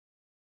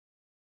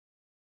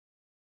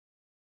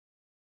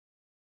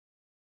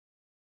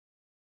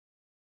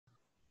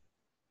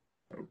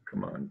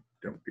come on,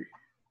 don't be.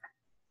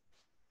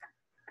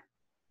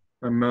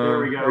 There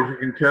we go. As you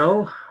can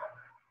tell,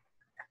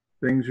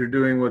 things are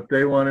doing what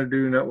they want to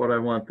do, not what I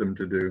want them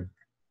to do.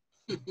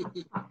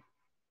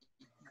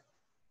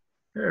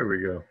 There we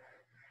go.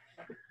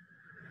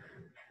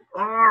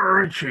 All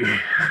righty.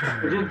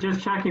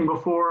 Just checking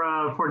before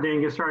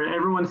Dan gets started.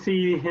 Everyone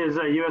see his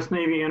U.S.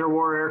 Navy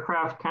interwar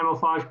aircraft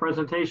camouflage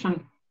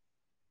presentation?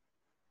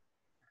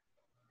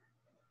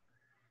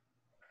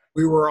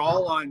 We were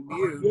all on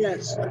mute.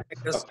 Yes,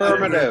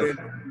 affirmative.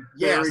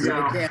 Yes, There we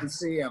go. I can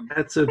see him.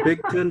 That's a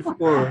big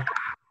 10-4.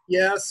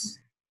 Yes.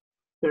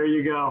 There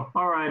you go.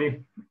 All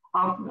righty.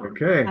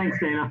 Okay. Thanks,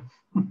 Dana.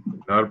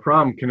 Not a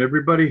problem. Can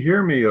everybody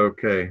hear me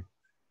okay?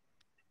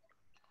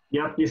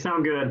 Yep, you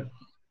sound good.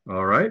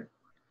 All right.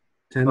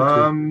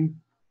 10-2.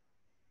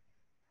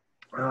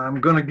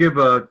 I'm going to give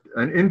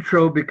an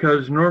intro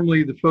because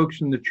normally the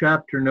folks in the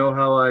chapter know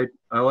how I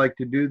like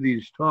to do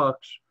these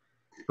talks,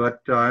 but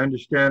I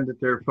understand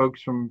that there are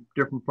folks from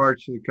different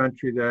parts of the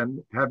country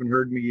that haven't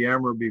heard me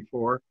yammer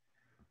before.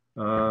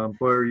 Boy,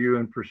 are you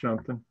in for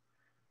something.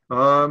 There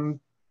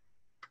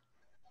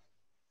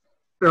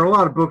are a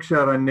lot of books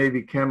out on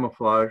Navy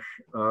camouflage.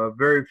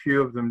 Very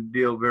few of them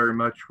deal very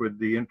much with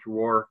the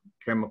interwar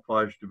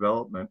camouflage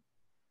development.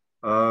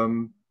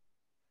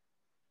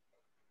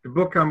 The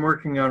book I'm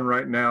working on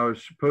right now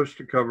is supposed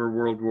to cover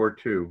World War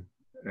II,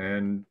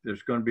 and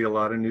there's going to be a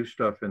lot of new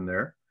stuff in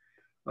there.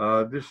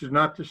 This is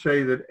not to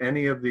say that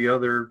any of the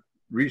other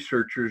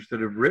researchers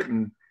that have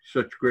written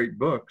such great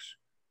books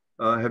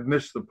have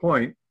missed the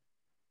point.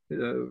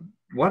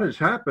 What has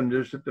happened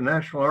is that the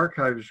National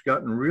Archives has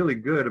gotten really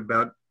good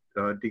about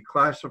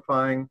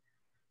declassifying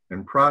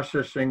and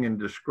processing and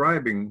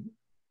describing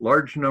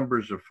large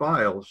numbers of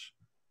files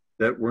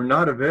that were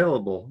not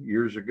available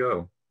years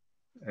ago.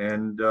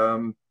 And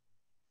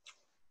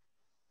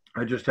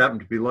I just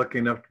happened to be lucky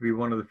enough to be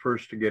one of the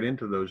first to get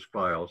into those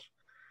files.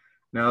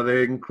 Now,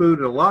 they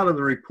include a lot of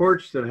the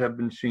reports that have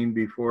been seen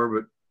before,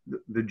 but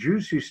the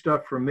juicy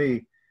stuff for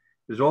me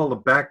is all the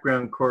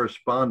background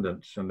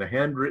correspondence and the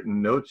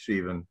handwritten notes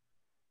even,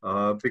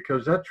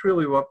 because that's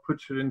really what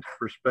puts it into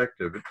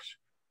perspective. It's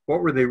what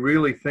were they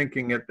really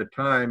thinking at the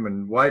time,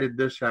 and why did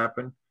this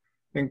happen?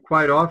 And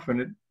quite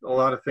often, a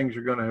lot of things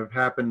are going to have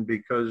happened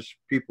because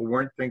people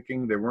weren't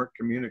thinking, they weren't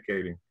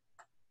communicating.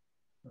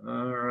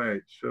 All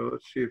right, so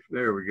let's see if,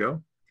 there we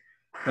go.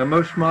 Now,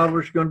 most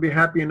modelers are going to be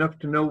happy enough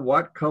to know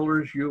what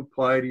colors you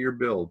apply to your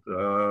build.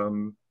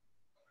 You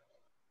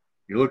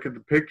look at the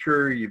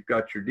picture, you've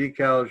got your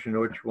decals, you know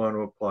what you want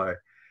to apply.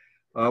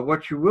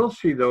 What you will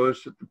see, though,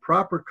 is that the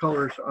proper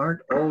colors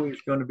aren't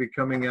always going to be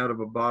coming out of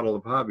a bottle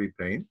of hobby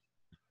paint.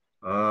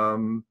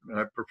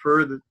 I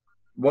prefer that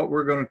what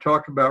we're going to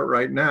talk about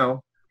right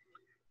now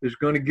is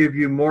going to give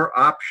you more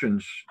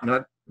options,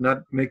 not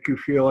make you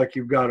feel like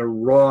you've got a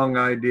wrong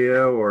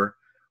idea or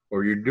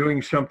you're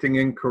doing something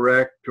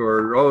incorrect,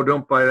 or, oh,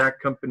 don't buy that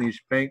company's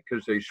paint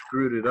because they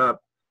screwed it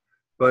up.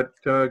 But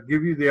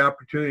give you the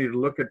opportunity to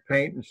look at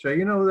paint and say,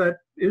 you know, that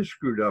is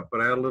screwed up, but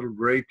I add a little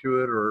gray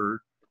to it or a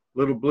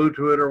little blue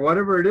to it or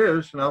whatever it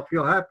is, and I'll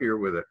feel happier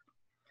with it.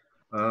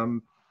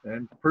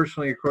 And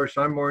personally, of course,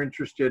 I'm more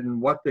interested in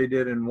what they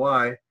did and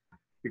why,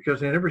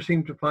 because they never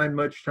seem to find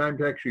much time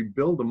to actually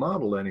build a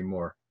model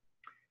anymore.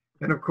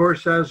 And of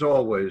course, as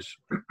always,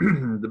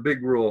 the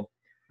big rule,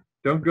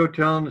 don't go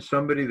telling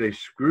somebody they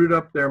screwed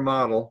up their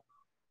model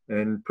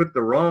and put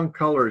the wrong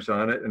colors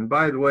on it. And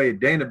by the way,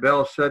 Dana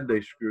Bell said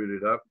they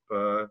screwed it up.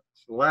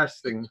 It's the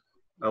last thing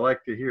I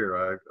like to hear.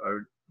 I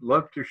would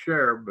love to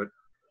share, but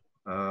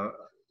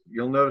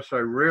you'll notice I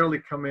rarely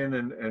come in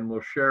and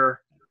will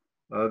share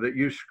that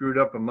you screwed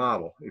up a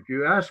model. If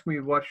you ask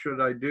me what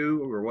should I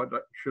do or what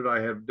should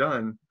I have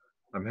done,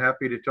 I'm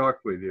happy to talk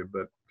with you.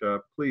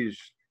 But please,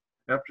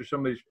 after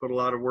somebody's put a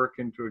lot of work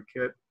into a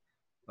kit,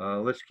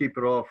 let's keep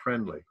it all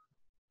friendly.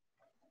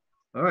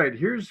 All right,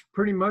 here's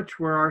pretty much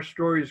where our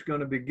story is going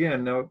to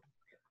begin. Now,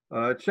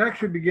 it's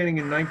actually beginning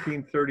in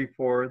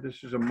 1934.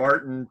 This is a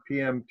Martin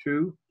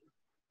PM2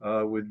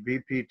 with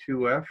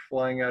VP2F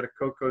flying out of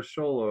Coco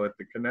Solo at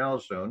the Canal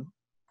Zone.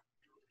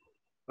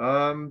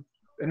 And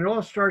it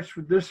all starts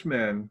with this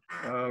man,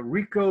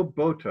 Rico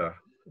Botta,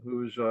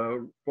 who's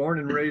born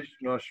and raised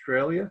in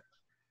Australia,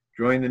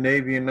 joined the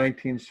Navy in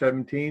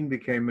 1917,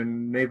 became a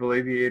naval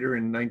aviator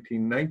in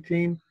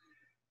 1919,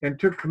 and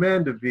took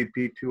command of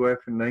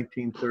VP2F in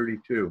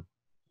 1932.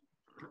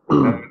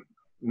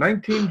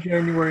 19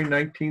 January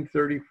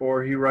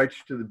 1934, he writes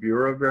to the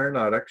Bureau of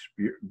Aeronautics,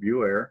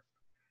 BUAIR,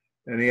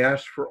 and he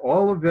asks for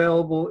all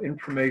available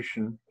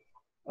information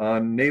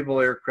on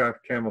naval aircraft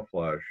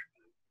camouflage.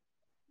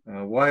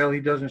 While he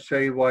doesn't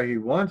say why he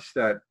wants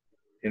that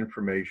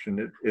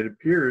information, it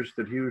appears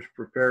that he was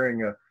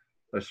preparing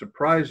a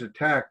surprise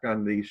attack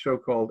on the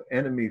so-called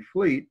enemy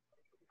fleet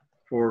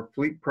for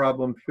Fleet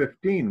Problem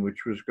 15,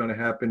 which was going to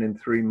happen in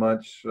 3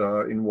 months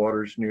in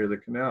waters near the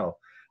canal.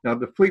 Now,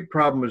 the Fleet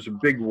Problem is a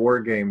big war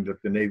game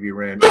that the Navy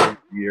ran every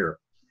year.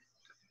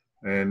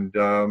 And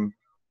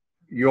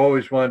you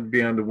always wanted to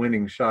be on the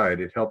winning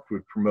side. It helped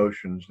with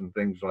promotions and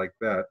things like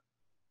that.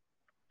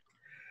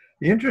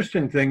 The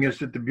interesting thing is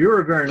that the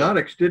Bureau of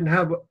Aeronautics didn't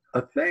have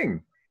a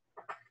thing.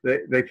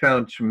 They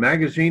found some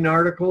magazine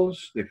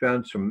articles, they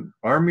found some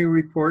Army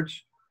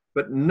reports,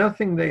 but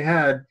nothing they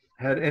had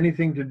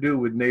anything to do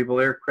with naval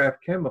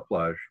aircraft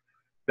camouflage.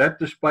 That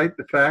despite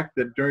the fact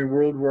that during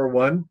World War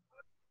I,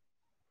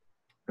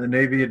 the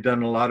Navy had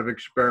done a lot of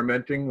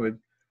experimenting with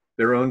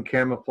their own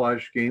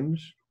camouflage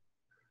schemes.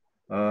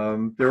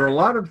 There were a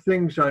lot of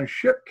things on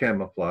ship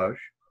camouflage,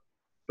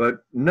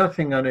 but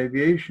nothing on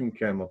aviation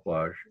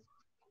camouflage.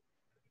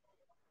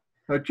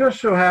 Now, it just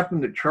so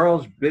happened that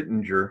Charles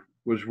Bittinger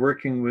was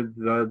working with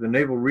the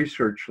Naval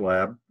Research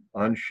Lab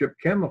on ship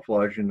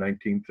camouflage in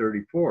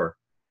 1934.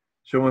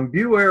 So when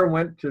BuAer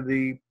went to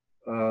the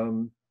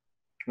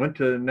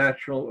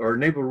National or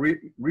Naval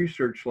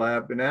Research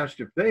Lab and asked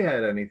if they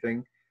had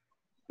anything,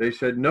 they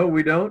said, no,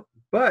 we don't,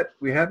 but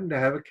we happen to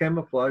have a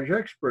camouflage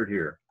expert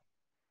here.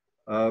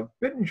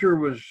 Bittinger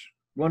was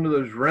one of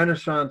those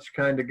Renaissance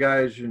kind of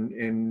guys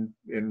in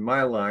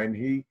my line.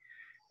 He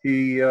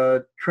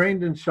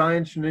trained in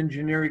science and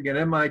engineering at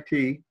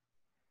MIT,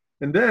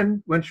 and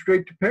then went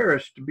straight to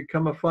Paris to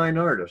become a fine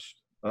artist.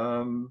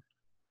 During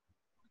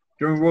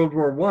World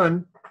War I,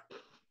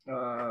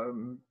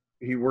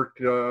 he worked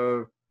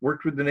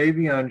with the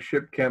Navy on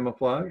ship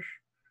camouflage.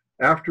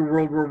 After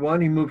World War I,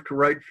 he moved to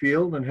Wright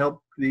Field and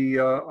helped the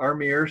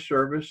Army Air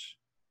Service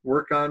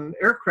work on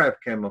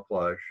aircraft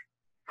camouflage.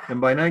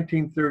 And by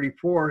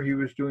 1934, he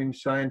was doing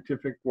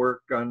scientific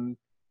work on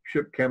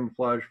ship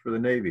camouflage for the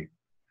Navy.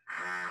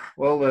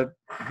 Well, the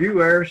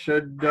BuAer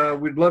said,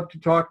 we'd love to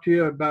talk to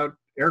you about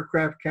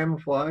aircraft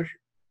camouflage.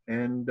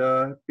 And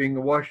being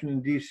a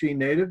Washington, D.C.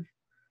 native,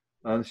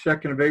 on the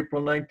 2nd of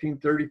April,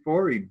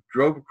 1934, he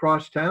drove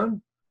across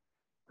town,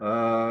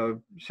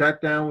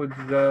 sat down with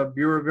the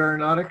Bureau of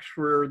Aeronautics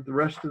for the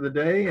rest of the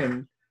day,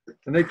 and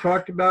they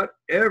talked about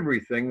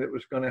everything that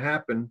was going to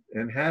happen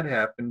and had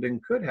happened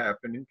and could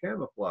happen in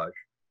camouflage.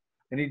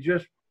 And he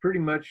just pretty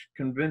much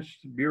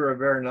convinced the Bureau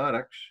of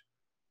Aeronautics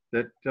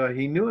that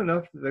he knew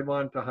enough that they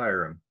wanted to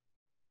hire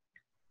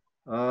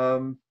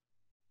him.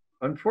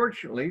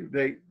 Unfortunately,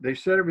 they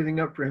set everything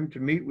up for him to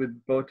meet with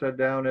Botha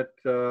down at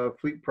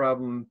Fleet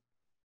Problem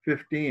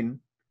 15.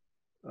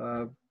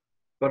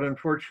 But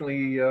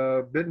unfortunately,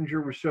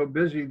 Bittinger was so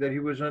busy that he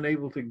was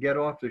unable to get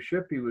off the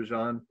ship he was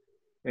on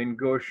and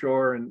go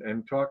ashore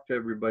and talk to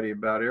everybody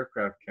about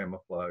aircraft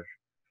camouflage.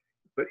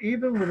 But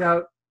even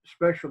without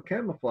special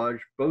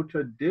camouflage,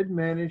 Botha did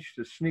manage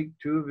to sneak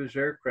 2 of his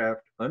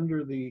aircraft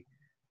under the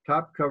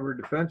top cover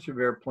defensive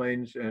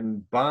airplanes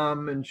and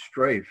bomb and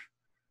strafe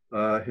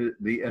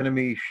the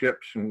enemy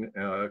ships and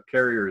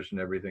carriers and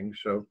everything.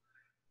 So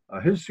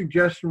his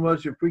suggestion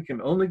was, if we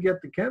can only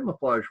get the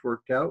camouflage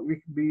worked out, we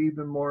can be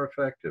even more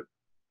effective.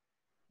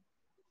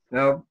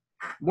 Now,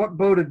 what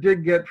Botha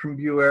did get from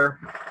BuAer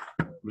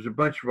was a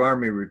bunch of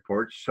Army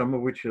reports, some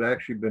of which had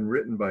actually been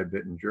written by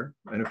Bittinger,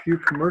 and a few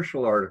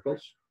commercial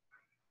articles.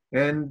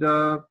 And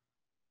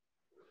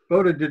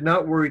Botha did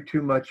not worry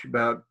too much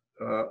about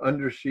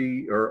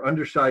undersea or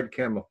underside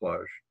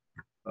camouflage.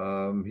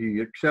 He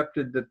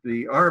accepted that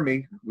the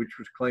Army, which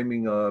was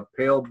claiming a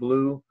pale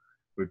blue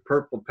with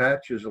purple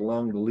patches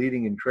along the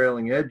leading and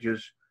trailing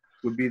edges,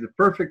 would be the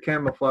perfect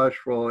camouflage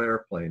for all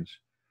airplanes.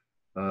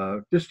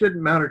 This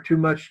didn't matter too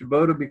much to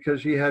Botha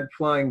because he had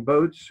flying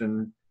boats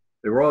and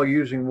they were all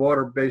using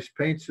water-based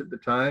paints at the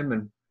time,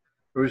 and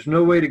there was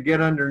no way to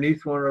get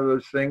underneath one of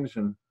those things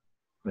and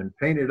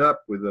paint it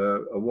up with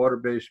a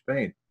water-based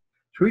paint.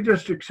 So he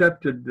just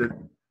accepted that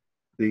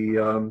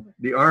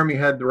the Army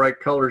had the right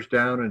colors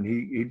down, and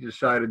he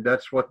decided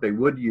that's what they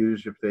would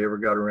use if they ever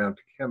got around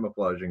to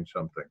camouflaging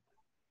something.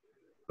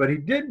 But he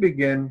did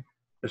begin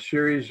a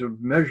series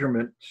of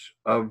measurements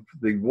of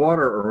the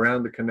water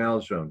around the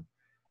canal zone.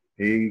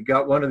 He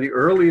got one of the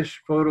earliest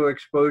photo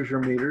exposure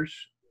meters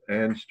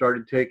and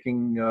started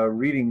taking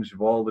readings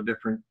of all the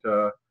different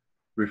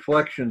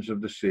reflections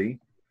of the sea.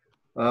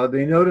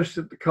 They noticed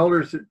that the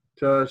colors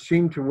that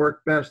seemed to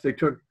work best, they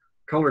took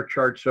color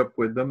charts up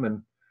with them,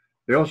 and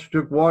they also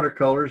took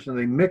watercolors and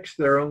they mixed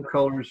their own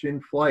colors in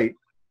flight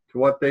to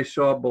what they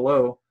saw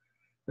below.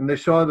 And they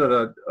saw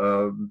that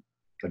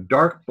a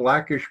dark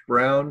blackish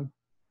brown,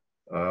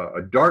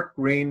 a dark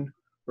green,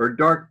 or a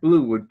dark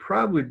blue would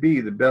probably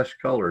be the best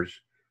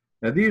colors.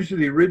 Now, these are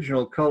the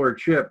original color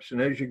chips,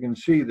 and as you can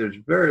see, there's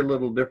very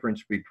little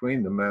difference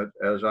between them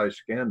as I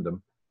scanned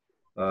them.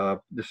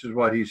 This is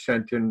what he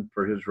sent in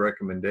for his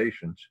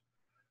recommendations.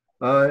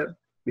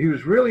 He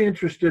was really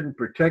interested in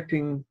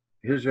protecting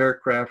his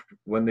aircraft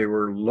when they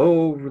were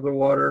low over the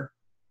water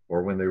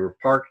or when they were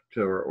parked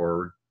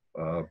or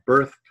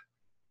berthed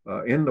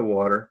in the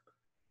water.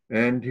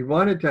 And he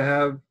wanted to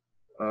have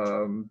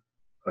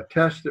a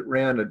test that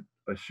ran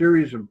a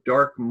series of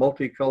dark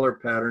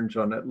multicolor patterns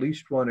on at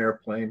least one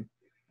airplane.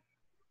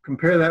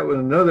 Compare that with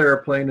another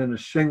airplane in a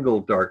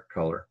single dark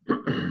color.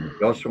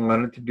 He also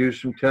wanted to do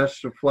some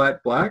tests of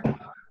flat black.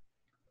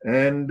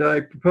 And I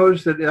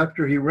proposed that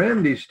after he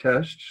ran these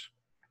tests,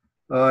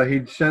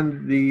 he'd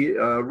send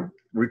the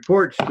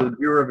reports to the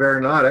Bureau of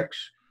Aeronautics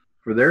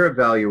for their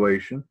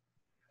evaluation.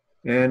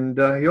 And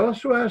he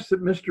also asked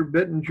that Mr.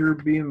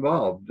 Bittinger be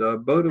involved.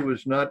 Boda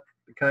was not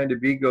the kind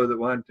of ego that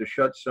wanted to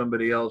shut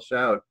somebody else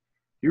out.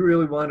 He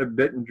really wanted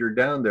Bittinger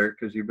down there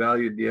because he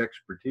valued the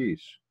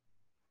expertise.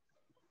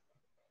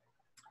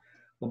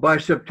 Well, by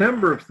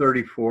September of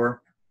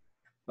 34,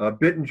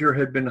 Bittinger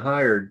had been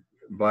hired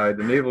by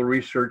the Naval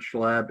Research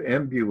Lab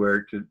and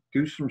Buaire to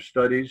do some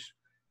studies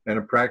and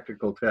a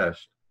practical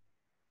test.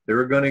 They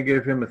were going to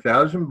give him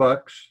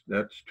 $1,000.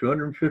 That's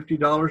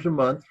 $250 a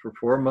month for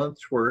 4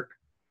 months' work.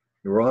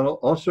 They were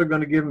also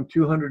going to give him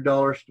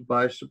 $200 to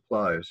buy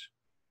supplies.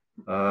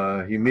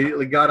 He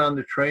immediately got on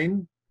the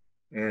train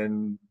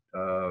and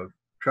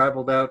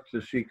traveled out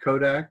to see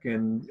Kodak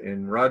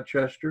in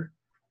Rochester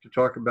to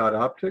talk about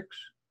optics.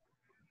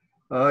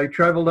 He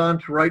traveled on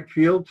to Wright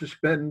Field to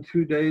spend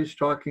 2 days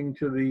talking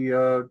to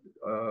the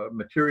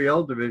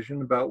Materiel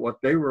Division about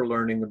what they were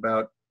learning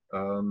about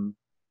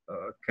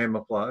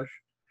camouflage.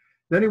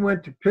 Then he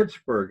went to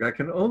Pittsburgh. I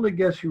can only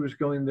guess he was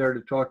going there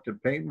to talk to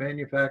paint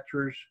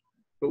manufacturers,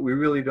 but we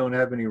really don't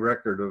have any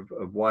record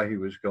of why he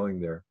was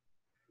going there.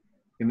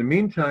 In the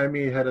meantime,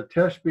 he had a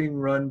test being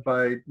run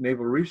by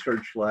Naval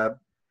Research Lab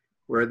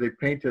where they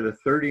painted a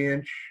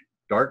 30-inch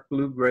dark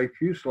blue-gray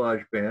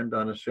fuselage band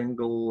on a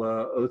single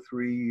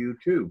 03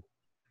 U2.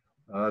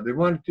 They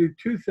wanted to do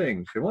two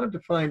things. They wanted to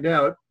find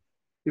out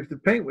if the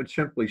paint would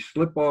simply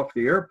slip off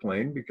the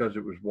airplane because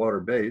it was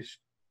water-based,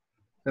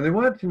 and they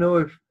wanted to know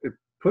if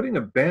putting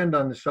a band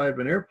on the side of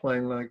an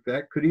airplane like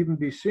that could even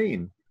be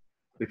seen.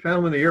 They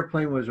found when the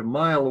airplane was a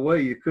mile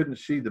away, you couldn't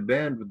see the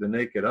band with the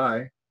naked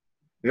eye.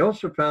 They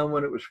also found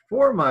when it was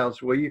 4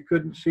 miles away, you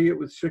couldn't see it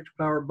with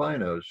 6-power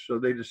binos. So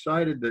they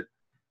decided that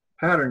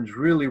patterns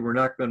really were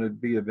not going to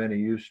be of any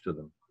use to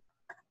them.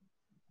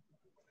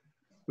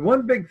 The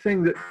one big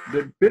thing that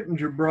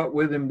Bittinger brought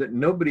with him that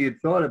nobody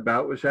had thought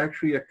about was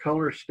actually a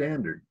color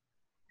standard.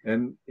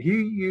 And he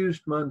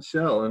used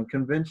Munsell and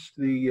convinced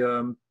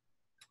the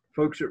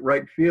folks at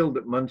Wright Field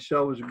that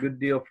Munsell was a good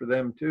deal for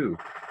them too.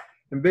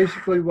 And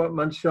basically what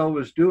Munsell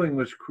was doing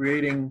was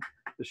creating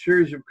a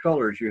series of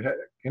colors.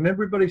 Can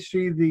everybody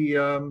see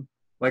the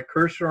my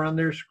cursor on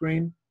their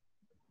screen?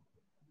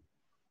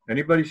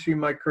 Anybody see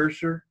my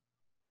cursor?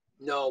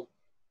 No.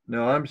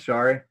 No, I'm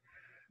sorry.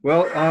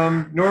 Well,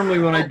 normally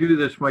when I do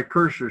this, my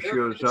cursor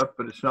shows up,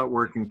 but it's not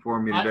working for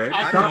me today.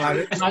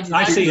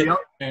 I see it.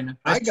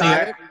 I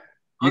got it.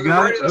 You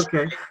got it?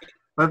 Okay.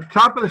 At the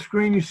top of the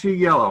screen, you see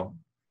yellow.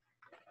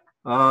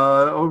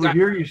 Over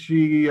here, you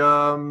see,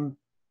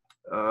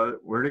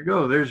 where'd it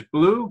go? There's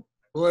blue.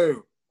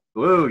 Blue.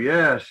 Blue,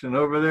 yes. And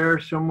over there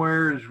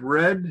somewhere is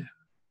red.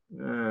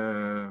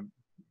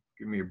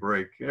 Give me a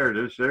break. There it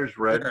is. There's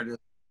red. There it is.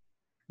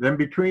 Then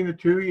between the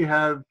two, you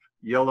have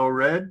yellow,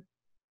 red.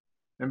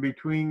 And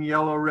between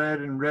yellow, red,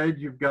 and red,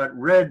 you've got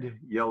red,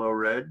 yellow,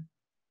 red.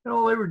 And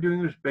all they were doing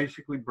was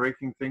basically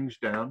breaking things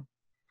down.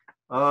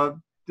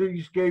 They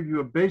just gave you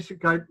a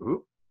basic idea.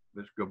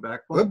 Let's go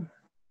back one.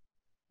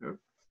 Oop.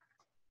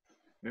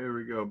 There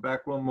we go.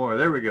 Back one more.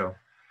 There we go.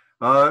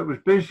 It was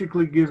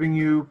basically giving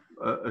you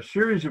a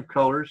series of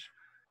colors.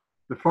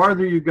 The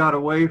farther you got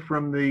away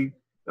from the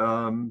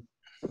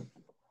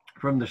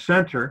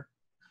center,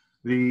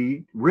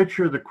 the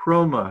richer the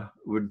chroma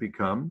would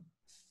become.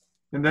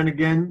 And then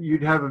again,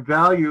 you'd have a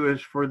value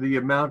as for the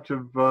amount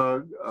of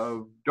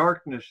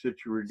darkness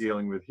that you were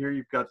dealing with. Here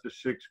you've got the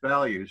 6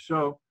 values.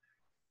 So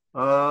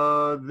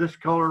this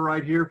color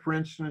right here, for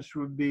instance,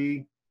 would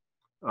be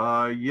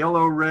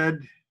yellow, red.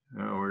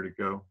 Oh, where'd it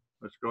go?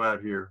 Let's go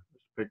out here.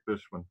 Let's pick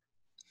this one.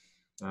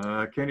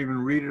 I can't even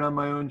read it on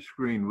my own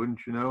screen,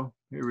 wouldn't you know?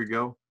 Here we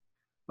go.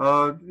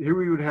 Here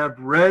we would have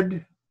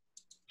red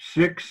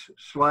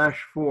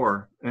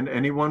 6/4, and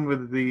anyone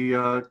with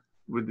the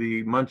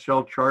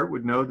Munsell chart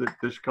would know that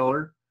this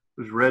color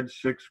was red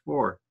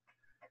 6/4.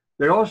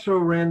 They also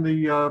ran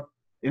the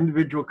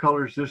individual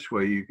colors this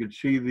way. You could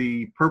see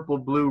the purple,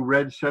 blue,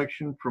 red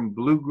section from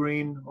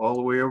blue-green all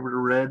the way over to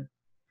red.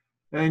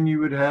 And you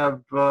would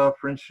have,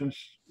 for instance,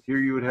 here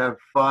you would have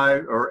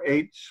 5 or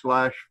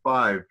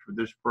 8/5 for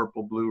this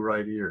purple, blue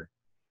right here.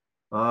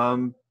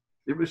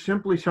 It was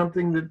simply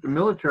something that the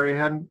military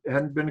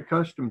hadn't been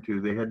accustomed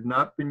to. They had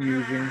not been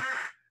using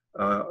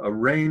a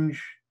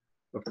range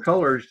of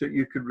colors that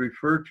you could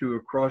refer to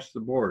across the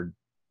board.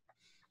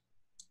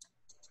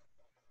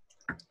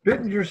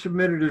 Bittinger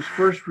submitted his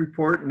first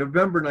report in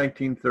November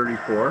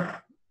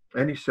 1934,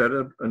 and he set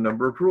a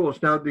number of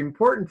rules. Now, the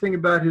important thing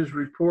about his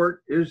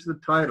report is the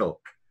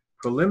title,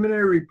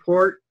 Preliminary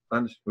Report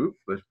on,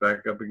 let's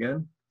back up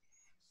again.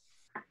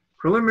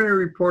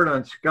 Preliminary Report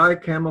on Sky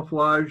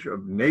Camouflage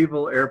of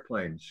Naval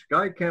Airplanes.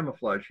 Sky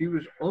camouflage. He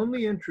was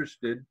only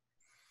interested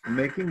in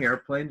making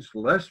airplanes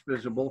less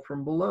visible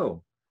from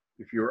below.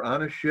 If you're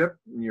on a ship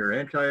and you're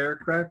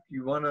anti-aircraft,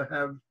 you want to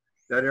have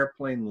that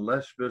airplane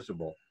less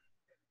visible.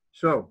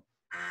 So,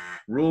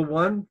 rule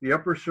 1, the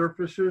upper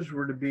surfaces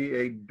were to be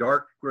a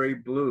dark gray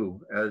blue,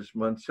 as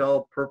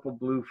Munsell purple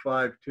blue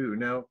 5-2.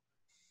 Now,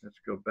 let's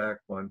go back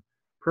one.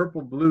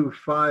 Purple blue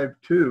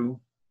 5-2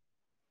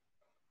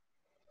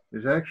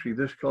 is actually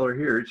this color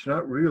here. It's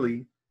not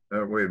really,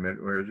 wait a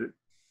minute, where is it?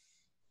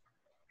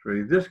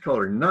 So this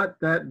color, not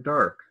that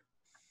dark.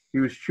 He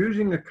was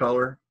choosing a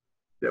color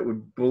that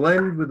would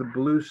blend with the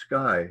blue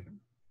sky.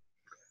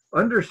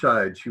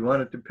 Undersides, he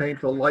wanted to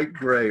paint a light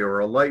gray or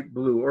a light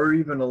blue or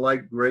even a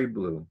light gray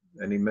blue.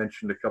 And he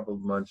mentioned a couple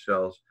of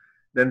Munsell's.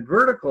 Then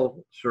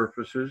vertical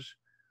surfaces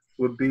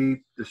would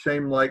be the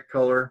same light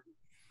color,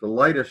 the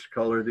lightest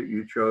color that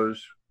you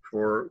chose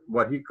for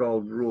what he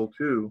called Rule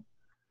 2.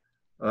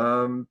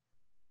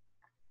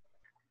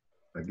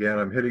 Again,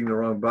 I'm hitting the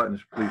wrong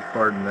buttons, please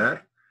pardon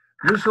that.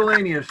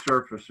 Miscellaneous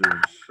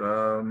surfaces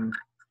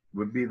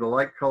would be the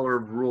light color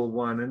of Rule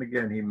 1, and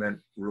again, he meant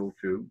Rule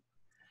 2.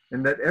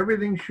 And that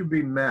everything should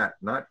be matte,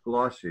 not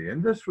glossy.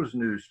 And this was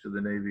news to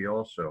the Navy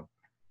also.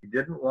 He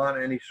didn't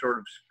want any sort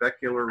of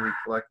specular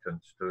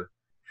reflectance to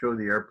show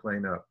the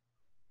airplane up.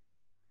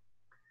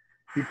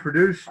 He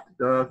produced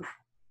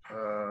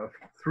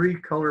 3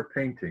 color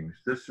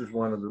paintings. This is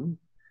one of them.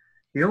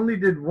 He only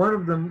did one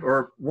of them,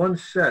 or one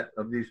set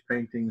of these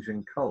paintings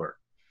in color.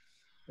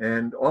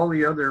 And all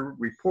the other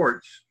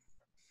reports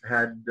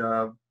had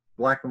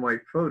black and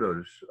white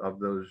photos of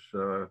those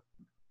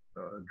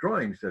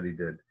drawings that he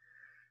did.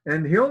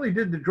 And he only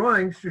did the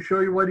drawings to show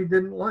you what he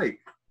didn't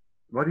like.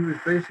 What he was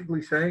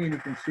basically saying, and you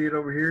can see it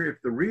over here,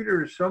 if the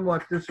reader is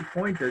somewhat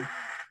disappointed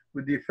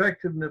with the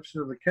effectiveness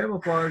of the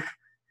camouflage,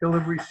 he'll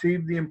have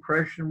received the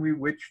impression we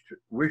wish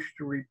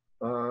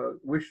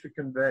to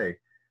convey.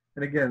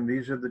 And again,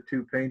 these are the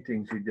 2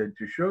 paintings he did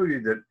to show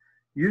you that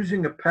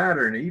using a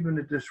pattern, even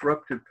a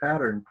disruptive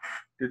pattern,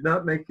 did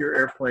not make your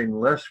airplane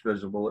less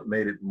visible, it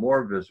made it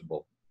more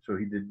visible. So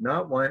he did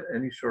not want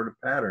any sort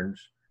of patterns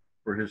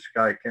for his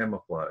sky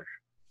camouflage.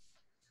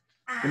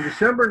 In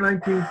December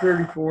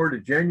 1934 to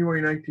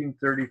January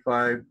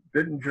 1935,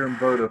 Bittinger and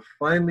Boda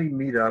finally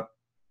meet up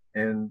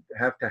and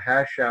have to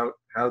hash out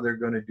how they're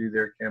going to do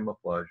their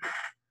camouflages.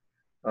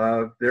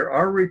 There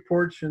are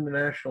reports in the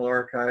National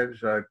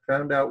Archives. I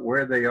found out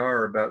where they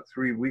are about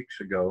 3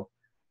 weeks ago,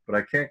 but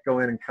I can't go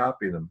in and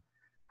copy them.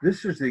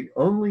 This is the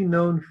only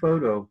known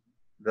photo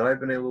that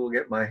I've been able to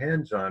get my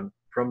hands on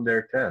from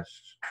their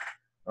tests.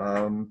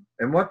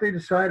 And what they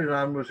decided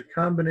on was a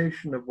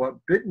combination of what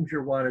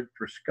Bittinger wanted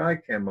for sky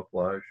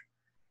camouflage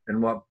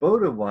and what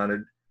Boda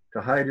wanted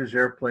to hide his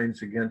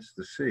airplanes against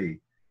the sea.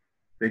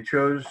 They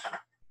chose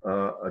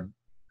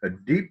a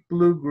deep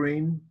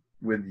blue-green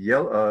with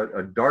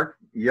a dark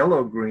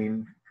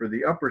yellow-green for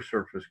the upper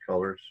surface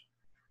colors.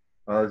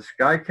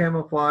 Sky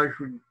camouflage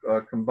would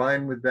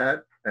combine with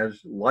that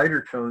as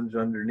lighter tones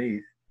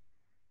underneath.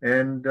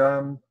 And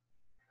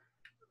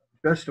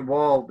best of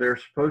all,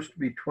 there's supposed to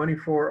be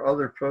 24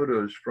 other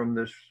photos from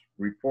this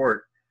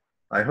report.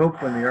 I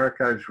hope when the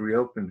archives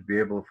reopen to be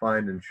able to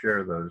find and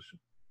share those.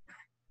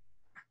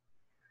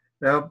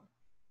 Now,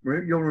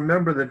 you'll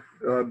remember that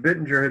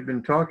Bittinger had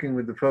been talking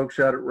with the folks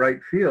out at Wright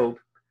Field.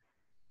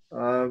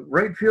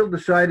 Wright Field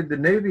decided the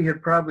Navy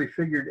had probably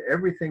figured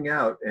everything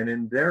out, and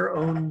in their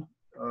own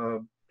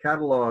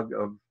catalog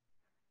of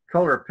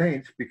color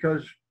paints,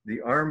 because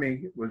the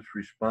Army was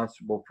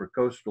responsible for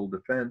coastal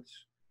defense,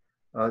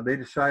 they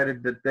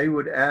decided that they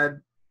would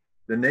add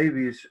the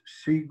Navy's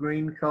sea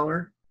green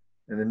color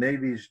and the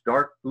Navy's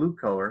dark blue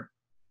color,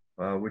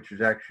 which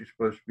is actually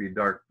supposed to be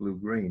dark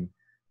blue-green,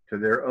 to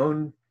their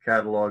own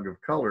catalog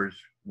of colors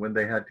when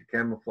they had to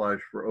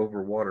camouflage for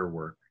overwater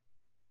work.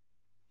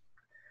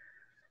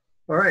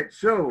 All right,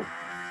 so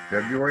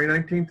February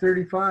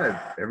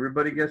 1935,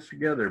 everybody gets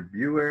together,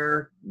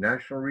 BuAer,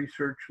 National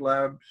Research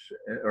Labs,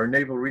 or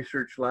Naval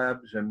Research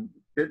Labs, and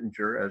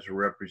Bittinger as a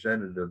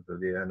representative of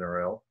the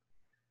NRL,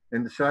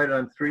 and decide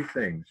on 3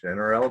 things.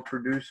 NRL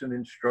produce an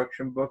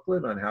instruction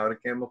booklet on how to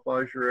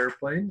camouflage your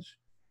airplanes.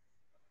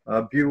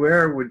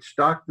 BuAer would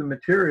stock the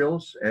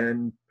materials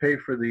and pay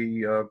for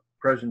the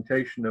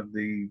presentation of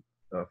the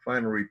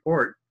final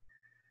report.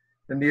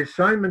 And the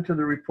assignment to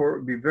the report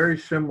would be very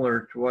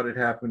similar to what had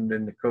happened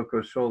in the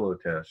Coco Solo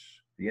tests.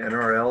 The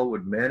NRL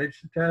would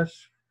manage the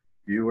tests,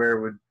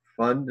 BuAer would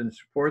fund and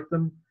support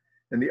them,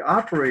 and the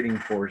operating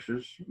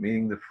forces,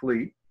 meaning the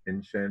fleet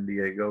in San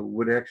Diego,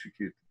 would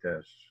execute the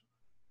tests.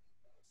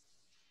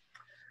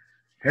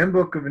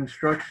 Handbook of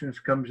Instructions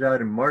comes out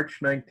in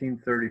March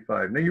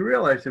 1935. Now you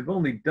realize they've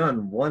only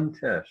done 1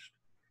 test,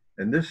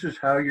 and this is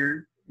how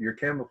your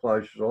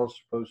camouflage is all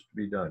supposed to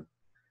be done.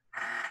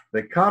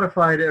 They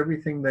codified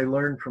everything they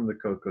learned from the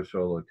Coco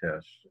Solo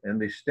tests,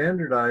 and they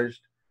standardized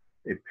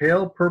a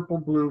pale purple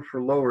blue for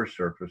lower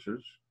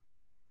surfaces.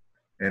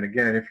 And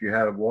again, if you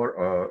had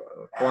a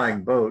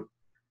flying boat,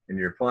 and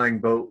your flying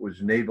boat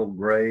was naval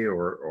gray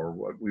or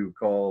what we would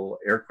call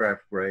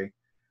aircraft gray,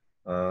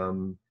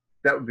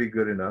 that would be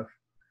good enough.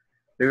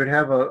 They would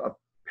have a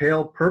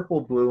pale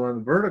purple blue on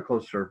the vertical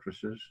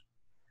surfaces,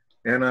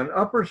 and on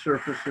upper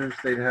surfaces,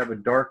 they'd have a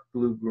dark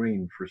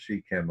blue-green for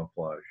sea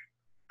camouflage.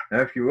 Now,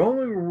 if you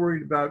only were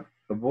worried about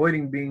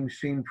avoiding being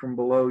seen from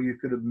below, you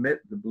could omit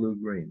the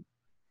blue-green.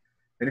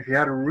 And if you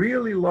had a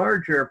really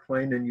large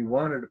airplane and you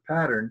wanted a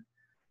pattern,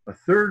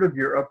 1/3 of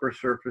your upper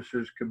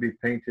surfaces could be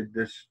painted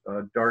this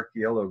dark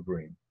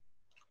yellow-green.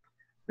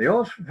 They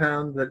also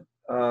found that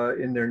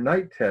in their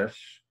night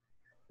tests,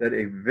 that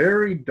a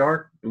very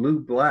dark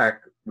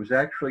blue-black was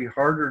actually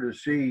harder to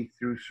see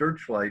through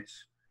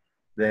searchlights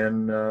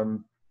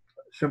than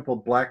simple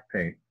black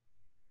paint.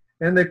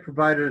 And they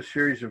provided a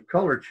series of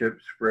color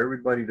chips for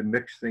everybody to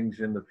mix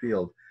things in the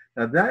field.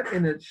 Now that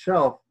in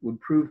itself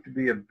would prove to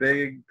be a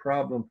big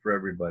problem for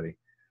everybody.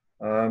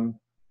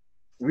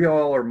 We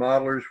all are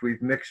modelers,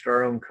 we've mixed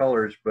our own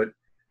colors, but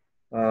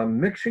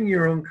mixing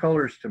your own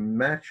colors to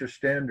match a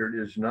standard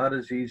is not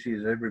as easy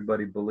as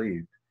everybody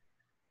believed.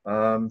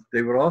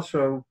 They would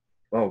also,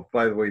 oh,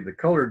 by the way, the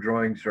color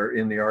drawings are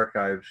in the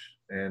archives,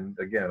 and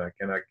again, I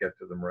cannot get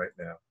to them right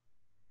now.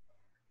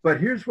 But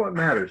here's what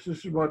matters.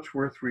 This is what's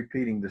worth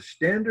repeating. The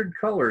standard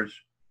colors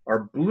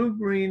are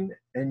blue-green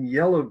and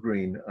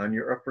yellow-green on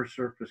your upper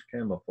surface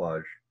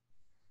camouflage.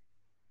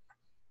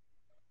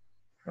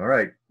 All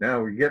right,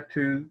 now we get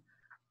to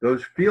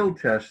those field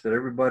tests that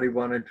everybody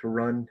wanted to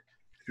run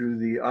through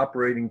the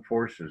operating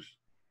forces.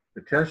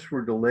 The tests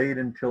were delayed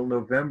until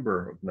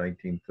November of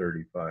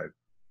 1935.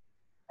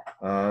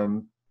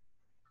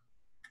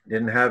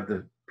 Didn't have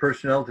the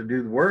personnel to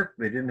do the work.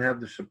 They didn't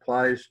have the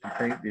supplies to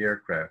paint the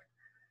aircraft.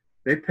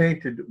 They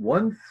painted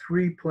one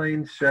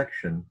 3-plane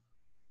section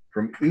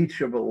from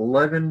each of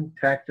 11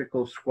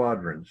 tactical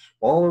squadrons,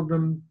 all of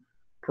them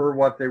per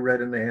what they read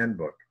in the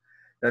handbook.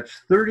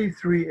 That's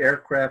 33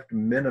 aircraft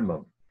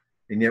minimum,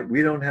 and yet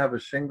we don't have a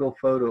single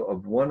photo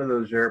of one of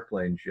those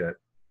airplanes yet.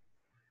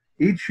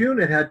 Each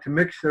unit had to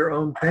mix their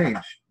own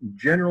paints.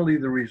 Generally,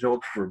 the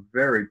results were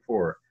very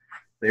poor.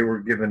 They were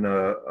given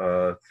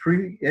a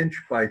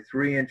 3-inch by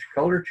 3-inch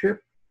color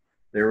chip.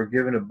 They were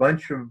given a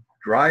bunch of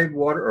dry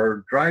water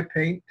or dry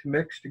paint to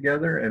mix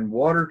together and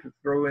water to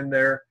throw in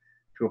there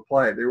to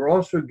apply it. They were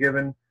also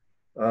given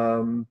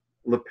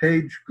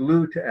LePage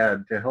glue to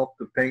add to help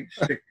the paint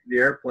stick to the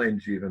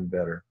airplanes even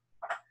better.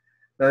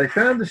 Now they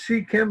found the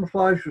sea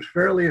camouflage was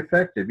fairly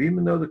effective,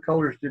 even though the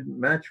colors didn't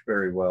match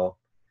very well.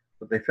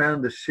 But they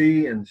found the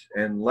sea and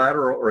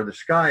lateral, or the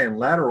sky and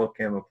lateral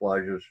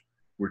camouflages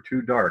were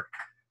too dark.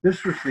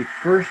 This was the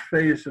first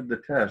phase of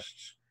the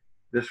tests.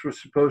 This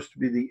was supposed to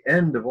be the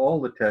end of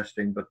all the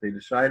testing, but they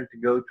decided to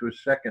go to a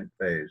second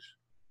phase.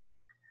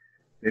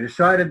 They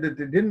decided that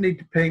they didn't need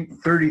to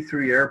paint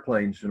 33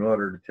 airplanes in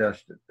order to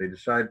test it. They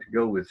decided to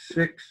go with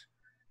 6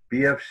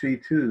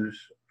 BFC-2s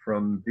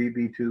from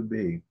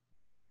VB-2B.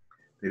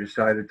 They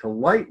decided to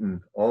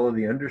lighten all of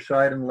the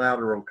underside and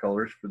lateral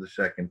colors for the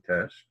second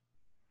test.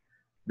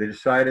 They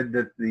decided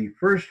that the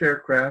first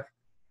aircraft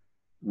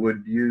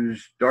would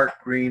use dark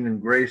green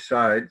and gray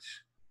sides.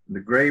 The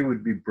gray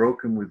would be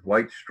broken with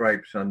white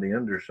stripes on the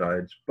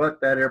undersides, but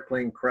that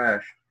airplane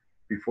crashed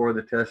before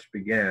the test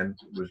began.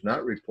 It was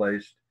not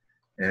replaced,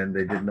 and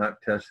they did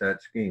not test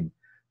that scheme.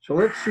 So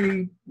let's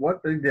see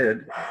what they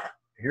did.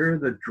 Here are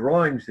the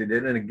drawings they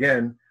did, and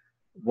again,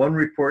 one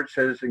report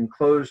says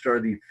enclosed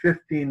are the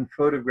 15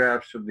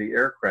 photographs of the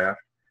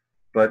aircraft,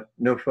 but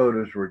no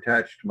photos were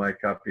attached to my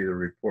copy of the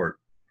report.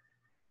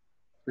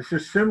 This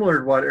is similar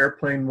to what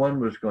Airplane 1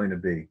 was going to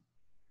be.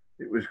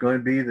 It was going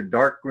to be the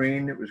dark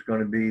green, it was going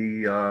to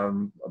be a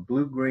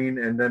blue-green,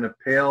 and then a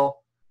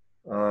pale,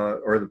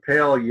 or the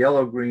pale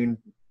yellow-green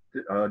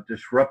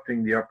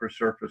disrupting the upper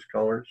surface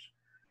colors.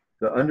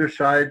 The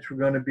undersides were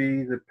going to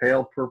be the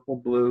pale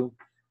purple-blue.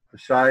 The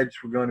sides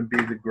were going to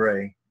be the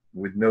gray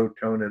with no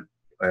tone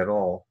at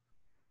all.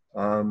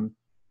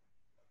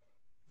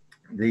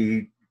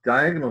 The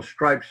diagonal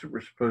stripes that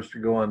were supposed to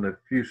go on the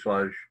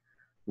fuselage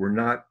were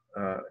not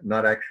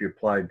actually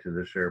applied to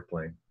this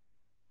airplane.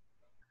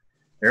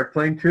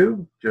 Airplane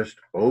 2, just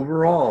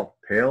overall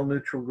pale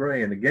neutral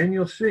gray. And again,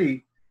 you'll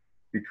see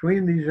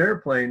between these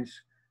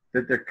airplanes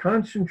that they're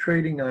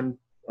concentrating on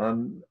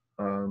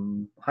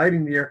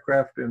hiding the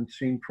aircraft and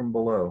seen from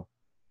below.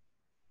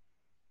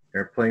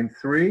 Airplane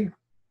 3,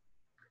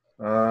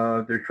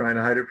 they're trying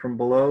to hide it from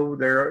below.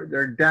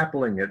 They're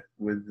dappling it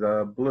with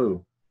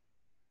blue.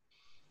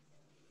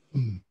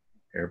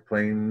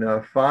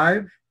 Airplane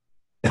 5,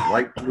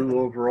 light blue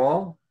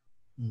overall.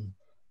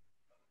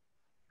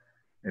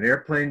 And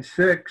Airplane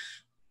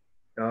 6,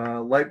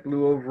 light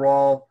blue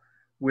overall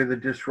with a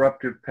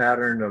disruptive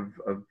pattern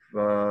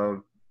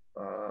of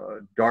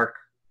dark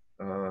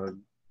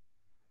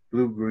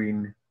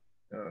blue-green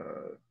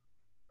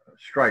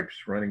stripes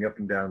running up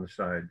and down the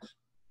sides.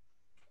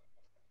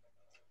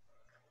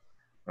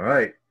 All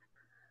right.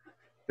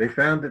 They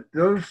found that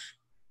those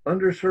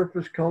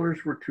undersurface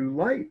colors were too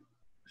light.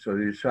 So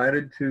they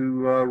decided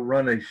to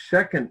run a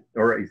second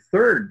or a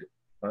third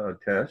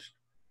test,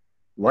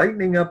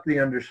 lightening up the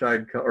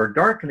underside or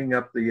darkening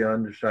up the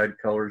underside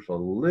colors a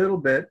little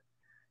bit,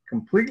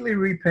 completely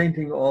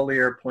repainting all the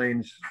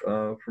airplanes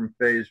from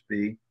phase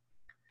B,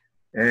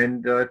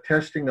 and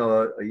testing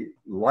a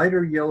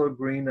lighter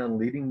yellow-green on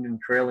leading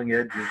and trailing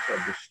edges of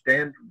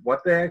the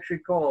what they actually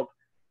called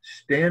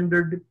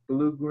standard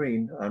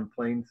blue-green on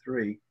plane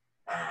 3.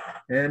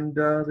 And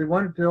they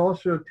wanted to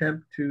also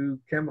attempt to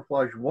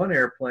camouflage one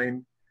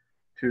airplane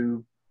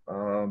to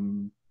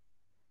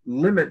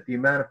limit the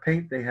amount of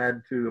paint they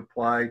had to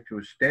apply to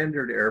a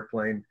standard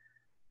airplane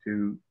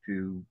to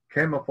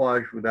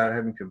camouflage without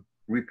having to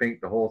repaint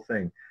the whole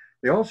thing.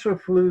 They also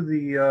flew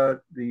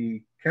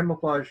the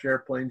camouflaged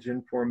airplanes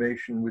in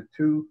formation with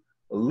 2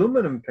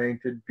 aluminum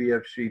painted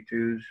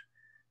BFC-2s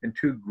and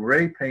 2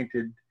 gray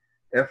painted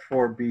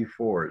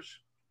F-4B-4s.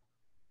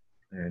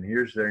 And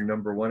here's their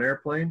 #1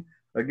 airplane.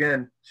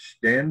 Again,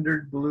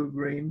 standard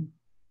blue-green.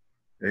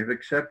 They've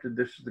accepted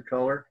this is the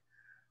color.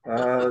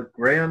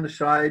 Gray on the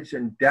sides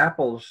and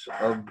dapples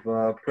of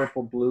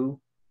purple-blue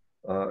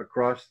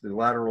across the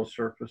lateral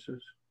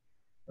surfaces.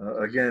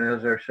 Again,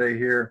 as I say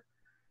here,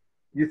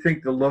 you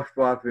think the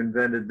Luftwaffe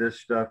invented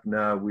this stuff?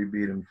 No, we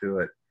beat them to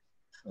it.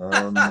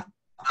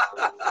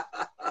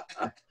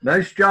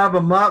 Nice job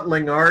of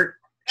mottling, Art.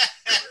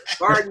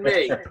 Pardon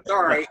me.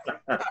 Sorry.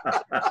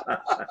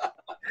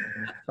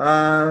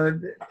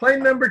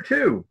 Plane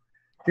 #2.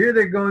 Here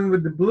they're going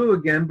with the blue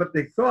again, but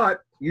they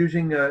thought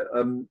using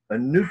a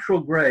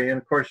neutral gray,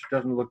 and of course it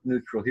doesn't look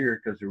neutral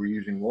here because they were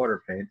using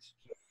water paints,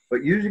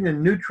 but using a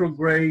neutral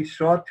gray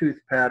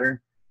sawtooth pattern,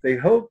 they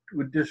hoped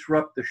would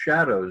disrupt the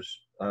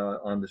shadows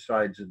on the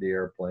sides of the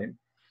airplane.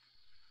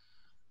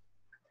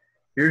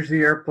 Here's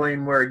the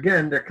airplane where,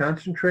 again, they're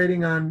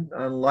concentrating on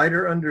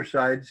lighter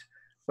undersides,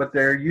 but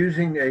they're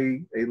using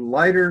a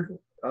lighter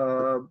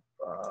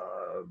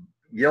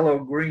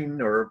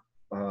yellow-green or,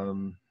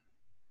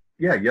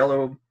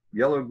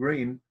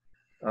 yellow-green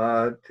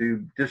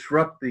to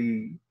disrupt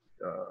the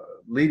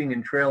leading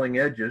and trailing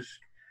edges.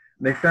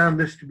 And they found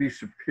this to be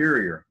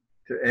superior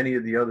to any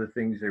of the other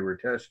things they were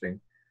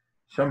testing.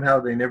 Somehow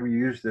they never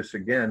used this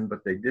again,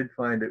 but they did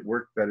find it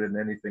worked better than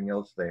anything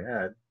else they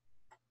had.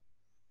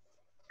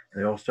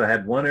 They also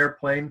had one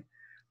airplane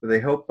where they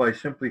hoped by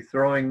simply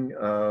throwing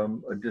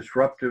a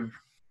disruptive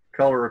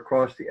color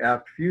across the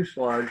aft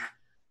fuselage,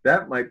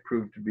 that might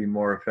prove to be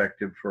more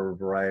effective for a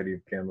variety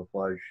of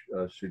camouflage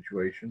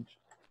situations.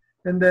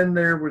 And then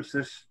there was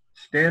this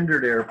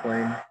standard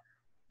airplane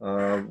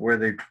where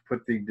they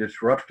put the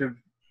disruptive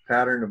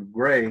pattern of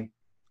gray,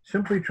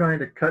 simply trying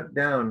to cut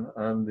down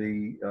on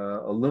the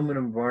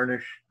aluminum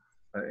varnish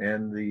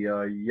and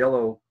the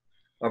yellow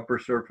upper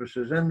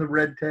surfaces and the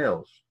red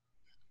tails.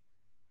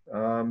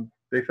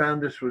 They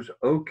found this was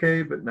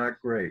okay, but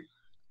not great.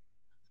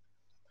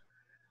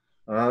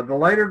 The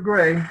lighter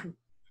gray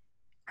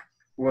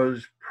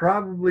was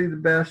probably the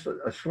best,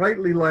 a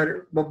slightly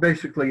lighter, well,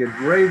 basically a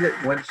gray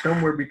that went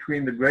somewhere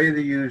between the gray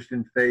they used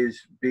in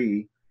phase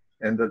B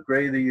and the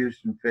gray they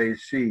used in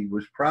phase C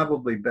was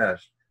probably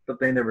best, but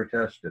they never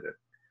tested it.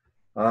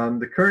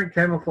 The current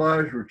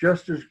camouflage were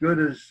just as good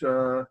as,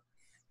 or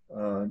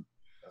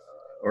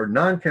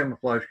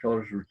non-camouflage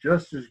colors were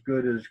just as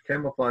good as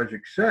camouflage,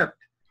 except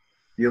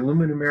the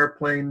aluminum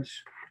airplanes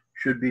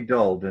should be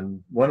dulled.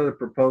 And one of the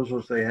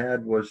proposals they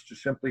had was to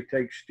simply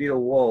take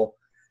steel wool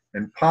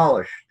and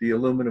polish the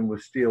aluminum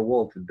with steel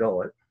wool to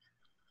dull it.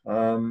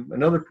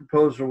 Another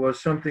proposal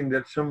was something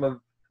that some of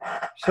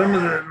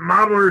the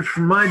modelers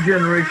from my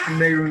generation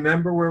may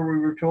remember, where we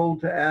were told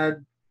to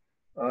add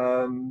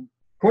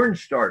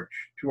cornstarch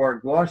to our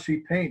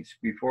glossy paints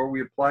before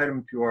we applied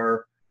them to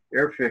our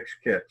airfix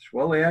kits.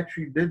 Well, they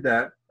actually did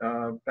that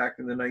back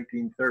in the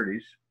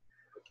 1930s.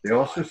 They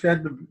also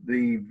said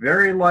the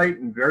very light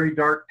and very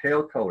dark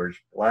tail colors,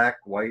 black,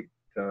 white,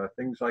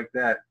 things like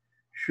that,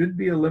 should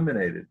be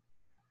eliminated.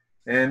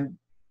 And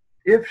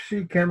if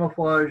sea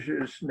camouflage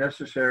is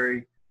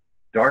necessary,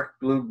 dark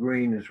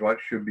blue-green is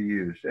what should be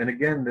used. And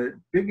again, the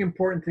big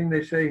important thing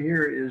they say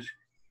here is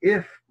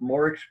if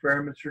more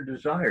experiments are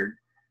desired,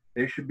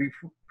 they should be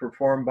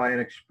performed by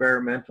an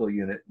experimental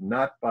unit,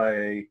 not by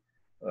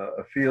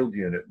a field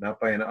unit, not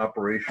by an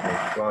operational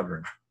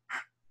squadron.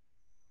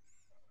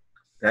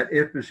 That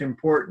if is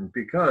important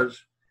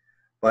because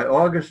by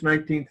August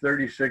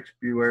 1936,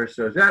 Buer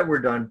says, we're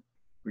done.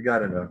 We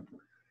got enough.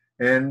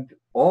 And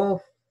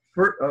all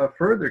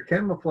further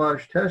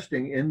camouflage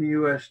testing in the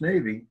U.S.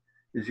 Navy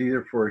is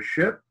either for a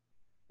ship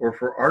or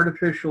for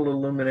artificial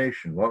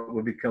illumination, what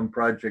would become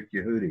Project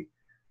Yehudi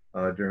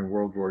during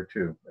World War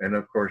II. And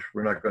of course,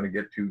 we're not going to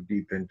get too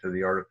deep into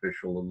the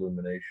artificial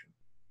illumination.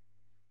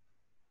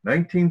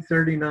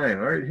 1939,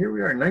 all right, here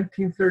we are.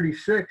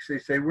 1936, they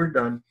say we're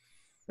done.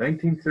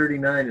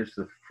 1939 is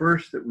the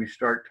first that we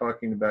start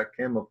talking about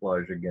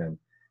camouflage again.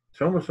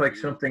 It's almost like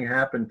something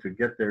happened to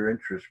get their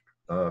interest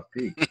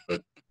peaked.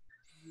 But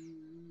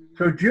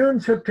so June,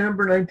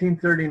 September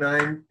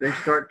 1939, they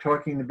start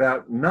talking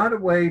about not a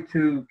way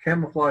to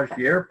camouflage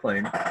the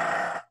airplane,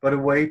 but a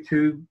way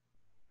to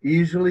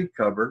easily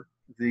cover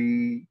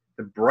the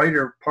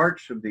brighter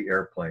parts of the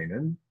airplane.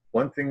 And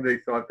one thing they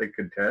thought they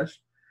could test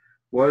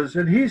was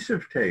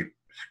adhesive tape,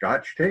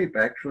 Scotch tape,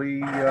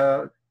 actually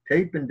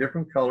tape in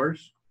different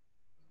colors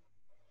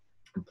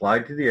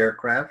applied to the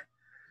aircraft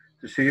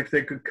to see if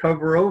they could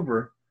cover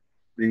over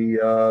the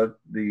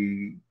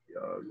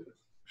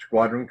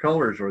squadron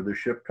colors or the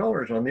ship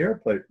colors on the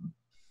airplane.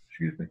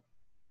 Excuse me.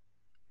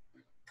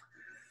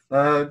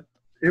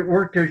 It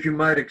worked as you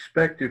might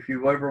expect if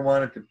you ever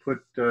wanted to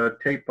put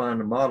tape on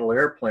a model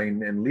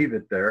airplane and leave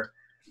it there.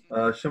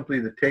 Simply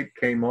the tape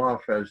came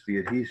off as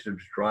the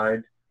adhesives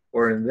dried,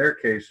 or in their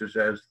cases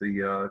as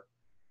the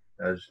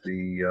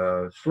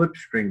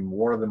slipstream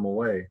wore them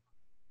away.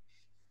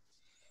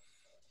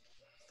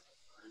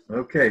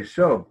 Okay,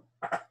 so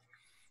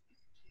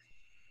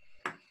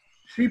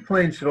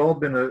seaplanes had all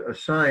been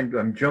assigned,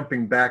 I'm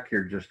jumping back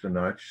here just a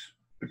notch.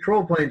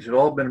 Patrol planes had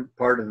all been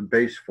part of the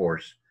base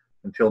force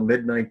until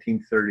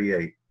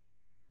mid-1938.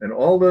 And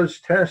all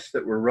those tests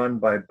that were run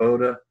by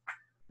Boda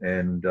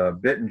and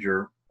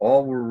Bittinger,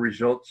 all were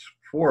results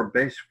for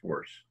base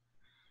force.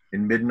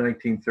 In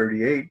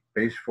mid-1938,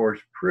 base force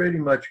pretty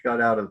much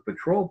got out of the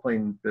patrol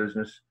plane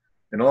business,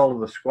 and all of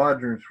the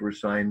squadrons were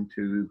assigned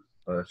to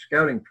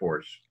scouting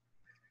force.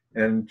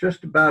 And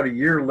just about a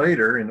year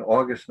later, in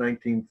August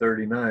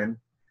 1939,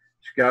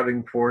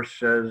 scouting force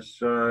says,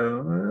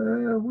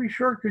 we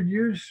sure could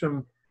use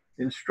some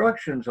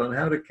instructions on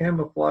how to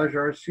camouflage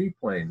our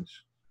seaplanes.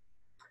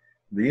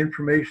 The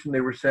information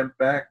they were sent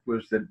back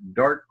was that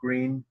dark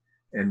green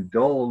and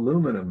dull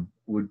aluminum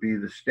would be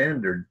the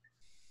standard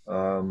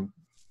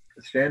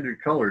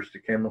colors to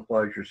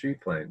camouflage your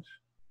seaplanes.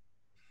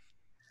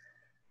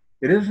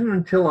 It isn't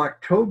until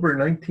October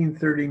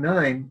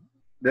 1939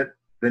 that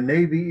the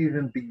Navy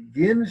even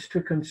begins to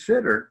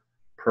consider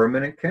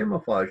permanent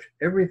camouflage.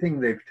 Everything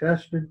they've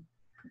tested,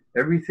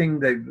 everything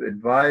they've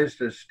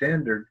advised as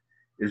standard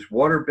is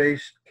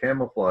water-based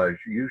camouflage,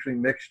 usually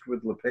mixed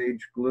with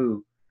LePage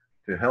glue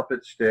to help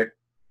it stick,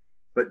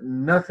 but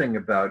nothing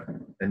about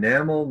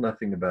enamel,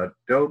 nothing about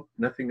dope,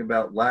 nothing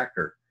about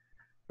lacquer.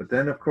 But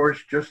then, of course,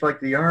 just like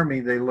the Army,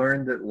 they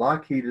learned that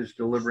Lockheed is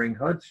delivering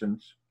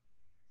Hudsons.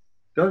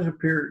 Does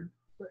appear,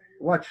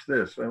 watch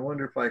this. I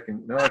wonder if I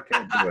can, no, I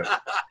can't do it.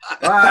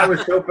 I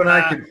was hoping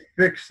I could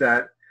fix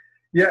that.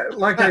 Yeah,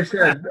 like I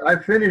said, I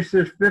finished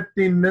this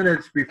 15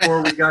 minutes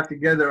before we got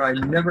together. I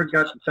never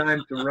got the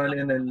time to run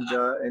in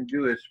and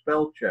do a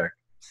spell check.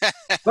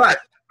 But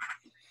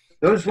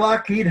those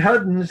Lockheed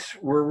Hudsons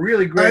were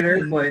really great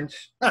airplanes.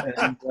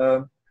 And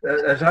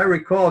as I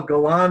recall,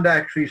 Galland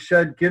actually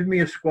said, give me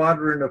a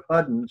squadron of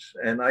Hudsons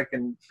and I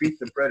can beat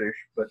the British.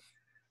 But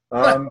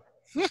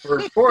for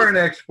foreign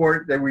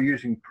export, they were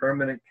using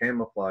permanent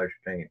camouflage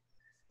paint.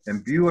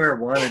 And Buer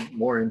wanted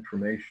more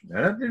information.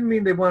 And that didn't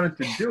mean they wanted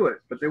to do it,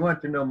 but they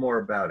wanted to know more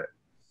about it.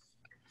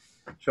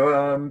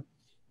 So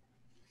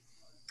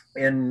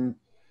in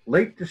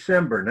late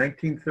December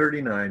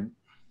 1939,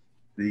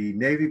 the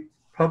Navy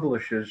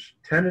publishes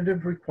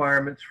tentative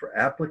requirements for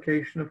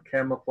application of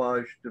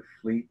camouflage to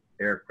fleet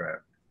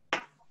aircraft.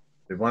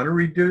 They want to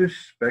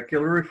reduce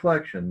specular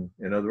reflection.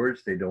 In other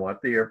words, they don't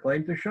want the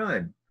airplane to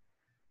shine.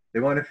 They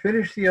want to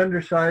finish the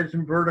undersides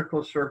and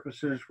vertical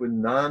surfaces with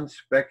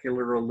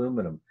non-specular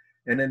aluminum.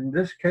 And in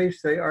this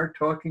case, they are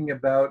talking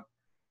about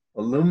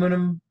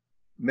aluminum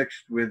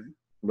mixed with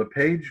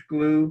LePage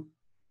glue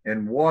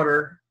and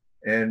water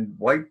and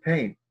white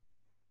paint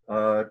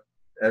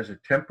as a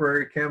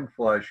temporary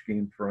camouflage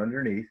scheme for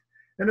underneath.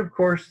 And of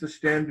course, the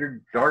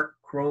standard dark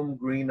chrome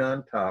green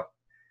on top.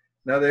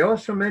 Now, they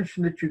also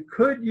mentioned that you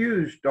could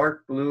use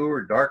dark blue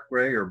or dark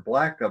gray or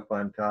black up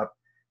on top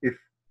if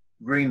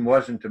green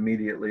wasn't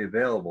immediately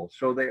available.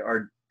 So they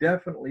are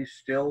definitely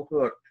still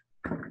hooked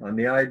on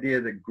the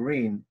idea that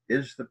green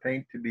is the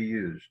paint to be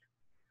used.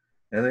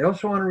 And they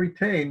also want to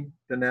retain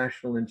the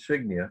national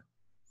insignia,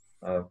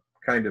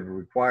 kind of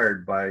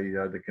required by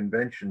the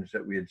conventions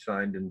that we had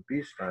signed in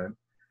peacetime.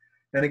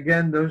 And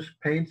again, those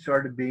paints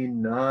are to be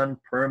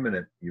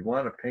non-permanent. You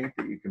want a paint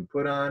that you can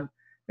put on,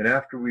 and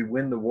after we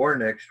win the war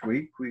next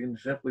week, we can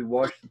simply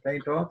wash the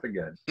paint off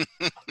again.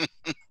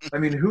 I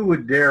mean, who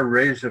would dare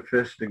raise a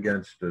fist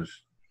against us?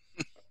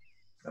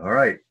 All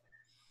right.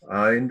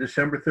 In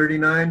December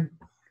 39,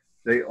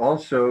 they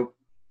also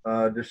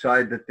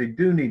decide that they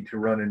do need to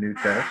run a new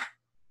test.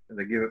 And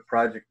they give it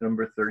project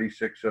number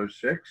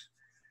 3606.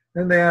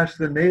 And they ask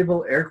the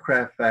Naval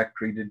Aircraft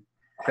Factory to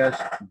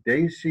test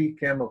day sea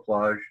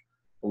camouflage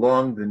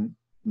along the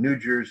New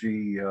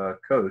Jersey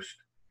coast.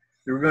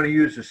 They were going to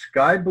use a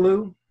sky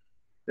blue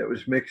that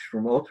was mixed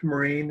from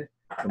ultramarine,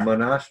 a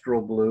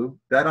monastral blue.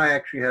 That I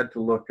actually had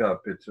to look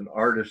up. It's an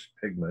artist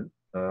pigment,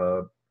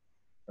 an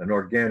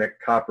organic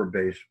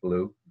copper-based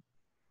blue.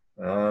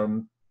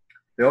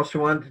 They also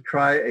wanted to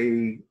try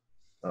a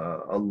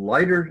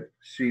lighter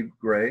sea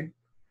gray.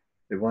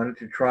 They wanted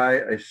to try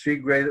a sea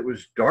gray that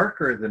was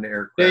darker than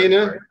aircraft.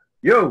 Dana? Gray.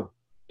 Yo!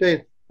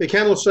 Dana, the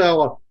camel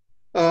salad.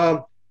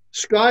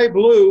 Sky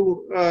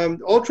blue,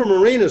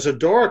 ultramarine is a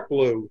dark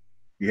blue.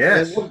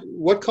 Yes. And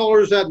what color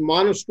is that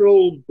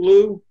monastral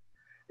blue?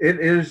 It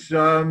is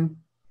a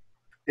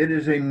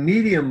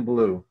medium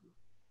blue.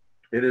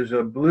 It is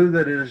a blue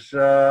that is,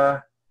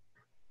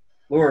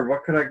 Lord,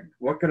 what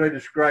could I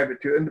describe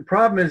it to? And the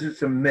problem is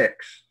it's a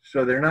mix.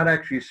 So they're not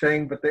actually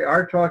saying, but they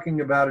are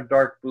talking about a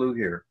dark blue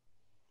here.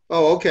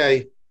 Oh,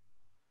 okay.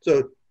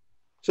 So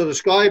the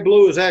sky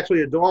blue is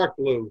actually a dark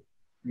blue.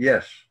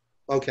 Yes.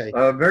 Okay.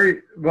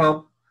 Very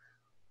well.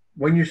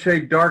 When you say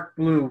dark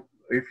blue,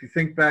 if you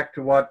think back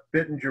to what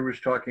Bittinger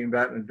was talking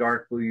about in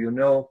dark blue, you'll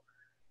know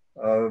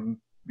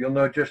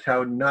just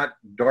how not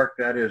dark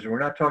that is. We're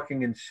not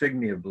talking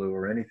insignia blue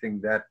or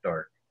anything that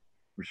dark.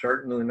 We're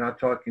certainly not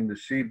talking the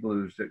sea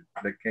blues that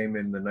came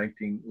in the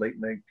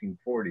late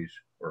 1940s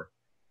or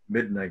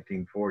mid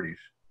 1940s.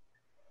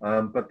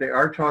 but they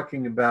are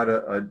talking about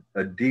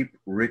a deep,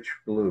 rich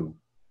blue.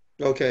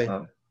 Okay.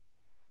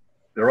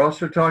 They're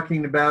also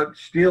talking about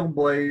steel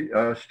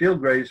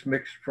grays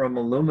mixed from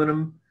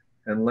aluminum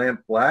and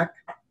lamp black,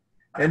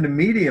 and a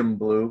medium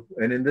blue.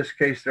 And in this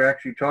case, they're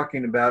actually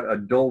talking about a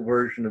dull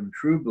version of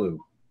true blue.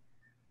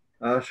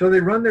 So they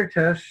run their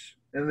tests,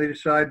 and they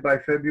decide by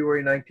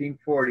February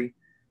 1940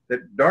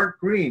 that dark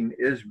green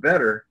is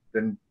better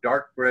than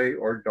dark gray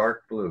or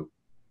dark blue.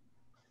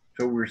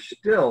 So we're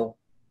still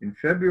in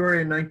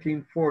February of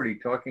 1940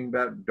 talking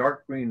about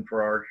dark green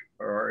for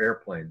our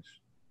airplanes.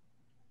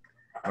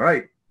 All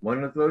right,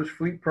 one of those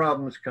fleet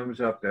problems comes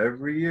up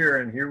every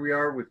year, and here we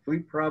are with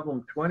fleet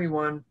problem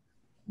 21,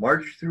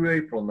 March through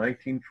April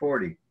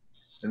 1940.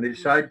 And they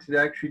decide to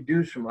actually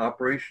do some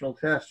operational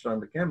tests on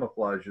the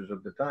camouflages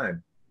of the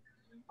time.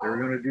 They were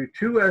going to do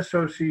 2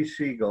 SOC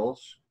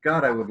Seagulls.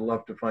 God, I would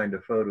love to find a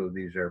photo of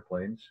these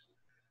airplanes.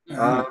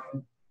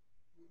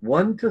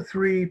 1 to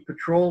 3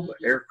 patrol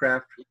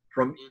aircraft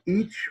from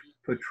each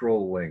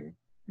patrol wing,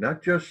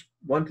 not just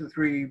 1 to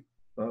 3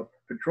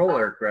 patrol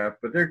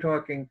aircraft, but they're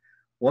talking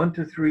 1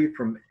 to 3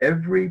 from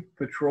every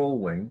patrol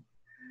wing,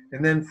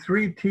 and then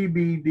 3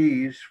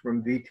 TBDs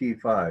from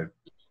VT5.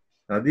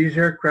 Now, these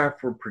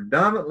aircraft were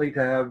predominantly to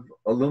have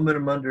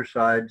aluminum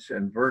undersides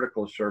and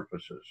vertical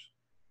surfaces.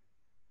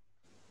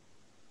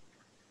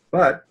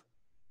 But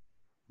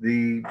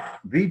the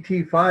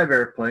VT5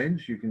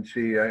 airplanes, you can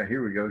see,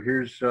 here we go,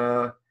 here's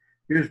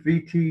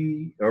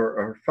VT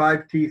or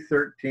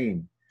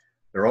 5T13.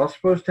 They're all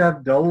supposed to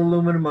have dull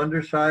aluminum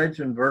undersides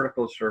and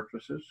vertical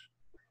surfaces.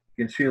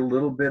 You can see a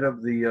little bit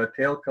of the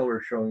tail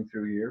color showing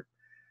through here.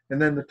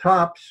 And then the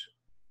tops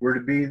were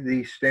to be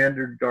the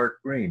standard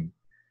dark green.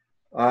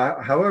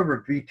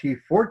 However,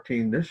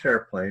 VT14, this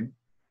airplane,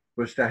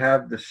 was to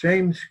have the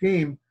same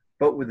scheme,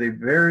 but with a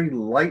very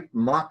light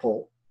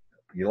mottle.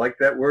 You like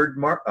that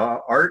word,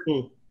 Art?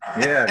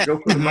 Yeah, go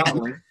for the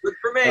mottling. Good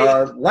for me.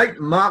 Light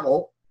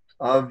mottle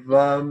of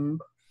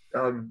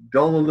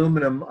dull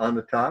aluminum on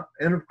the top.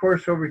 And of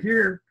course, over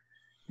here,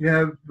 you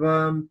have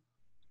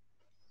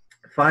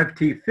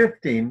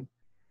 5T15,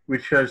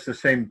 which has the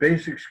same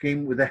basic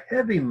scheme with a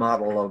heavy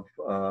model of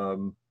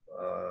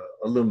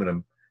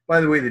aluminum. By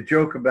the way, the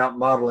joke about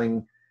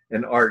modeling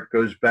and art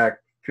goes back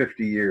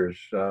 50 years.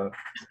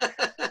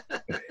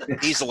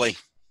 Easily.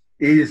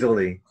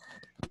 Easily.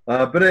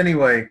 But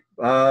anyway,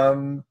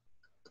 they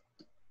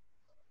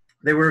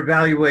were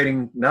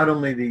evaluating not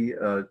only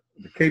the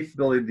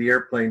capability of the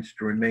airplanes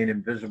to remain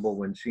invisible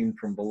when seen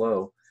from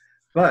below,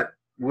 but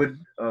would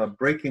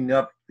breaking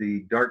up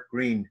the dark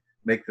green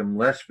make them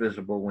less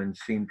visible when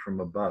seen from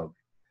above.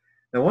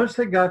 Now, once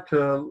they got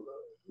to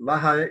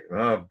Hawaii,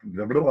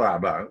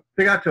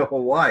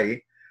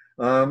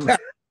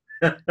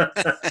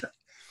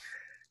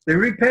 they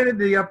repainted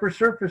the upper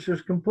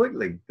surfaces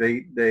completely.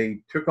 They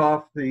took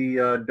off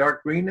the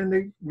dark green and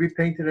they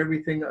repainted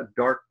everything a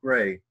dark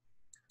gray.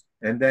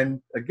 And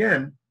then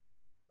again,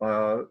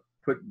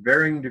 put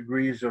varying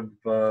degrees of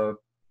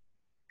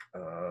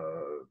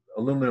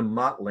aluminum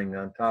mottling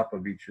on top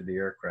of each of the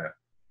aircraft.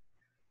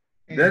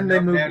 Then they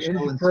moved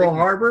into Pearl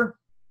Harbor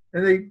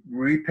and they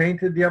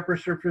repainted the upper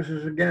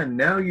surfaces again,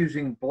 now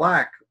using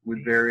black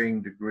with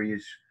varying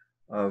degrees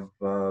of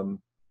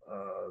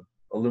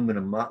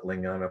aluminum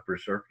mottling on upper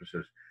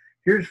surfaces.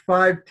 Here's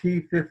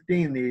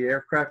 5T15, the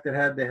aircraft that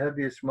had the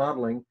heaviest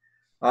mottling.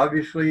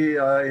 Obviously,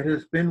 it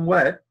has been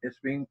wet. It's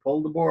being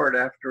pulled aboard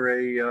after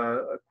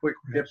a quick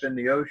dip in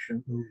the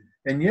ocean.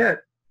 And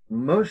yet,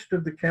 most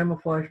of the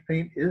camouflage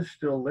paint is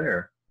still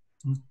there.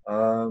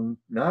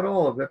 Not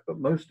all of it, but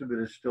most of it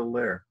is still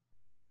there.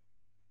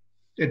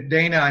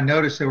 Dana, I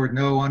noticed there were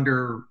no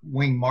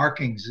under-wing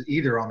markings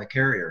either on the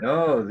carrier.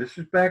 No, this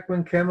is back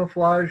when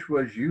camouflage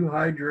was you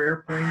hide your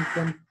airplane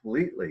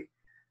completely.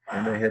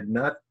 And they had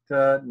not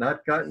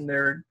gotten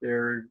their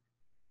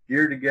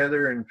gear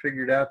together and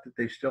figured out that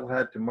they still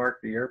had to mark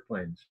the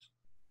airplanes.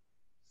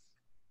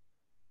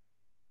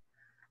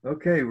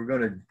 Okay, we're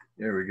going to,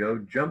 there we go,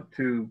 jump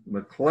to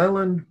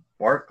McClelland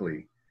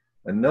Barkley,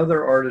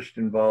 another artist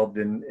involved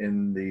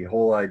in the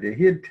whole idea.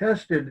 He had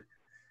tested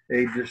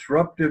a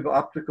disruptive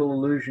optical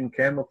illusion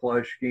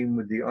camouflage scheme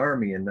with the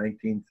Army in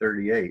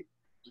 1938.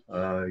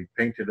 He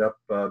painted up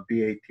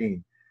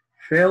B-18.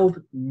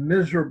 Failed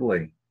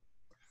miserably.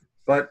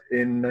 But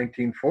in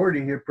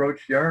 1940, he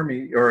approached the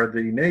Army, or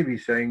the Navy,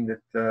 saying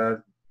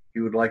that he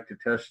would like to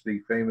test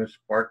the famous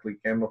Barkley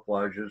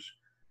camouflages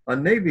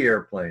on Navy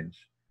airplanes.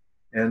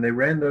 And they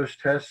ran those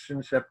tests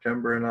in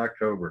September and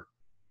October.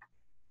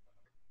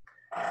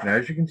 And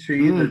as you can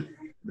see, the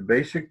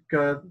basic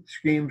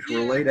schemes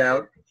were laid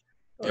out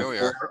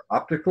for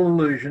optical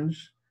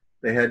illusions.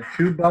 They had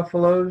 2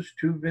 Buffaloes,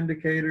 2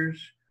 Vindicators,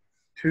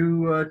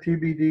 2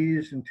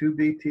 TBDs, and 2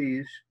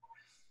 BTs.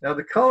 Now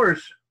the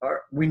colors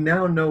are, we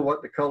now know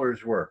what the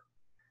colors were.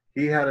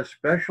 He had a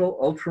special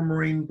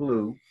ultramarine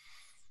blue.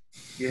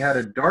 He had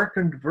a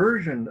darkened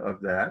version of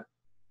that.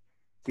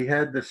 He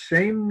had the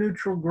same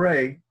neutral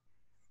gray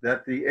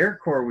that the Air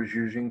Corps was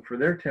using for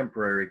their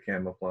temporary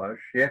camouflage.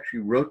 He actually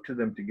wrote to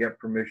them to get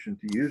permission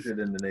to use it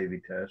in the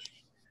Navy tests.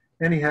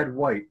 and he had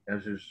white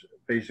as his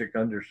basic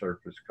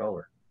undersurface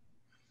color.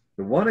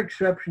 The one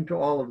exception to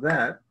all of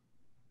that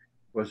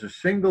was a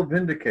single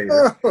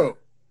Vindicator. Oh,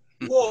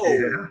 Whoa.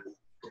 Yeah.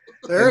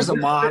 there's a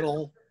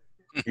model.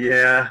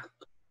 Yeah,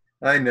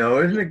 I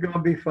know. Isn't it going to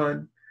be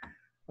fun?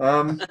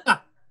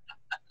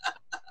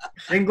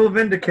 Single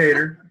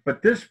Vindicator,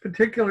 but this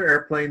particular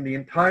airplane, the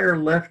entire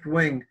left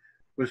wing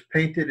was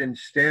painted in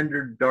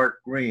standard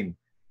dark green.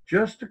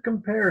 Just a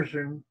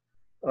comparison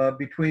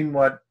between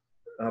what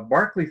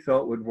Barclay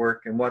thought would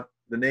work and what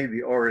the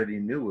Navy already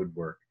knew would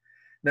work.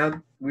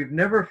 Now, we've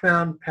never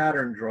found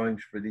pattern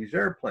drawings for these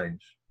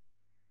airplanes.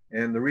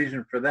 And the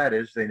reason for that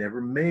is they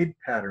never made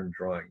pattern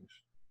drawings.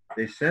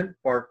 They sent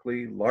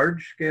Barclay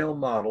large-scale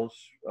models,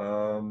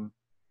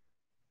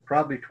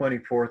 probably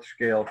 24th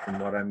scale from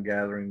what I'm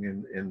gathering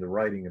in the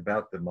writing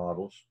about the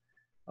models.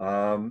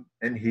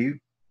 And he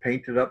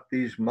painted up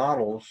these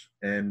models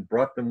and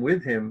brought them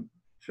with him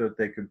so that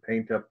they could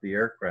paint up the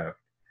aircraft.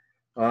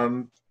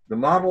 The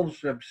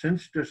models have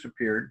since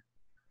disappeared.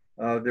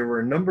 There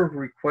were a number of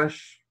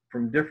requests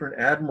from different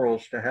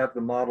admirals to have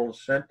the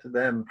models sent to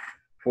them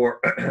for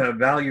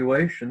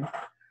evaluation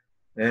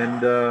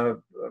and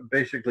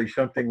basically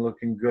something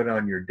looking good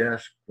on your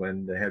desk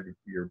when they have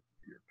your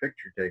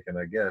picture taken,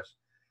 I guess.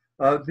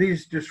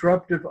 These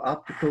disruptive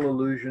optical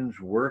illusions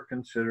were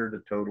considered a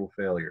total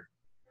failure.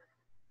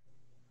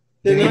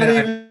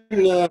 They're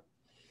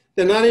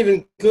not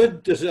even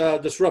good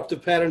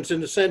disruptive patterns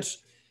in the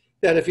sense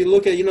that if you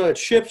look at, at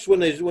ships, when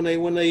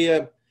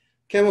they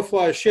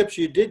camouflage ships,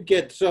 you did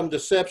get some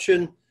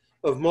deception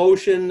of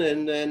motion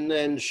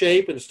and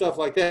shape and stuff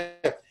like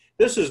that.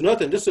 This is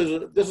nothing. This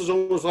is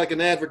almost like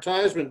an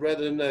advertisement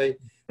rather than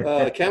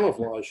a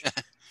camouflage.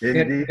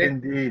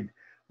 Indeed.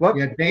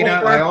 Yeah,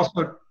 Dana, I was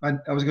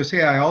going to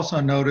say, I also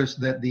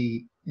noticed that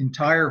the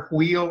entire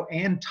wheel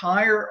and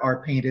tire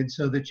are painted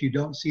so that you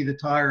don't see the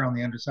tire on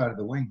the underside of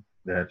the wing.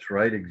 That's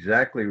right,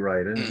 exactly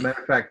right. And as a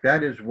matter of fact,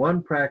 that is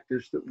one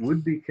practice that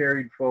would be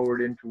carried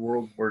forward into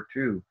World War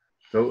II,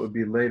 though it would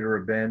be later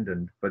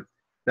abandoned. But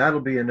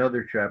that'll be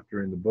another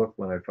chapter in the book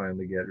when I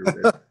finally get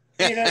it.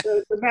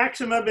 The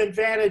maximum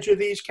advantage of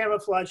these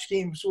camouflage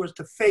schemes was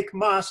to fake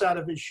moss out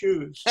of his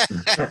shoes.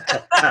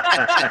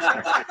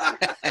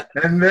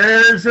 And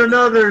there's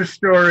another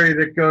story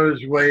that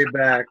goes way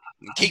back.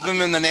 Keep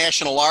them in the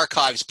National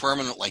Archives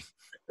permanently.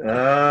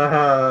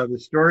 The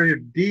story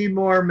of D.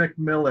 Moore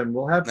Macmillan.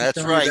 We'll have to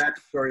tell you that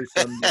story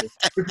someday.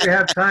 If we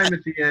have time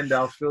at the end,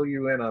 I'll fill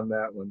you in on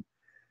that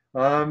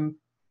one.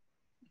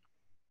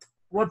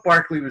 What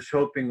Barclay was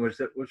hoping was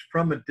that was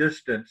from a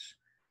distance,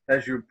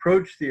 as you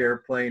approach the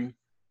airplane,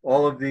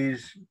 all of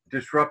these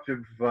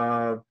disruptive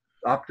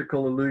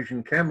optical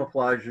illusion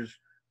camouflages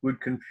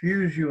would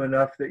confuse you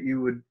enough that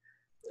you would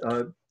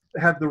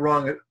have the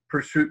wrong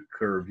pursuit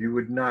curve. You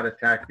would not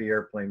attack the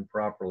airplane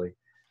properly.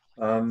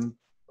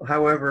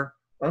 However,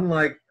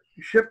 unlike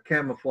ship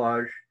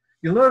camouflage,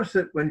 you'll notice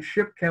that when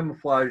ship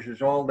camouflage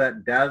is all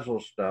that dazzle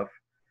stuff,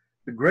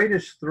 the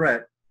greatest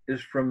threat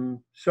is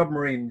from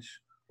submarines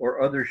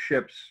or other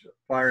ships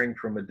firing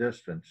from a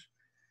distance.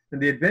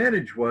 And the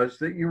advantage was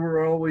that you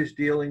were always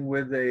dealing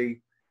with a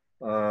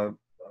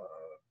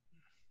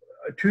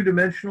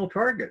two-dimensional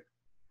target.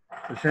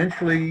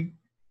 Essentially,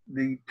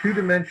 the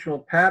two-dimensional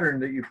pattern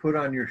that you put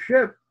on your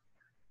ship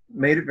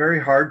made it very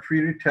hard for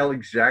you to tell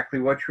exactly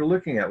what you're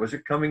looking at. Was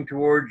it coming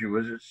towards you?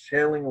 Was it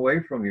sailing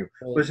away from you?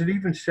 Was it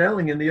even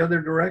sailing in the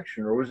other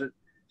direction? Or was it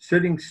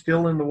sitting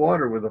still in the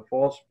water with a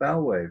false bow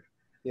wave?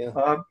 Yeah.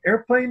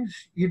 Airplanes,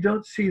 you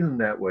don't see them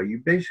that way.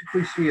 You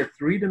basically see a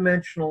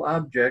three-dimensional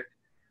object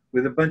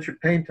with a bunch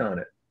of paint on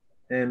it.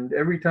 And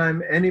every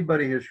time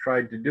anybody has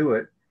tried to do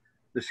it,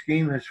 the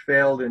scheme has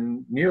failed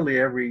in nearly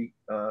every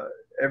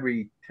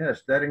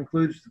test. That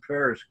includes the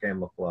Ferris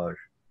camouflage.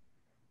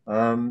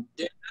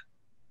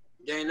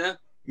 Dana?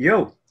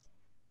 Yo.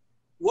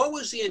 What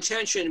was the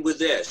intention with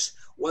this?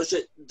 Was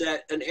it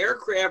that an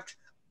aircraft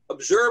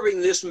observing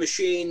this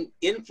machine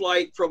in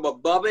flight from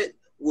above it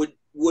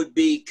would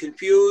be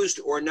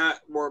confused or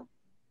not, or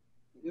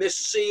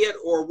missee it,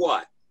 or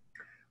what?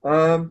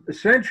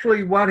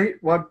 Essentially,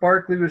 what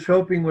Barclay was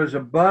hoping was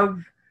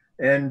above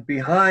and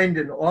behind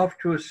and off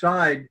to a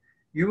side,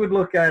 you would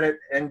look at it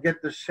and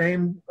get the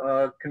same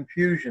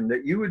confusion,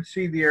 that you would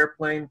see the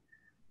airplane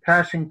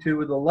passing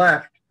to the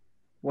left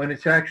when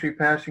it's actually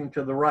passing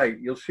to the right.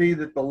 You'll see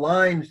that the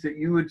lines that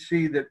you would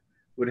see that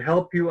would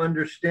help you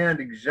understand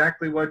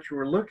exactly what you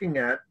were looking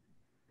at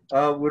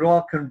would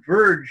all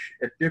converge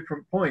at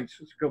different points.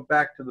 Let's go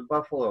back to the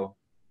Buffalo.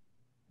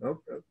 Let's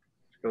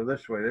go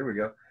this way. There we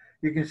go.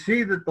 You can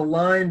see that the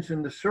lines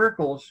and the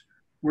circles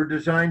were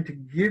designed to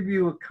give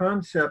you a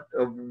concept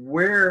of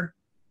where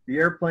the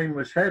airplane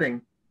was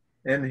heading,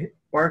 and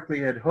Barclay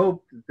had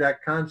hoped that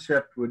that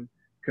concept would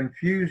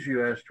confuse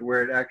you as to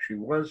where it actually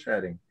was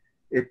heading.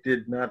 It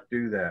did not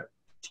do that.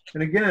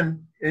 And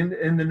again,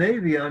 in the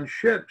Navy on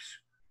ships,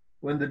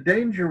 when the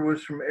danger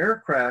was from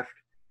aircraft,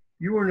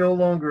 you were no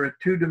longer a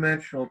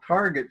two-dimensional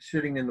target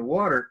sitting in the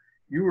water.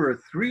 You were a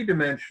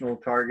three-dimensional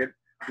target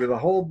with a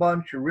whole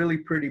bunch of really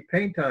pretty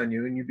paint on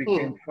you, and you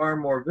became far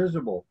more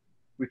visible.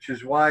 which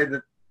is why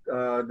the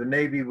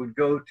Navy would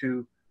go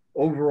to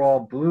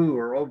overall blue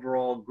or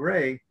overall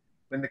gray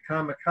when the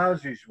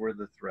kamikazes were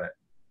the threat.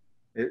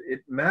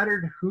 It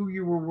mattered who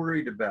you were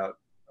worried about.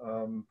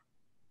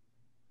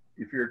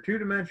 If you're a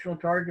two-dimensional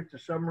target to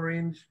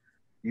submarines,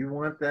 you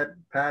want that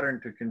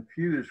pattern to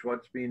confuse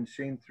what's being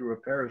seen through a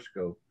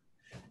periscope.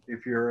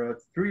 If you're a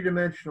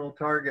three-dimensional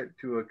target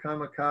to a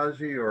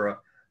kamikaze or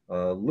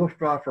a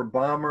Luftwaffe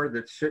bomber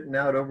that's sitting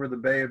out over the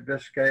Bay of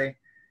Biscay,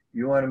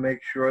 you want to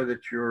make sure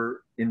that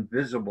you're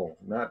invisible,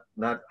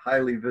 not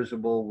highly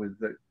visible with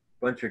a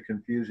bunch of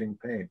confusing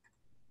paint.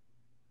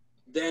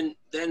 Then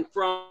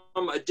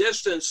from a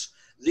distance,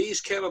 these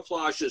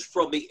camouflages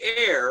from the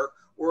air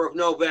were of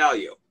no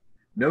value.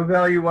 No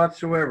value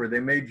whatsoever. They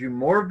made you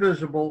more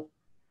visible,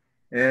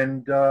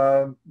 and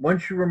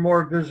once you were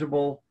more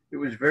visible, it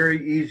was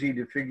very easy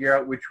to figure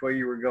out which way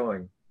you were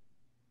going.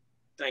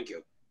 Thank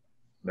you.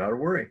 Not a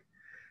worry.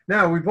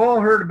 Now, we've all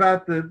heard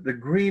about the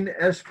green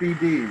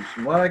SBDs,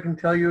 and what I can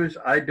tell you is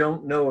I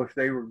don't know if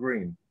they were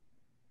green.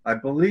 I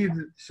believe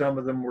that some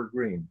of them were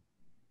green,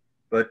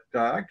 but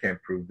I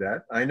can't prove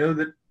that. I know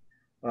that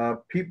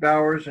Pete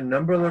Bowers and a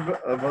number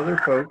of other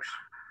folks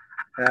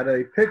had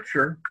a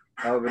picture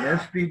of an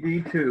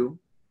SBD-2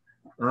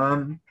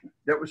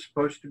 that was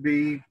supposed to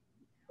be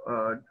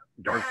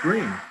dark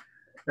green.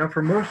 Now,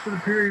 for most of the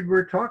period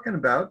we're talking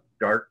about,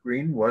 dark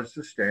green was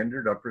the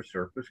standard upper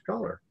surface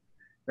color.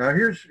 Now,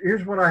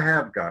 here's what I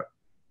have got.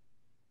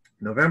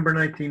 November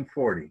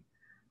 1940.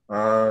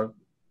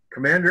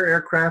 Commander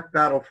Aircraft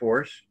Battle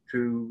Force,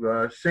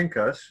 to sink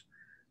us,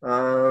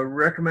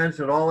 recommends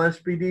that all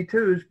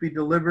SBD-2s be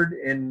delivered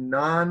in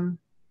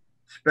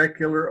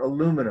non-specular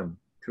aluminum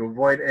to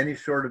avoid any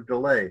sort of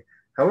delay.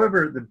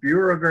 However, the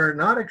Bureau of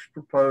Aeronautics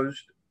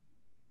proposed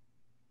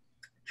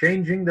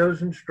changing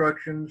those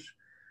instructions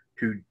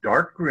to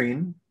dark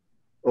green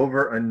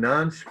over a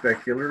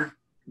non-specular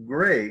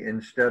gray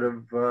instead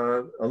of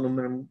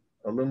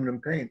aluminum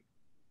paint.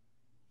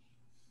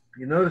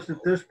 You notice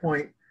at this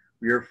point,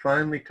 we are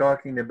finally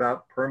talking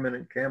about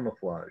permanent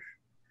camouflage.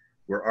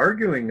 We're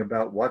arguing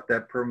about what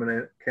that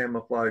permanent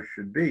camouflage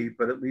should be,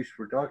 but at least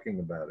we're talking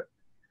about it.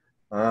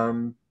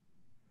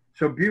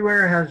 So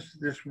BuAer has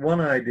this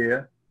one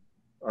idea.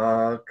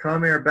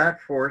 ComAir Bat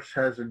Force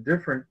has a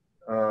different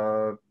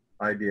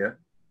idea,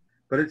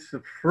 but it's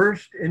the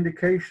first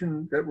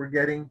indication that we're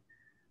getting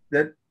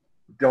that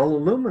dull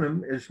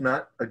aluminum is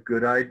not a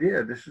good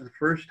idea. This is the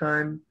first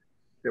time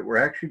that we're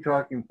actually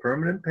talking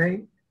permanent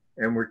paint,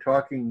 and we're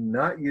talking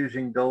not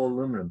using dull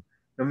aluminum.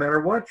 No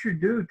matter what you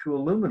do to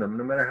aluminum,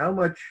 no matter how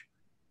much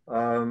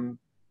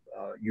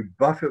you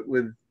buff it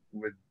with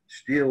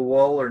steel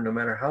wool, or no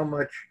matter how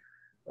much,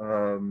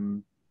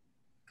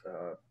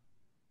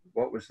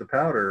 what was the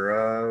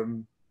powder?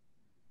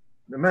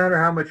 No matter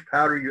how much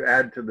powder you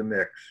add to the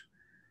mix,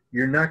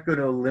 you're not going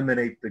to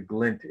eliminate the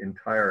glint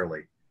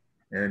entirely.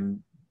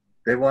 And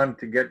they wanted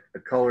to get a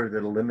color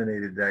that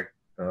eliminated that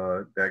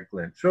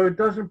glint. So it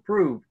doesn't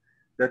prove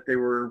that they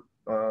were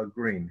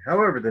green.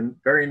 However, the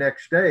very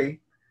next day,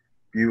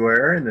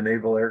 BuAer and the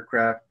Naval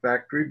Aircraft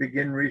Factory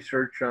begin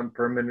research on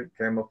permanent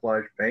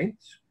camouflage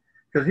paints,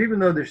 because even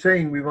though they're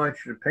saying we want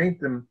you to paint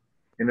them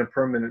in a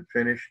permanent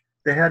finish,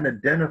 they hadn't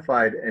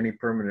identified any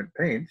permanent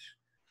paints.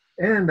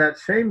 And that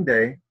same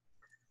day,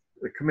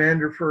 the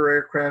commander for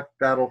Aircraft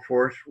Battle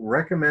Force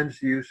recommends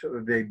the use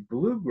of a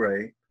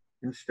blue-gray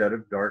instead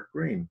of dark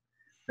green.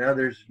 Now,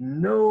 there's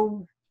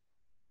no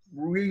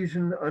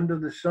reason under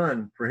the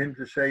sun for him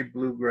to say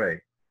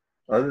blue-gray,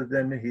 other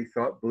than he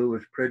thought blue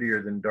was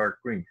prettier than dark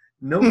green.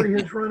 Nobody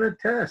has run a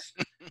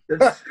test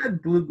that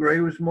said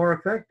blue-gray was more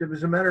effective.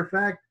 As a matter of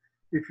fact,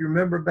 if you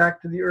remember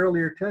back to the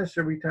earlier tests,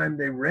 every time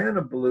they ran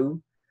a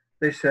blue,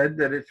 they said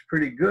that it's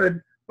pretty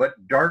good,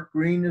 but dark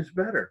green is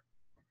better.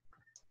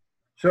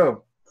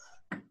 So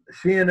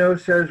CNO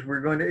says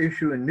we're going to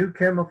issue a new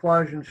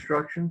camouflage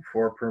instruction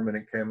for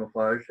permanent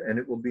camouflage, and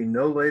it will be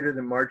no later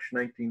than March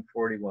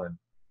 1941.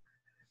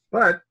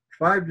 But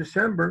 5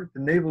 December,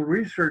 the Naval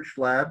Research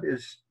Lab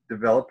is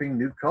developing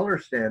new color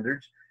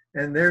standards,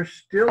 and they're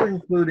still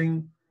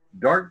including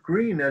dark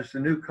green as the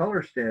new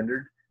color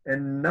standard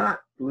and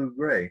not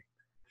blue-gray.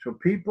 So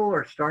people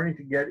are starting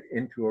to get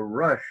into a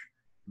rush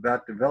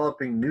about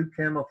developing new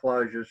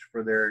camouflages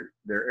for their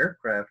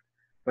aircraft,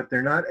 but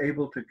they're not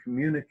able to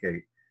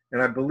communicate.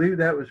 And I believe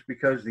that was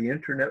because the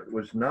internet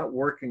was not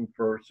working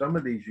for some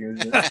of these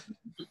units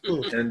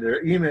and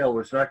their email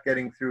was not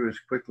getting through as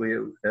quickly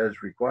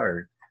as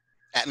required.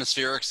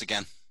 Atmospherics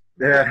again.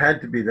 Yeah, it had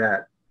to be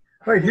that.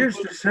 All right, here's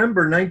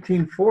December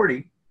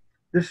 1940.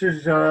 This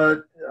is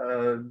the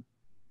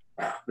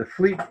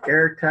Fleet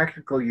Air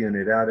Tactical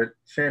Unit out at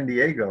San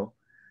Diego.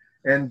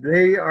 And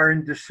they are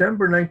in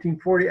December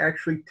 1940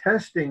 actually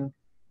testing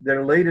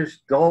their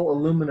latest dull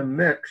aluminum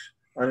mix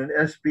on an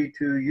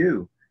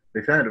SB2U.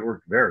 They found it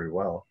worked very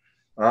well.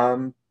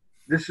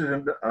 This is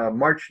a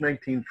March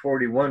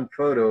 1941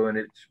 photo, and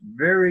it's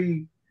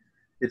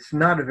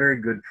not a very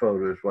good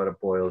photo is what it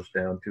boils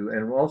down to.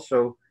 And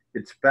also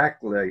it's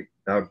backlit.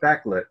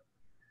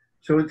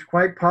 So it's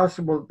quite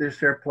possible that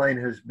this airplane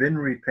has been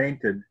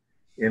repainted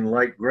in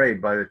light gray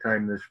by the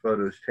time this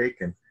photo is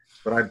taken.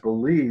 But I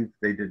believe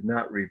they did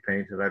not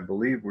repaint it. I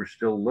believe we're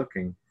still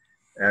looking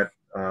at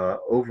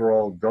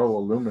overall dull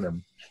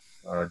aluminum,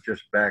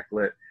 just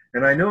backlit.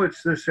 And I know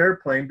it's this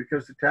airplane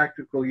because the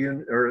tactical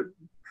unit or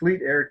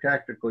Fleet Air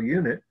Tactical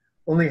Unit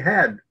only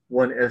had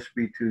one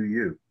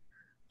SB2U.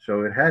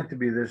 So it had to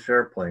be this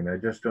airplane. I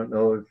just don't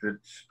know if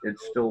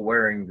it's still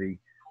wearing the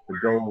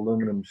dull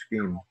aluminum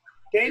scheme.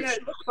 Dana,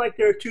 it looks like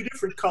there are two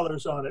different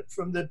colors on it.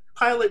 From the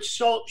pilot's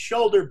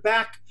shoulder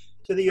back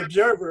to the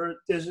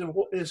observer, there's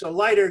a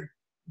lighter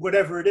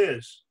whatever it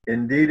is.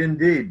 Indeed,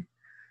 indeed.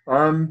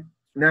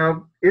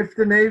 Now, if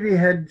the Navy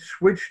had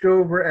switched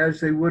over, as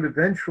they would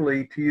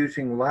eventually, to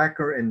using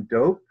lacquer and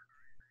dope,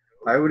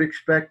 I would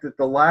expect that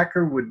the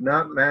lacquer would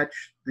not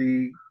match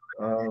the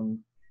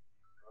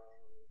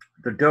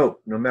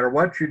dope. No matter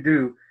what you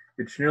do,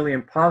 it's nearly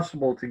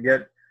impossible to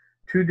get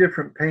two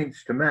different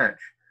paints to match.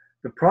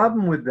 The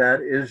problem with that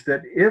is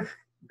that if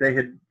they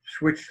had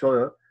switched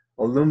to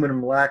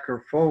aluminum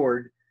lacquer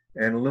forward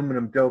and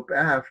aluminum dope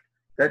aft,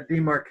 that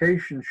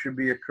demarcation should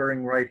be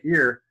occurring right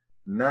here,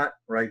 not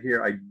right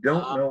here. I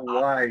don't know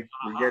why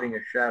we're getting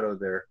a shadow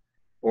there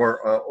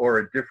or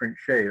a different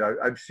shade.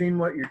 I've seen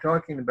what you're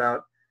talking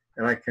about,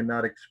 and I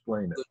cannot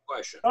explain it. Good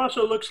question. It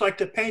also looks like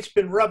the paint's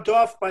been rubbed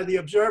off by the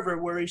observer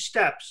where he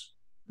steps.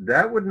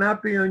 That would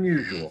not be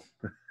unusual,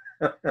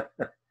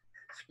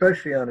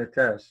 especially on a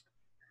test.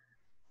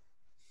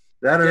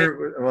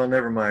 Well,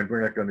 never mind.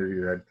 We're not going to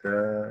do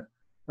that.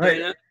 Right.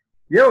 Dana,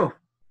 Yo.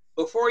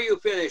 before you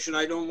finish, and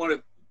I don't want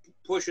to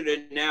push it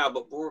in now,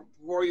 but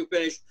before you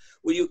finish,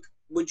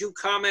 would you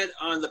comment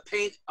on the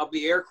paint of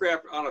the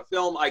aircraft on a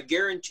film I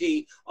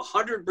guarantee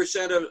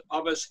 100%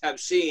 of us have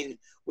seen,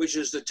 which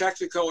is the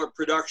Technicolor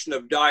production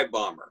of Dive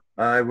Bomber?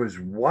 I was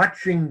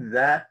watching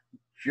that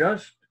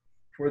just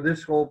for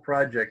this whole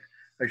project.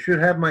 I should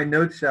have my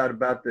notes out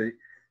about the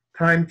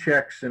time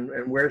checks and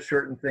where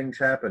certain things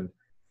happen.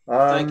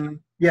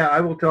 Yeah,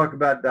 I will talk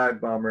about Dive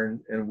Bomber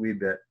in a wee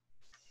bit.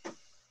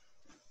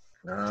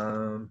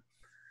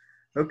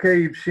 Okay,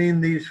 you've seen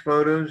these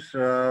photos.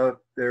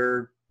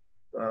 They're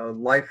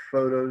life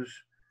photos.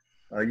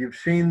 You've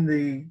seen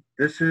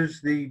this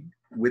is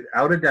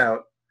without a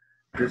doubt,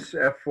 this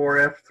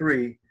F4,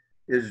 F3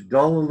 is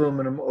dull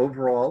aluminum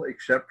overall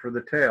except for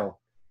the tail.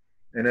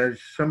 And as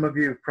some of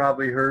you have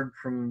probably heard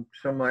from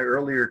some of my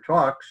earlier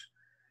talks,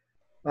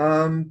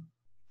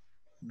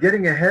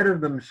 getting ahead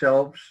of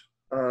themselves,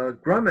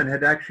 Grumman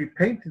had actually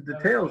painted the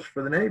tails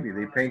for the Navy.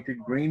 They painted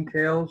green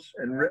tails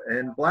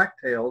and black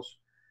tails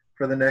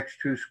for the next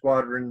 2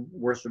 squadron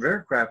worth of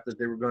aircraft that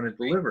they were going to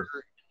deliver.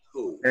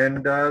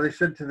 And they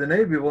said to the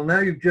Navy, well, now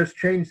you've just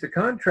changed the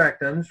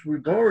contract on us.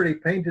 We've already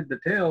painted the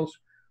tails.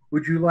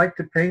 Would you like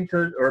to paint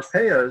us or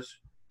pay us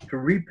to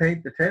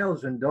repaint the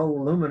tails in dull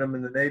aluminum?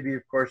 And the Navy,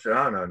 of course, said,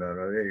 oh, no,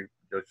 hey,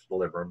 just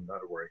deliver them, not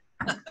to worry.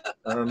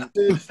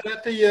 Is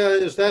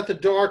that the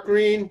dark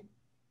green?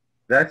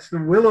 That's the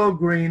willow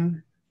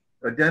green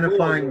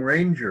identifying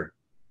Ranger.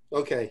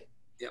 Okay.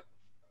 Yep.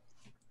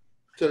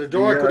 So the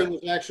dark green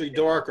was actually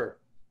darker.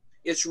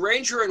 It's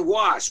Ranger and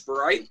Wasp,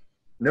 right?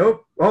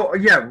 Nope. Oh,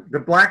 yeah. The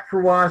black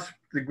for Wasp,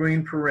 the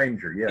green for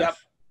Ranger. Yes.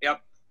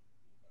 Yep.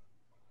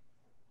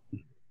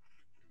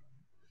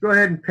 Go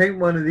ahead and paint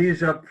one of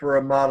these up for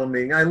a model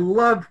meeting. I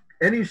love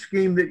any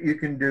scheme that you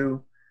can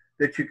do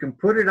that you can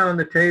put it on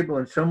the table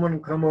and someone will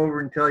come over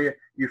and tell you,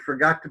 you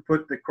forgot to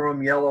put the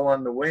chrome yellow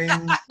on the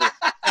wings.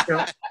 You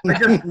know, I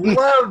just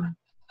love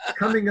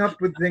coming up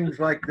with things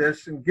like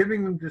this and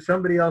giving them to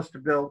somebody else to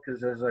build,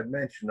 because as I've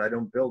mentioned, I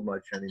don't build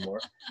much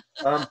anymore.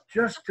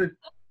 Just to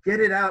get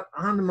it out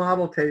on the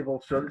model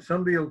table so that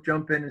somebody will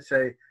jump in and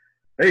say,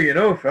 hey, you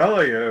know,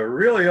 fella, you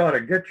really ought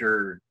to get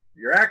your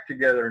act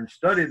together and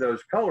study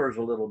those colors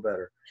a little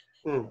better,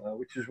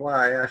 which is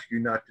why I ask you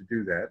not to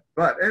do that.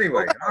 But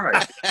anyway, all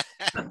right.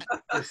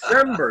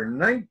 December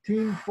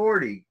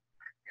 1940,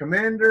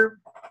 Commander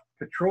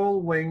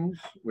Patrol Wings,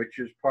 which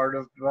is part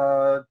of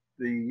the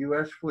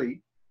U.S.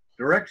 Fleet,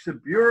 directs the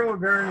Bureau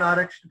of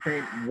Aeronautics to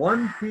paint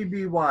one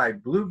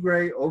PBY,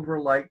 blue-gray over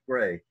light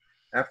gray.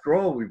 After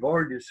all, we've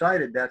already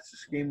decided that's the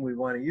scheme we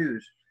want to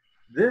use.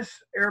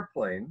 This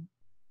airplane,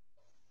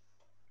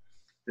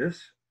 this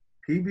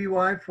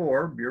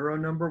PBY-4, Bureau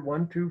number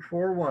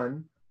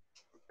 1241,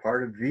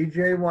 part of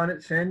VJ-1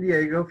 at San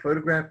Diego,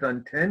 photographed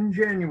on 10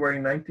 January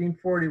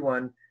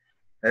 1941.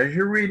 As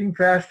you're reading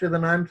faster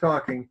than I'm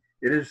talking,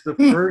 it is the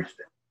first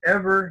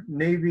ever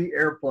Navy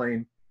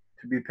airplane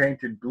to be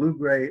painted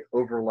blue-gray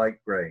over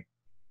light gray.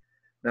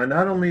 Now,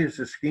 not only is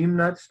the scheme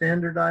not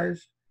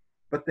standardized,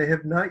 but they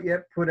have not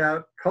yet put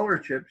out color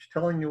chips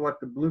telling you what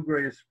the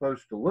blue-gray is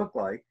supposed to look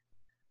like,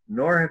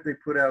 nor have they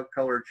put out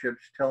color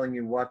chips telling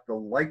you what the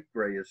light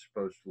gray is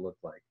supposed to look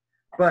like.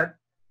 But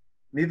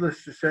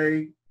needless to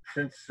say,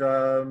 since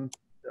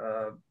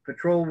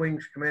Patrol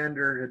Wings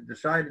Commander had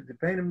decided to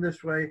paint them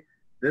this way,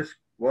 this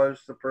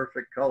was the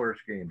perfect color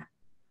scheme.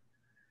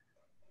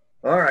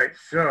 All right,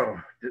 so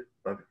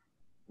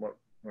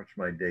what's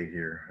my date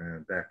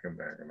here? Back.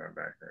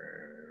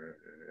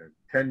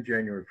 10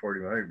 January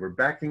 41. We're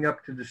backing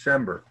up to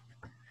December.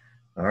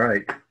 All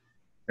right.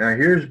 Now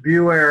here's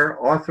Buair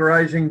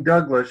authorizing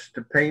Douglas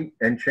to paint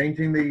and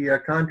changing the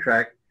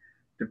contract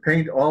to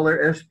paint all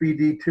their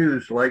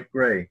SBD2s light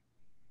gray.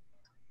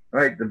 All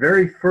right, the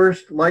very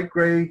first light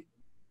gray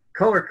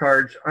color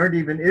cards aren't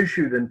even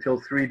issued until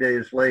 3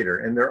 days later,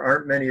 and there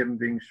aren't many of them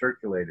being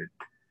circulated.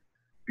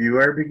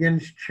 Buair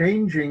begins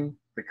changing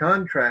the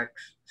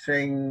contracts,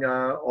 saying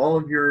all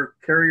of your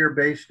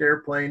carrier-based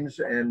airplanes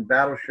and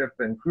battleship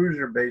and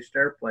cruiser-based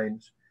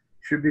airplanes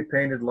should be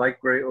painted light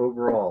gray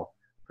overall.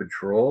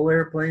 Patrol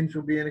airplanes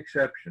will be an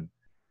exception.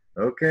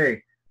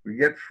 Okay, we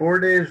get 4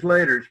 days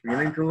later. It's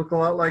beginning to look a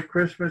lot like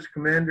Christmas.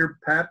 Commander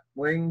Pat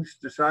Wings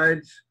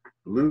decides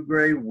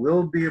blue-gray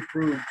will be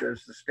approved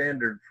as the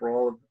standard for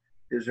all of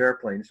his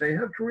airplanes. Now you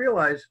have to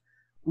realize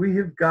we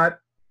have got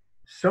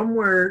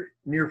somewhere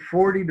near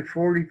 40 to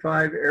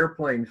 45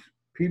 airplanes,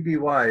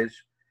 PBYs,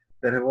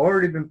 that have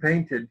already been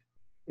painted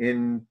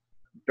in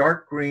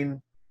dark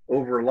green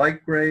over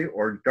light gray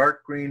or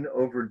dark green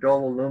over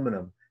dull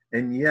aluminum.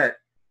 And yet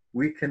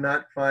we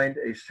cannot find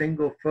a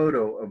single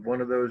photo of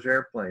one of those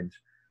airplanes.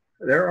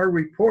 There are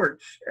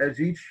reports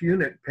as each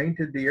unit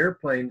painted the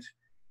airplanes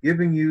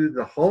giving you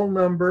the hull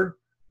number,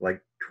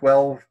 like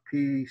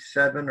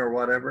 12P7 or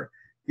whatever,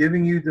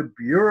 giving you the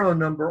bureau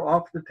number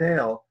off the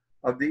tail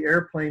of the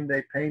airplane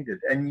they painted,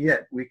 and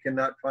yet we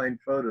cannot find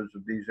photos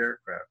of these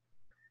aircraft.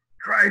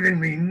 Driving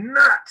me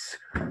nuts!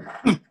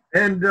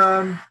 And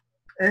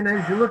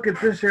as you look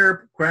at this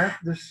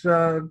aircraft, this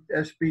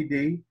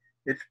SBD,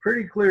 it's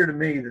pretty clear to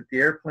me that the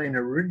airplane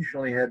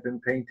originally had been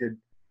painted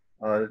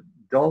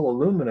dull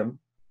aluminum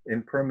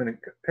in permanent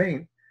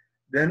paint,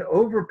 then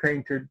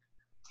overpainted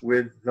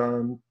with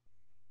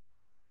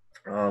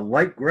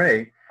light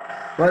gray.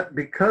 But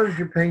because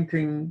you're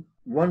painting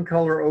one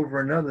color over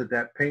another,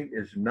 that paint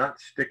is not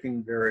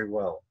sticking very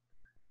well.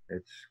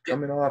 It's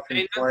coming off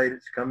in flight.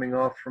 It's coming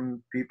off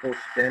from people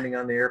standing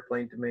on the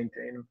airplane to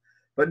maintain them.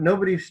 But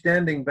nobody's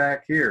standing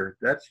back here.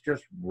 That's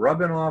just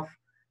rubbing off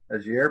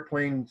as the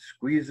airplane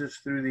squeezes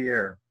through the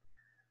air.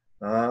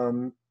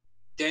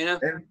 Dana?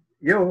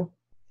 Yo.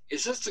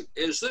 Is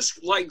this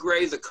light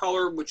gray the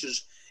color which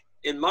is,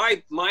 in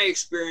my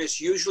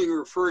experience, usually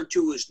referred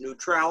to as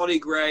neutrality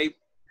gray?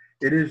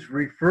 It is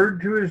referred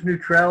to as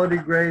neutrality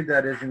gray.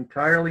 That is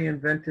entirely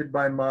invented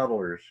by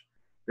modelers.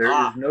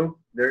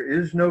 There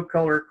is no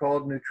color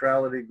called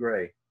neutrality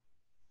gray.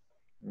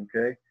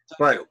 Okay?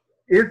 But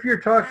if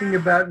you're talking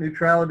about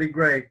neutrality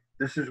gray,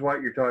 this is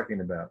what you're talking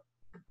about.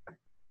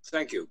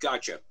 Thank you.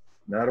 Gotcha.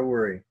 Not a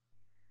worry.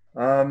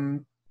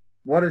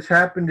 What has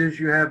happened is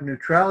you have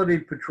neutrality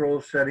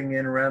patrols setting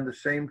in around the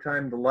same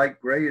time the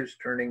light gray is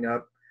turning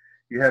up.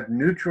 You have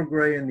neutral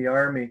gray in the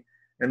Army,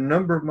 and a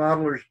number of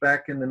modelers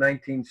back in the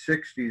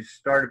 1960s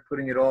started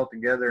putting it all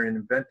together and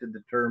invented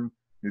the term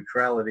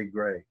neutrality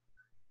gray.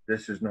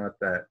 This is not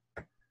that.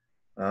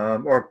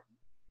 Or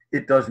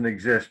it doesn't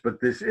exist, but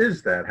this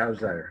is that. How's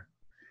that?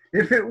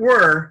 If it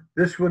were,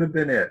 this would have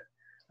been it.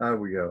 There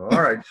we go.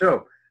 All right,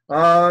 so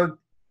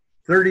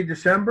 30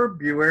 December,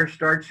 Buair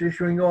starts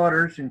issuing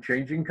orders and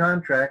changing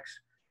contracts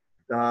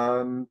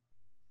to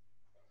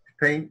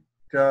paint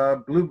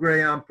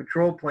blue-gray on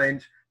patrol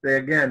planes. They,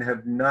 again,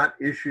 have not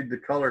issued the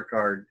color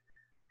card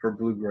for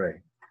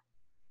blue-gray.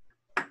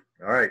 All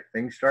right,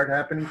 things start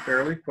happening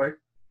fairly quick.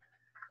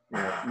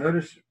 Yeah,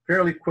 notice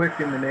fairly quick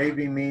in the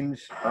Navy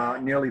means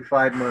nearly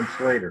 5 months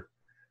later.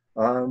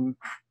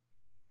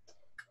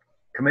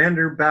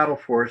 Commander Battle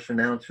Force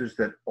announces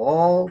that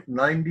all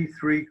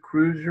 93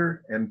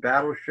 cruiser and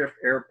battleship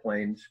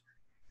airplanes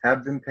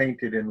have been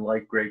painted in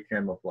light gray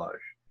camouflage.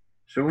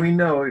 So we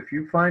know if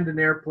you find an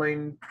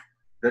airplane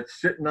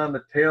that's sitting on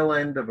the tail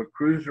end of a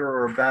cruiser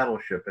or a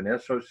battleship, an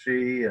SOC,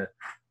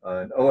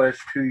 an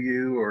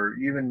OS2U, or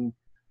even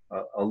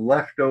a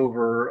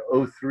leftover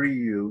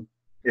O3U,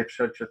 if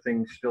such a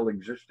thing still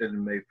existed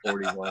in May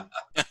 41,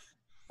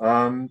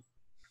 and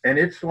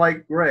it's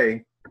light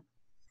gray,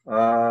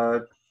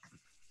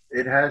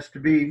 it has to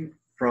be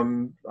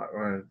from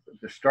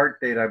the start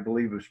date, I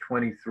believe, was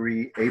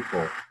 23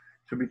 April.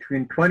 So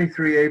between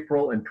 23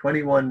 April and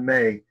 21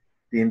 May,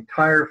 the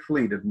entire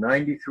fleet of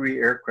 93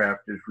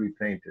 aircraft is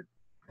repainted.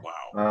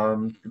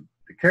 Wow.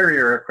 The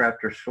carrier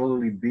aircraft are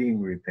slowly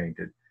being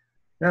repainted.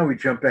 Now we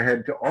jump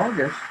ahead to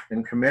August,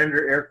 and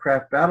Commander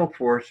Aircraft Battle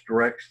Force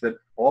directs that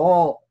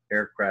all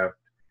aircraft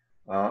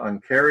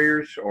on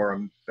carriers or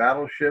on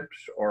battleships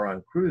or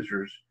on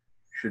cruisers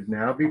should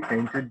now be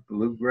painted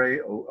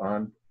blue-gray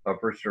on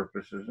upper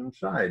surfaces and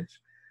sides.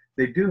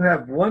 They do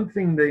have one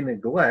thing they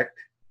neglect.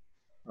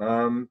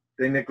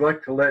 They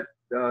neglect to let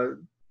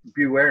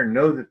Buair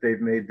know that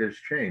they've made this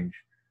change.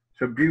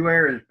 So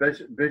Buair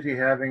is busy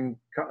having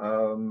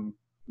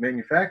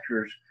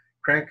manufacturers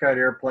crank out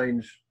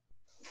airplanes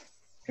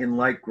in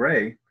light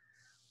gray.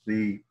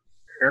 The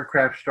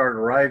aircraft start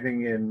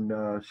arriving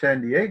in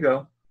San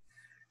Diego,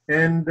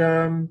 and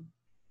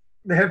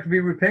they have to be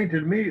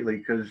repainted immediately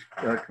because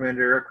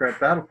Commander Aircraft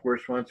Battle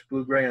Force wants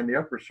blue-gray on the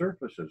upper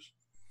surfaces.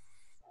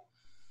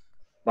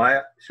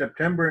 By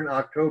September and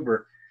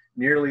October,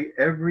 nearly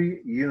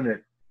every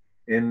unit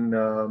in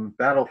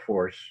Battle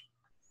Force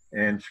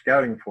and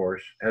Scouting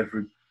Force has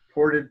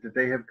reported that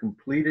they have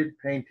completed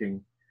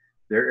painting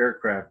their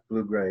aircraft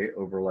blue-gray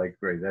over light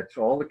gray. That's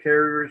all the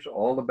carriers,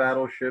 all the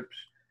battleships,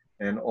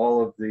 and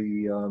all of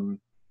the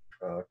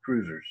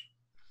cruisers.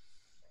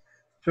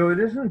 So it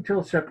isn't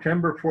until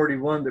September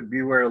 41 that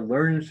Beware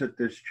learns that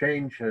this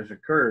change has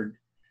occurred.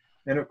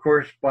 And of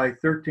course, by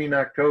 13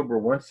 October,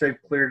 once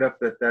they've cleared up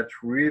that that's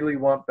really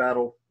what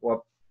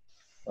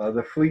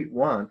the fleet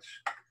wants,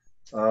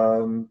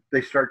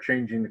 they start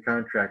changing the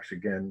contracts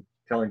again,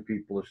 telling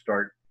people to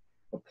start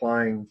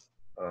applying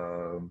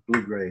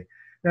blue-gray.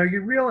 Now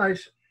you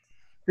realize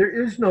there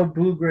is no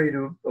blue-gray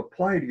to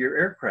apply to your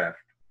aircraft.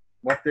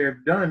 What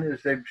they've done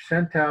is they've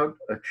sent out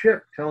a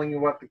chip telling you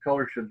what the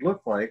color should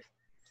look like,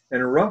 and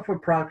a rough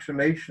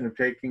approximation of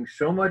taking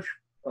so much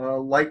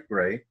light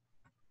gray,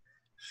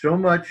 so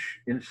much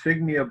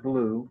insignia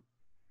blue,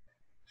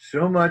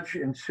 so much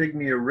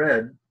insignia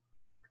red,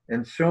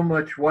 and so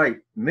much white,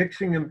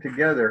 mixing them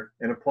together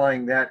and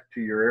applying that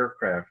to your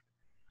aircraft.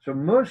 So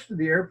most of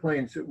the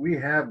airplanes that we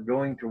have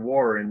going to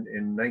war in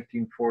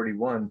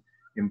 1941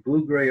 in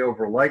blue-gray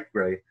over light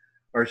gray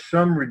are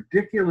some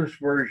ridiculous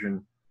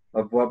version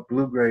of what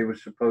blue-gray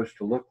was supposed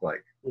to look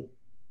like.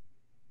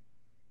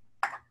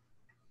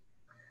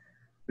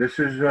 This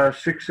is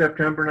 6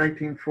 September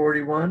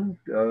 1941,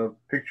 a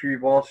picture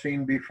you've all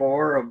seen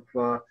before of,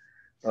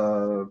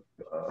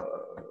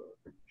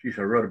 geez,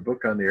 I wrote a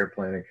book on the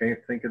airplane, I can't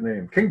think of the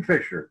name,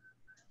 Kingfisher,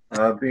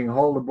 being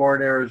hauled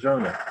aboard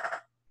Arizona.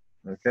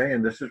 Okay,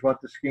 and this is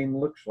what the scheme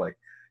looks like.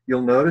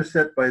 You'll notice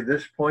that by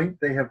this point,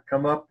 they have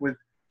come up with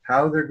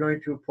how they're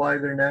going to apply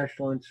their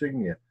national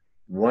insignia.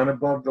 One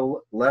above the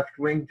left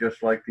wing,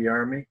 just like the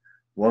Army,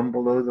 one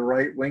below the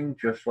right wing,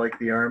 just like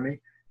the Army,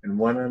 and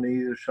one on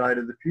either side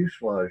of the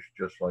fuselage,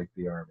 just like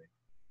the Army.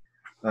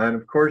 And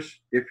of course,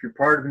 if you're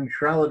part of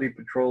neutrality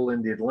patrol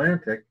in the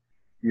Atlantic,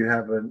 you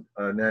have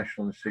a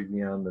national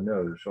insignia on the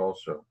nose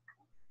also.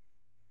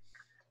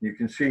 You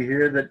can see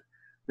here that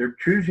they're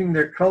choosing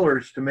their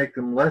colors to make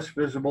them less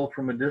visible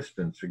from a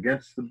distance.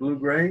 Against the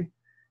blue-gray,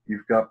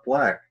 you've got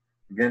black.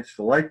 Against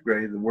the light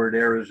gray, the word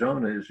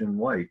Arizona is in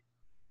white.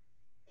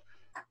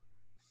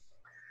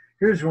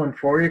 Here's one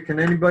for you. Can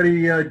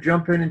anybody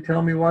jump in and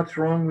tell me what's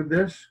wrong with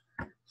this?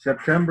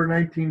 September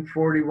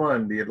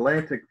 1941, the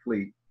Atlantic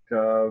Fleet,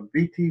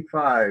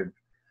 VT-5,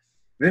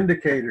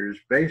 Vindicators,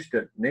 based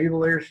at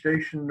Naval Air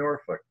Station,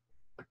 Norfolk.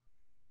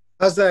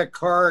 How's that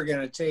car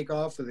going to take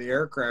off of the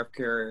aircraft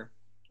carrier?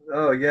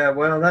 Oh, yeah,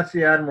 well, that's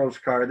the Admiral's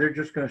car. They're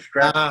just going to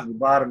strap it to the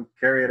bottom,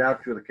 carry it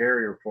out to the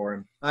carrier for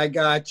him. I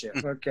got you.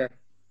 Okay.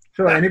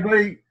 So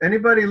anybody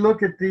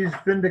look at these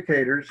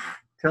Vindicators,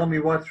 tell me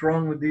what's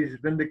wrong with these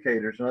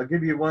Vindicators, and I'll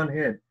give you one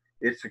hint.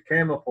 It's a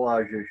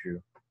camouflage issue.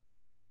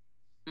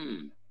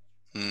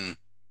 The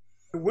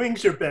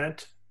wings are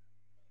bent.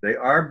 They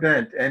are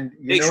bent, and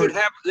They should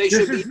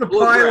this be is the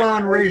blue-gray.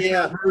 pylon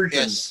racer version.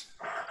 Yes.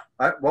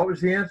 What was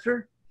the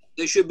answer?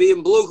 They should be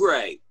in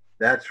blue-gray.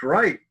 That's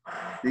right.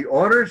 The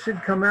orders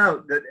had come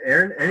out that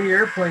any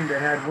airplane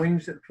that had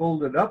wings that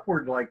folded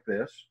upward like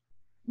this,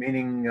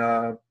 meaning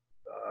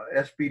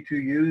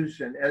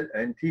SB2Us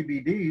and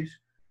TBDs,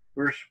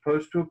 were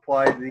supposed to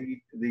apply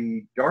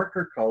the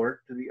darker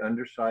color to the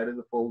underside of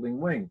the folding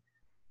wing.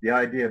 The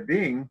idea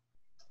being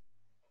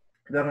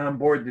that on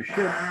board the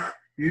ship,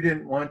 you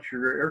didn't want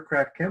your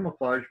aircraft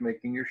camouflage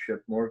making your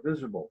ship more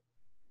visible.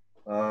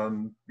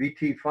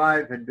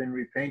 VT-5 had been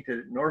repainted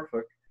at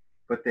Norfolk,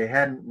 but they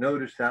hadn't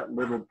noticed that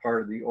little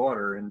part of the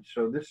order. And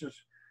so this is,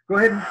 go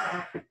ahead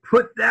and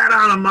put that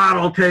on a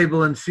model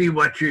table and see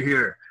what you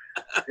hear.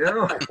 You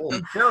know,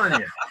 I'm telling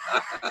you.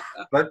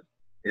 But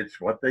it's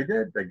what they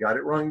did. They got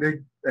it wrong.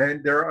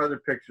 And there are other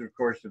pictures, of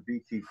course, of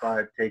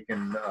VT-5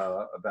 taken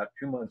about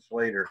 2 months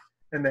later,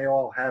 and they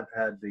all have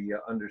had the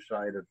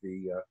underside of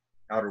the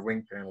outer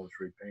wing panels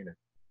repainted.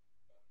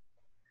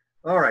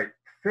 All right,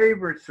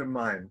 favorites of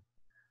mine.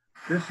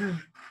 This is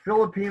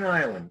Philippine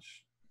Islands.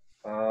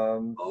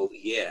 Oh,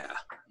 yeah.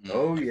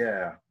 Oh,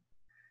 yeah.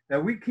 Now,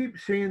 we keep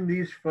seeing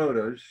these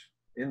photos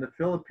in the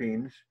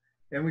Philippines,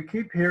 and we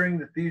keep hearing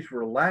that these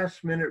were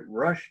last-minute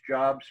rush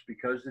jobs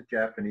because the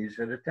Japanese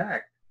had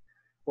attacked.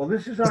 Well,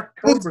 this is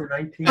October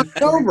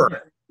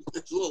 1941.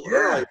 It's a little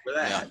early for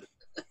that.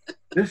 Yeah.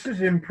 This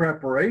is in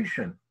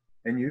preparation,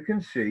 and you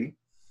can see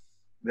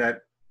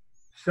that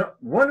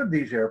one of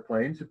these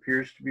airplanes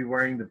appears to be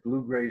wearing the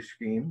blue-gray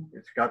scheme.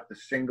 It's got the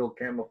single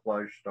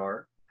camouflage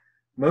star.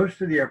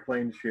 Most of the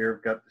airplanes here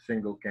have got the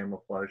single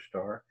camouflage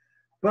star,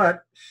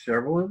 but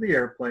several of the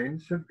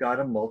airplanes have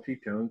got a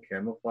multi-tone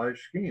camouflage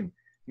scheme,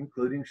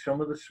 including some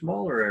of the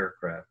smaller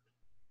aircraft.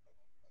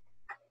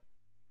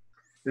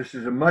 This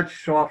is a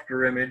much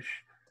softer image.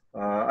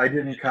 I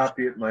didn't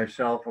copy it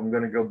myself. I'm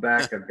going to go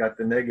back. I've got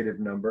the negative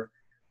number.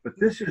 But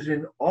this is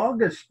in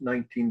August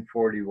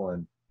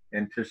 1941,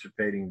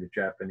 anticipating the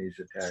Japanese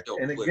attack. Still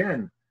And clear.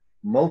 again,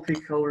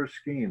 multicolor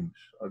schemes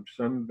of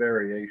some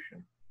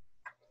variation.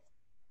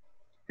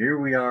 Here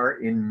we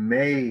are in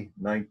May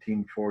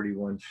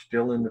 1941,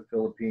 still in the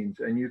Philippines,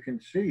 and you can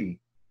see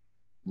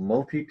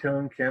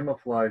multi-tone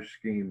camouflage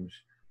schemes.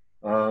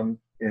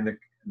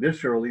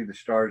 this early, the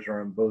stars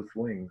are on both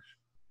wings.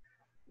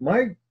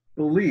 My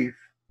belief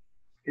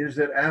is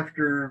that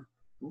after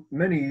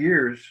many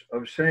years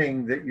of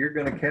saying that you're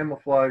going to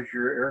camouflage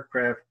your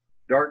aircraft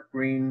dark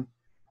green,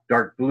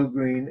 dark blue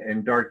green,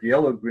 and dark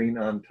yellow green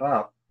on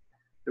top,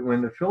 that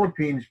when the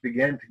Philippines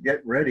began to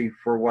get ready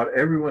for what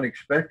everyone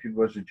expected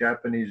was a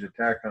Japanese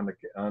attack on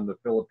the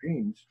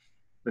Philippines,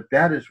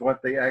 that is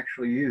what they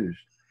actually used.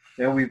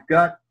 Now we've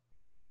got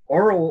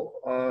oral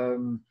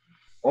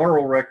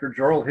records,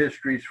 oral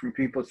histories from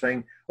people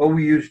saying, oh,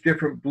 we use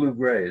different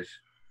blue-grays,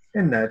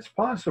 and that's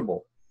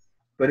possible.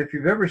 But if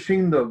you've ever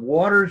seen the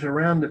waters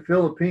around the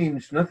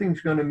Philippines, nothing's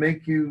going to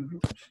make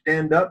you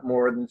stand up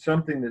more than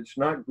something that's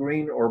not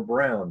green or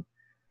brown.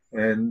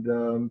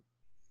 And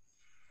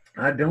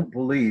I don't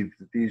believe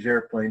that these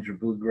airplanes are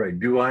blue-gray.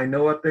 Do I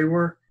know what they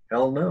were?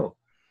 Hell no.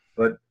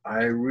 But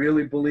I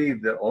really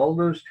believe that all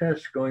those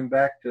tests going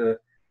back to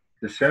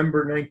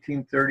December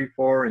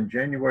 1934 and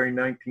January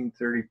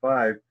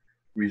 1935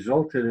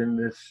 resulted in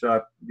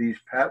these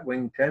Pat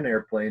Wing 10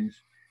 airplanes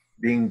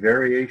being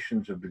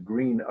variations of the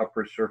green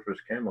upper surface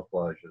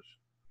camouflages.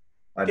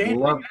 I'd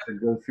love to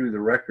go through the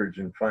records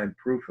and find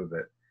proof of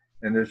it.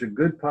 And there's a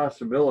good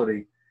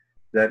possibility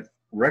that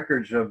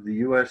records of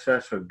the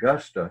USS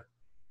Augusta,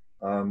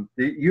 the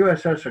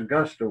USS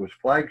Augusta was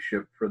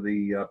flagship for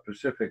the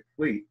Pacific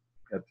Fleet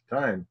at the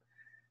time.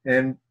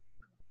 And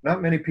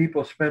not many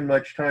people spend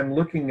much time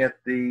looking at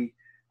the,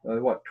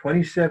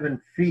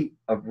 27 feet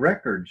of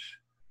records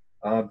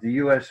of the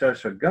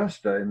USS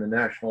Augusta in the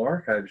National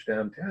Archives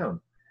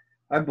downtown.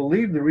 I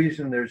believe the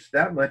reason there's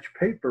that much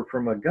paper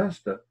from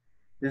Augusta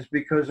is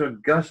because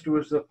Augusta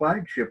was the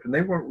flagship, and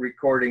they weren't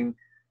recording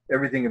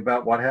everything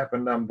about what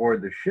happened on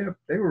board the ship.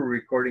 They were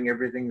recording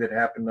everything that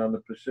happened on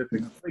the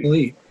Pacific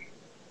Fleet.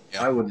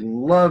 Yeah. I would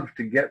love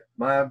to get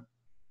my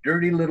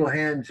dirty little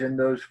hands in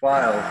those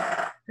files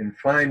and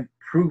find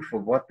proof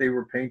of what they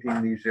were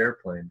painting these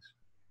airplanes.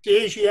 The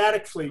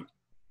Asiatic Fleet.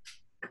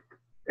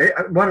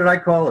 What did I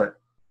call it?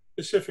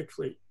 Pacific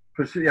Fleet.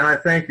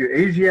 Thank you.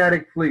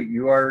 Asiatic Fleet.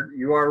 You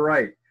are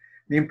right.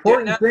 The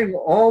important thing,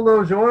 all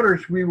those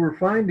orders we were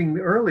finding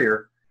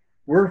earlier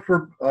were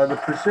for the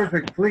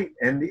Pacific Fleet,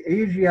 and the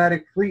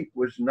Asiatic Fleet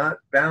was not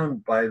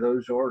bound by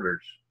those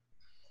orders.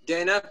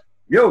 Dana?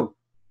 Yo.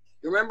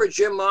 You remember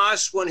Jim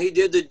Moss when he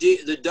did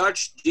the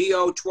Dutch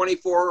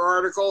DO-24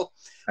 article?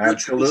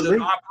 Absolutely. Which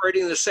was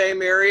operating in the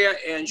same area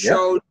and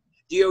showed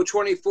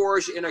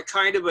DO-24s in a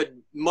kind of a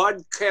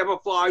mud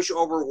camouflage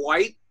over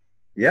white?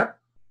 Yep.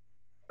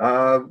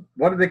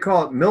 What do they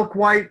call it? Milk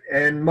white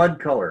and mud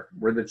color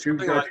were the two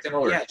Dutch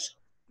colors. Yes.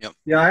 Yep.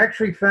 Yeah, I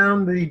actually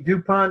found the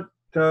DuPont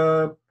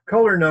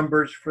color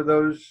numbers for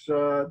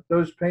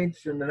those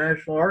paints in the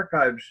National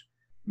Archives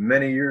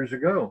many years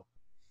ago.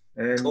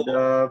 And Cool.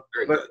 but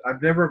good.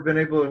 I've never been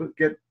able to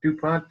get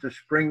DuPont to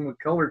spring with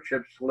color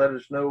chips to let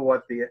us know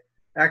what the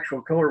actual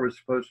color was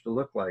supposed to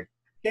look like.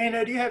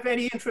 Dana, do you have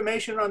any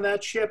information on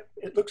that ship?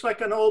 It looks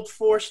like an old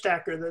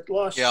four-stacker that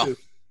lost you.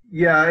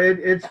 Yeah,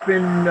 it's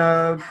been,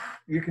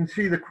 you can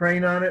see the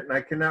crane on it, and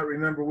I cannot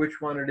remember which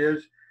one it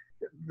is.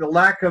 The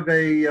lack of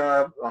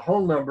a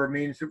hull number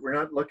means that we're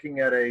not looking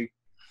at a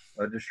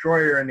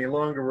destroyer any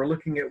longer. We're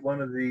looking at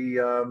one of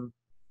the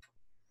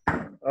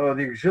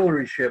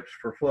auxiliary ships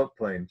for float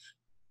planes.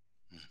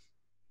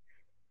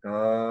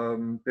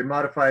 They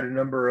modified a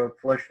number of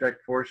flush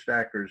deck four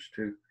stackers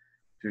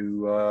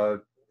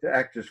to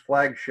act as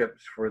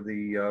flagships for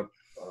the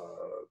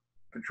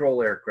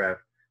patrol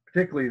aircraft,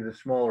 particularly the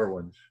smaller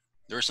ones.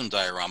 There are some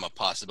diorama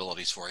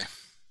possibilities for you.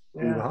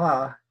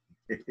 Yeah.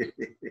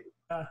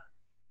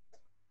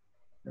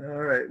 All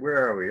right,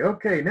 where are we?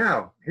 Okay,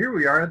 now, here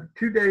we are,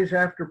 2 days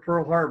after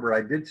Pearl Harbor.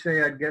 I did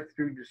say I'd get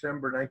through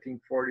December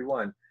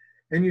 1941.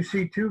 And you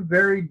see two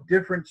very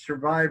different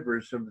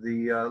survivors of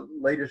the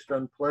latest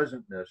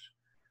unpleasantness.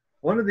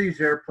 One of these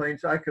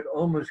airplanes I could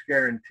almost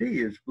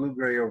guarantee is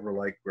blue-gray over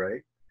light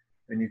gray,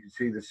 and you can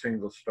see the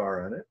single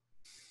star on it.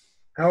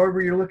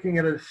 However, you're looking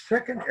at a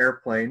second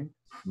airplane,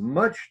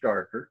 much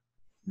darker,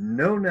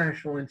 no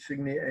national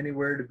insignia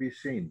anywhere to be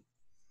seen.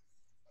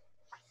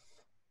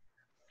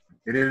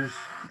 It is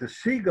the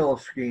Seagull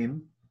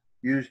scheme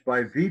used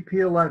by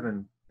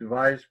VP-11,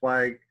 devised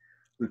by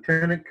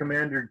Lieutenant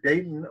Commander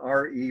Dayton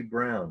R.E.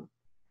 Brown.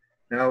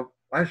 Now,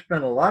 I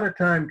spent a lot of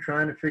time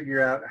trying to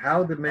figure out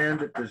how the man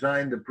that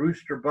designed the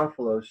Brewster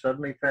Buffalo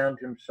suddenly found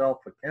himself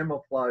a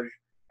camouflage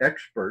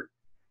expert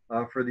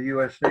for the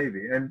U.S.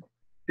 Navy. And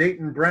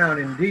Dayton Brown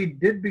indeed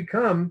did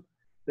become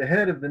the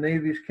head of the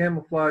Navy's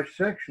camouflage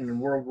section in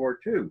World War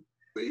II.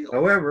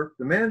 However,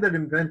 the man that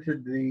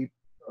invented the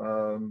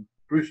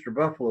Brewster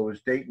Buffalo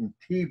is Dayton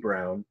T.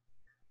 Brown,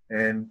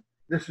 and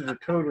this is a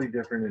totally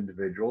different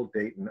individual,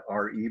 Dayton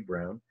R.E.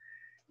 Brown.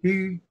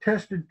 He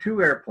tested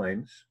two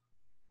airplanes.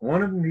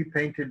 One of them he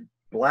painted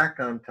black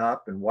on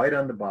top and white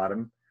on the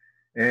bottom,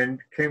 and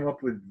came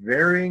up with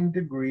varying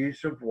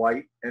degrees of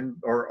white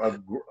or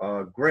of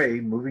gray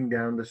moving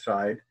down the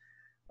side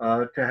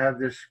to have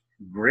this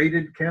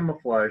graded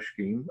camouflage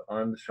scheme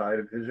on the side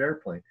of his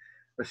airplane.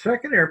 A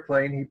second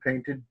airplane, he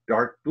painted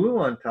dark blue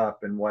on top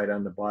and white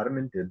on the bottom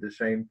and did the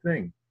same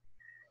thing.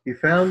 He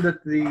found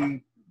that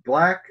the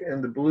black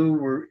and the blue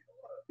were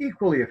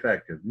equally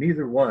effective.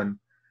 Neither one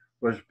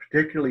was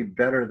particularly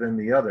better than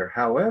the other.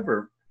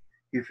 However,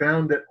 he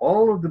found that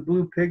all of the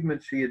blue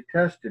pigments he had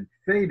tested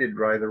faded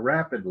rather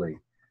rapidly.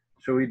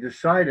 So he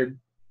decided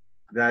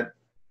that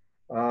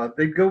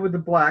they'd go with the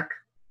black,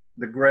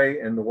 the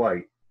gray, and the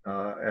white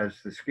as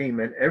the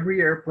scheme. And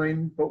every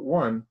airplane but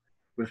one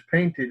was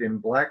painted in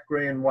black,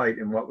 gray, and white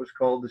in what was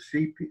called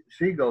the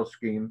Seagull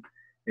scheme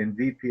in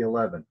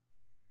VP11.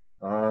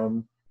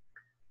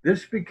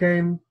 This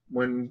became,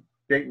 when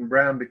Dayton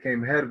Brown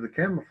became head of the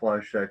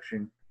camouflage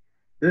section,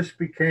 this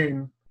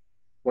became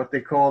what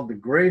they called the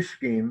gray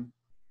scheme,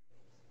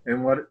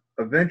 and what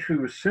eventually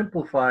was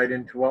simplified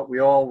into what we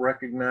all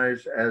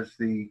recognize as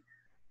the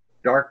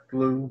dark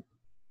blue,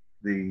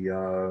 the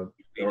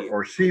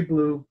or sea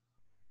blue,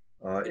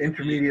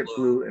 intermediate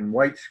blue, and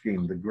white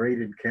scheme, the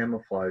graded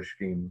camouflage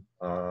scheme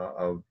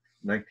of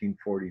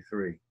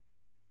 1943.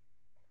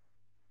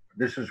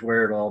 This is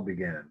where it all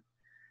began.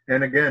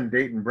 And again,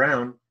 Dayton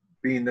Brown,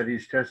 being that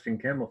he's testing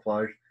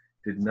camouflage,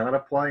 did not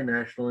apply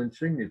national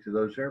insignia to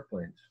those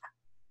airplanes.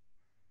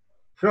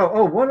 So,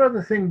 oh, one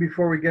other thing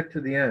before we get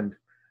to the end.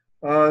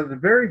 The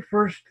very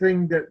first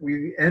thing that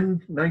we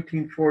end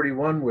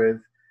 1941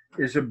 with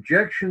is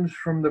objections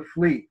from the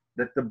fleet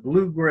that the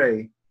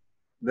blue-gray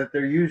that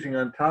they're using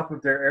on top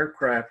of their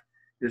aircraft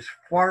is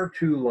far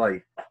too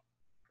light,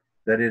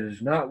 that it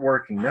is not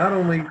working. Not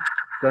only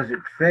does it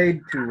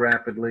fade too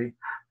rapidly,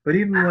 but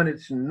even when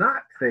it's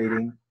not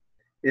fading,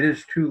 it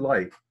is too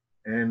light.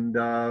 And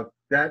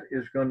that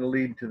is going to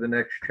lead to the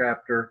next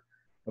chapter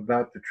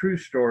about the true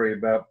story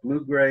about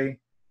blue-gray,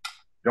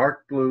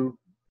 dark blue,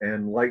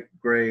 and light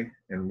gray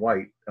and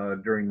white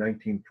during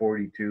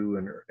 1942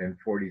 and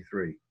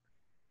 43.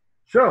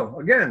 So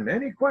again,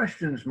 any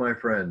questions, my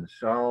friends?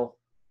 I'll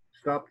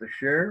stop the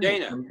share.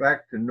 Dana. We'll come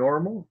back to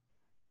normal.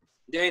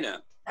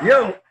 Dana.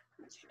 Yo.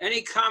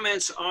 Any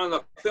comments on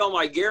the film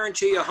I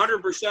guarantee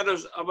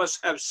 100% of us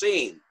have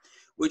seen,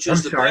 which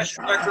is the best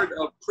record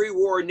of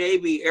pre-war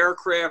Navy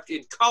aircraft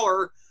in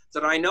color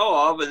that I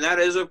know of, and that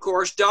is, of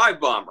course, Dive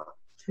Bomber,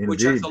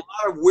 which has a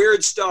lot of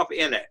weird stuff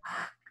in it.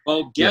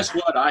 Well, guess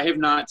what? I have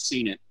not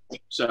seen it.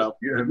 So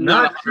you have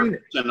not seen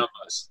it. Of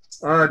us.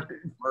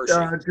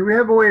 Do we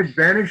have a way of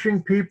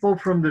banishing people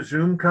from the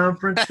Zoom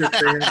conference if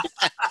they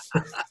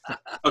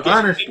okay.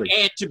 Honestly.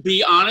 And to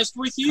be honest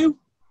with you,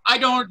 I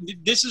don't.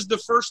 This is the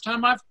first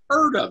time I've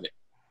heard of it.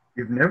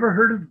 You've never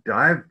heard of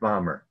Dive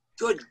Bomber?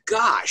 Good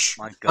gosh.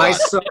 My God. I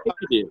saw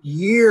it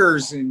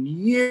years and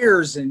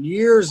years and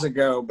years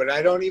ago, but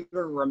I don't even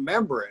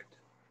remember it.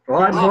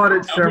 Well, I bought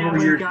it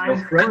several years ago.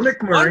 Fred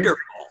McMurray. Wonderful.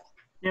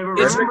 Yeah, but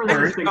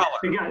remember this,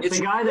 it's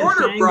the guy that's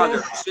Warner saying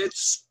Brothers. this,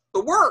 It's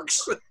the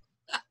works.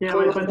 yeah,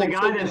 but the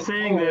guy that's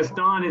saying this,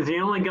 Don, is the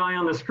only guy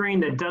on the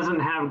screen that doesn't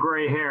have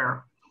gray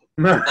hair.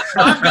 No,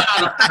 I've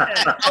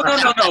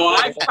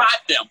got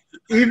them.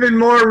 Even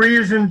more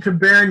reason to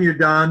ban you,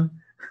 Don.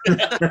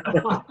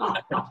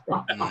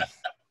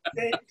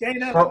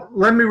 Dana. Well,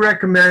 let me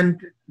recommend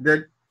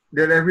that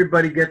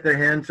everybody get their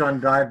hands on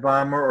Dive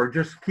Bomber, or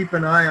just keep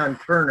an eye on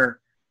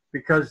Turner,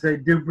 because they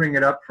do bring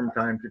it up from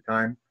time to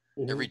time.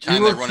 Every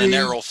time they run an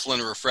Errol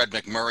Flynn or a Fred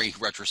McMurray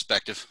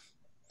retrospective.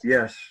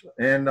 Yes,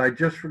 and I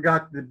just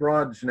forgot the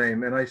broad's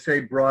name, and I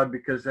say broad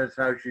because that's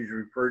how she's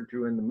referred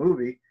to in the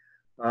movie.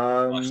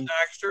 Phyllis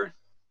Thaxter?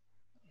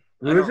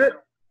 Who is it?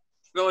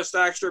 Phyllis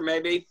Thaxter,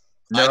 maybe?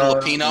 Ida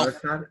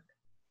Lupino?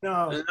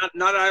 No.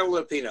 Not Ida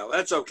Lupino.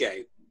 That's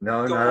okay.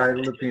 No, not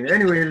Ida Lupino.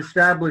 Anyway, it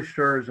established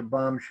her as a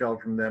bombshell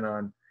from then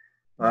on.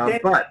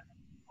 But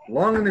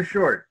long and the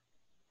short,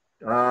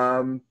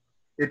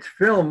 it's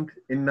filmed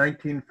in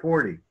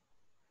 1940.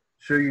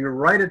 So you're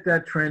right at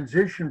that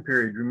transition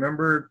period.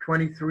 Remember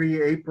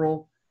 23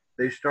 April,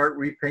 they start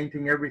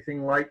repainting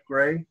everything light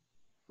gray?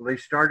 Well, they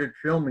started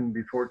filming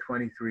before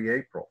 23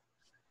 April.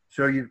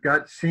 So you've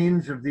got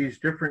scenes of these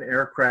different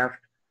aircraft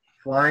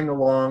flying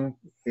along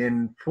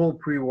in full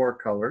pre-war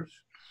colors.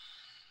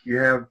 You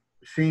have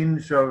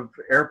scenes of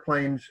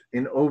airplanes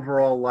in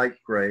overall light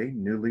gray,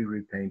 newly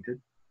repainted.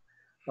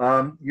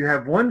 You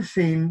have one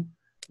scene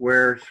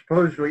where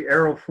supposedly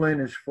Errol Flynn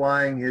is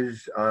flying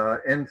his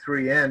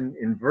N3N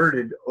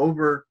inverted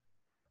over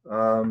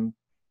San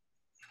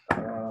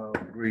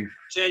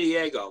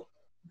Diego.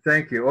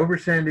 Thank you. Over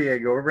San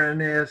Diego, over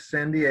NAS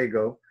San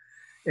Diego.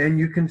 And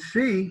you can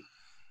see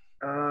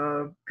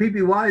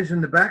PBYs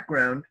in the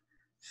background,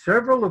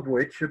 several of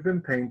which have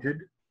been painted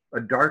a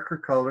darker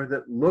color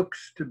that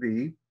looks to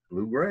be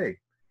blue-gray.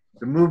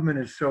 The movement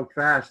is so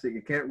fast that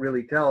you can't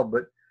really tell,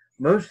 but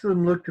most of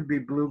them look to be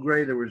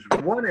blue-gray. There was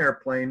one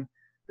airplane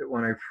that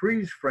when I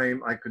freeze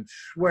frame, I could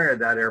swear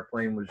that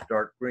airplane was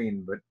dark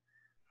green, but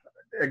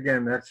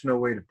again, that's no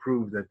way to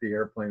prove that the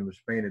airplane was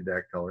painted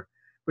that color.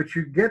 But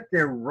you get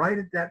there right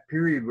at that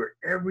period where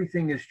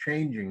everything is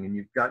changing, and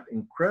you've got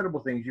incredible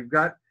things. You've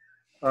got,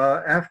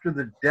 after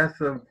the death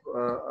of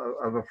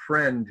a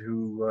friend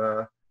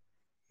who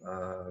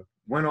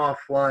went off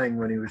flying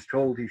when he was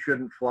told he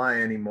shouldn't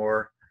fly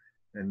anymore,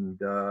 and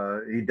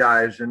he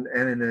dies. And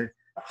in a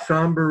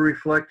somber,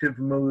 reflective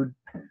mood,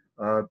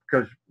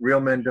 because real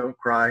men don't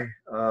cry,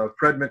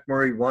 Fred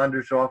McMurray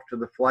wanders off to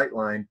the flight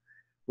line,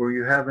 where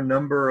you have a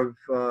number of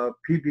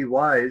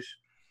PBYs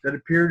that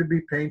appear to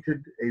be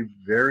painted a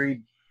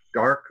very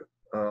dark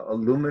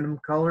aluminum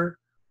color,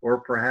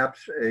 or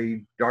perhaps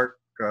a dark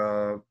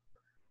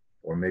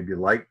or maybe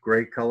light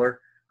gray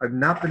color. I've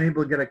not been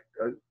able to get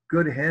a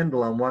good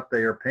handle on what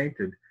they are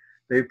painted.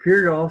 They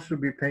appear to also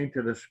be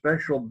painted a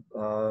special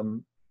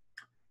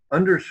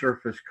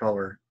undersurface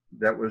color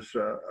that was,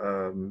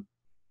 oh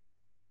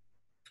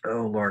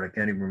Lord, I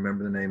can't even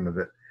remember the name of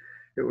it.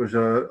 It was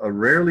a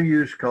rarely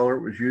used color.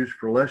 It was used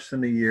for less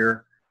than a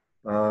year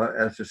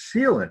as a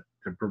sealant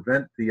to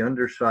prevent the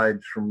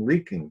undersides from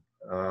leaking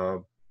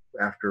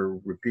after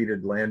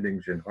repeated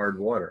landings in hard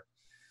water.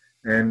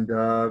 And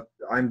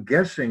I'm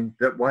guessing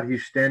that what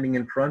he's standing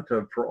in front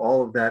of for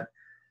all of that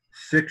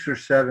 6 or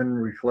 7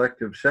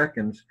 reflective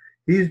seconds,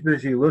 he's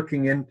busy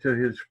looking into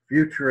his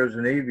future as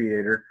an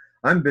aviator.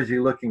 I'm busy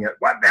looking at,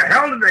 what the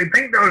hell did they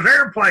paint those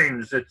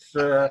airplanes? It's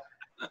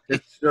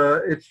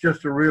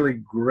just a really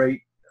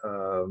great,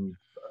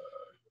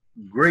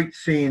 great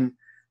scene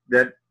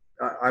that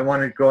I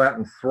want to go out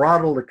and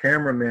throttle the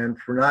cameraman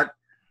for not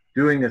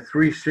doing a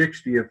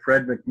 360 of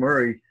Fred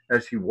McMurray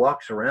as he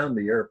walks around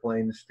the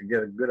airplanes to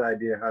get a good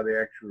idea how they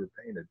actually were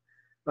painted.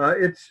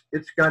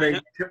 It's got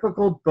a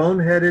typical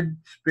boneheaded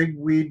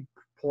spigweed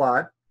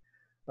plot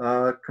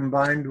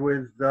combined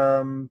with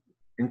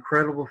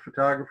incredible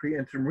photography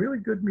and some really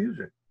good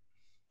music.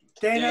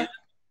 Dana?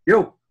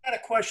 Yo. I got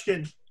a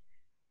question.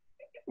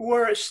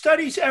 Were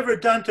studies ever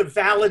done to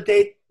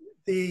validate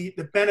the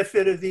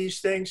benefit of these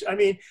things? I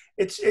mean,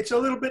 it's a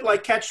little bit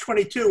like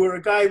Catch-22, where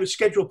a guy would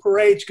schedule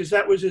parades because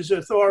that was his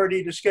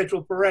authority to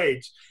schedule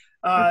parades.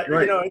 Right.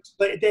 You know,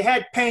 they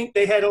had paint.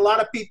 They had a lot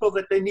of people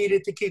that they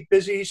needed to keep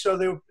busy,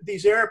 so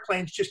these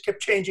airplanes just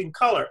kept changing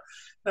color.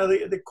 Now,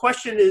 the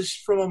question is,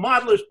 from a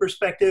modeler's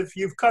perspective,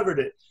 you've covered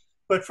it.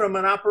 But from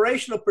an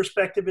operational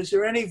perspective, is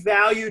there any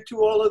value to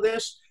all of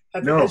this?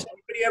 Has anybody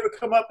ever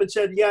come up and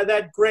said, yeah,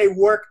 that gray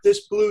worked,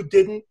 this blue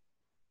didn't?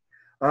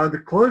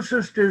 The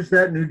closest is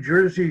that New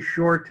Jersey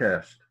shore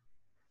test,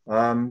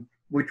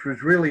 which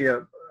was really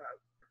a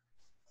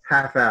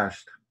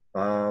half-assed.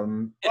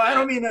 Well, I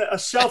don't mean a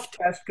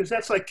self-test, because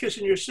that's like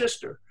kissing your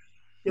sister.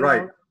 You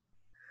right. know?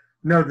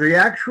 No, the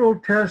actual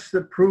tests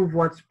that prove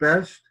what's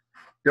best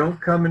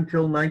don't come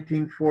until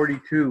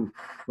 1942,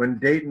 when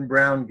Dayton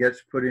Brown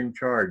gets put in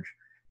charge.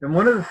 And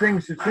one of the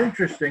things that's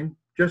interesting,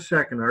 just a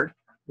second, Art,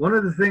 one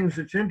of the things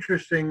that's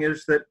interesting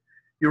is that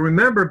you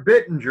remember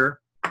Bittinger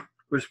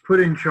was put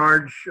in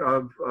charge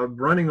of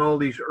running all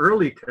these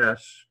early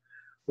tests.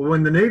 Well,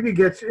 when the Navy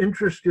gets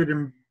interested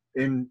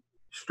in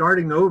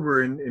starting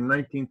over in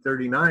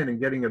 1939 and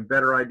getting a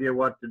better idea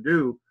what to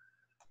do,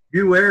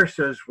 Buaire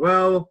says,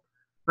 well,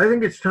 I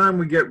think it's time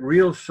we get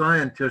real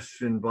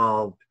scientists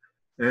involved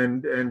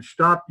and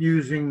stop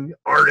using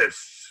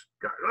artists.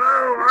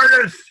 Oh,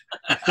 artists!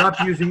 Stop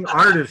using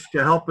artists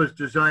to help us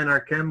design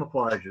our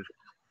camouflages.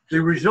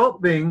 The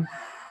result being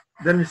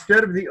that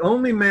instead of the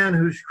only man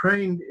who's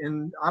trained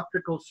in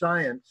optical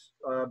science,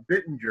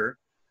 Bittinger,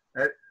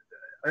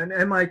 an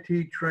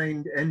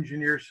MIT-trained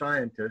engineer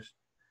scientist,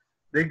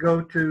 they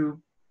go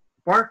to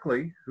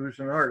Barclay, who's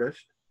an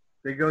artist.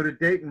 They go to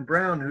Dayton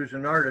Brown, who's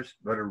an artist,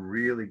 but a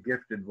really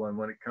gifted one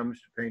when it comes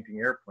to painting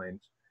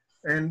airplanes.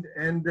 And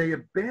they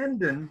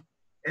abandon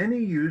any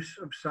use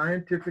of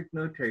scientific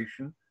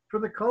notation for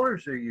the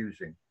colors they're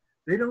using.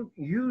 They don't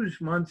use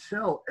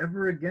Moncel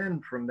ever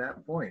again from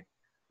that point.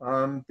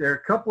 There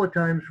are a couple of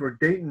times where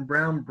Dayton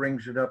Brown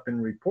brings it up in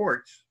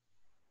reports,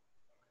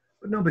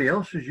 but nobody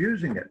else is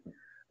using it.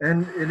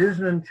 And it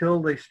isn't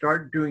until they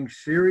start doing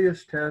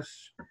serious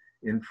tests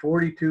in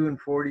 42 and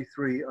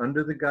 43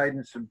 under the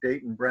guidance of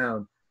Dayton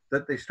Brown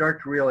that they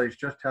start to realize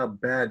just how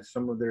bad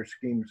some of their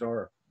schemes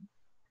are.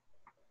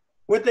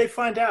 What'd they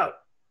find out?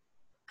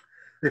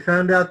 They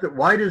found out that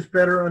white is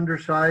better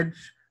undersides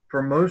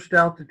for most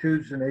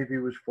altitudes the Navy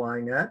was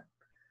flying at.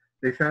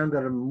 They found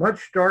that a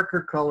much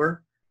darker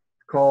color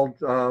called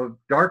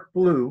dark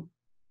blue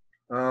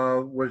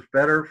was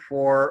better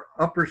for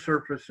upper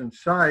surface and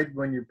side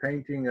when you're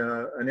painting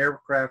an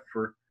aircraft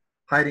for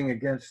hiding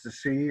against the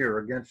sea or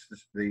against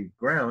the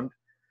ground.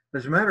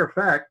 As a matter of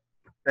fact,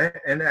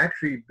 and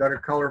actually better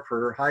color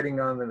for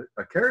hiding on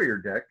a carrier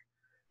deck,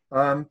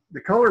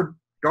 the color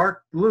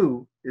dark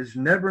blue is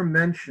never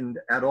mentioned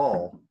at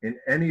all in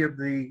any of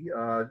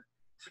the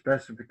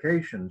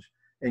specifications,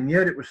 and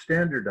yet it was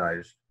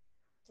standardized.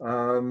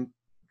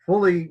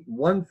 Fully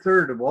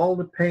 1/3 of all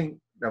the paint,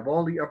 of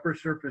all the upper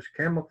surface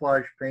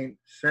camouflage paint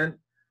sent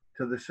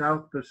to the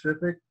South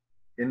Pacific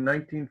in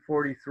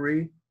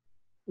 1943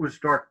 was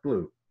dark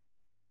blue.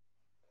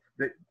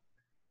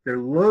 They're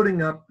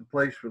loading up the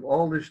place with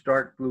all this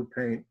dark blue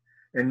paint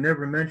and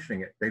never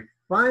mentioning it. They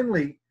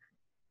finally,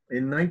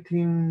 in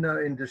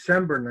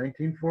December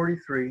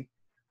 1943,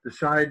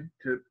 decide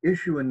to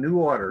issue a new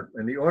order,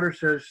 and the order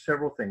says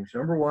several things.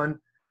 Number one,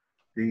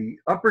 The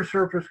upper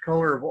surface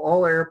color of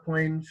all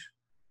airplanes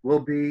will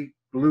be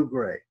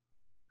blue-gray.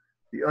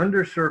 The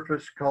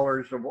undersurface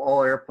colors of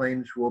all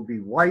airplanes will be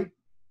white,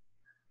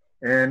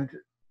 and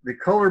the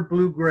color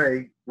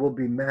blue-gray will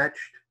be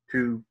matched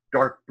to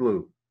dark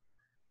blue.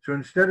 So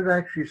instead of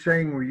actually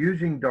saying we're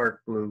using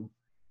dark blue,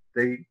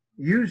 they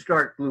use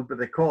dark blue, but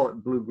they call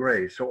it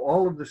blue-gray. So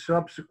all of the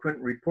subsequent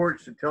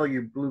reports that tell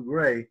you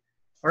blue-gray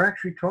are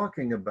actually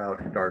talking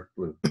about dark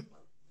blue.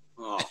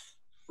 Oh.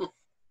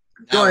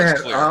 Go ahead,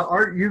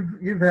 Art.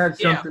 You've had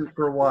something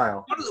for a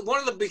while. One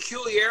of the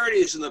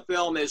peculiarities in the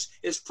film is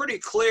it's pretty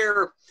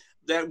clear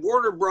that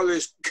Warner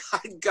Brothers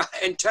and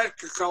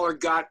Technicolor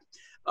got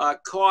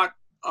caught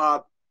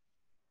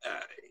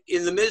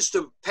in the midst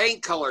of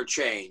paint color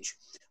change.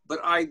 But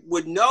I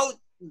would note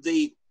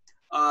the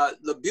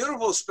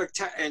beautiful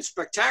and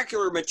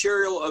spectacular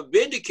material of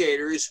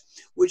Vindicators,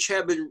 which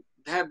have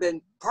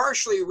been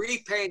partially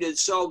repainted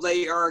so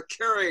they are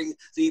carrying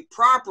the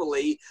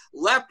properly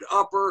left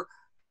upper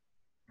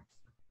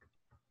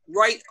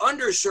right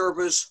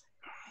undersurface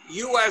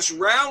U.S.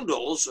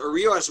 roundels or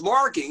U.S.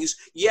 markings,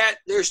 yet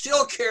they're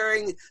still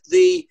carrying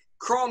the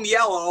chrome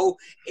yellow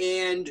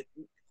and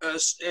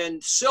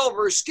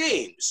silver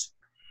schemes.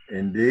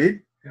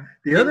 Indeed.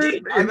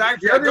 I've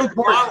actually built a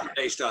model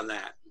based on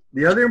that.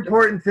 The other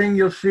important thing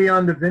you'll see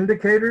on the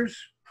Vindicators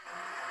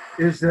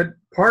is that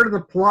part of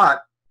the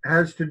plot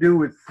has to do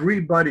with three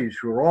buddies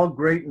who are all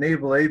great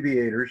naval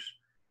aviators,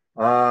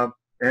 and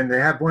they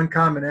have one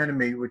common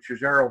enemy, which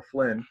is Errol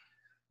Flynn.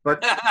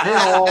 But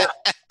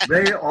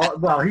they all,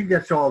 well, he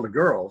gets all the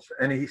girls,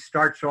 and he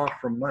starts off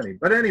from money.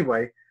 But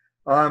anyway,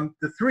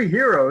 the three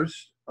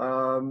heroes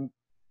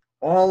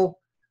all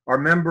are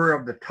member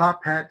of the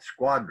Top Hat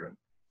Squadron,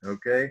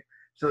 okay?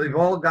 So they've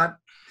all got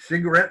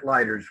cigarette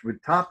lighters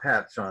with top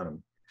hats on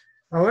them.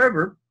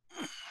 However,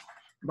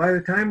 by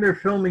the time they're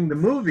filming the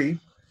movie,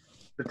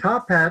 the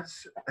top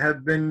hats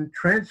have been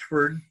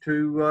transferred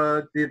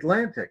to the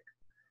Atlantic.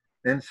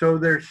 And so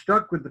they're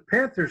stuck with the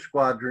Panther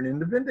Squadron in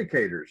the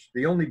Vindicators.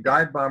 The only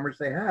dive bombers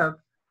they have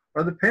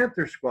are the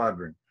Panther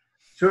Squadron.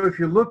 So if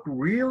you look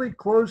really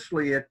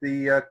closely at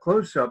the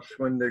close-ups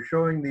when they're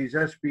showing these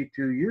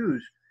SB-2Us,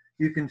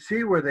 you can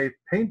see where they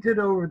painted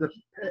over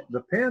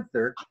the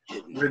Panther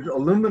with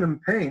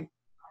aluminum paint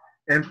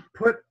and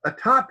put a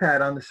top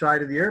hat on the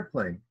side of the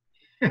airplane.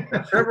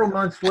 And several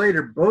months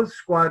later, both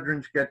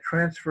squadrons get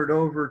transferred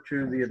over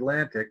to the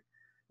Atlantic,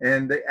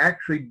 and they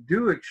actually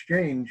do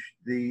exchange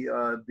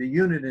the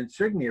unit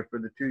insignia for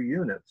the two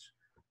units.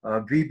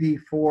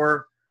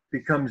 VB4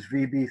 becomes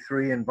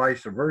VB3 and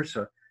vice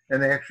versa,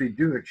 and they actually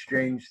do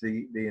exchange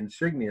the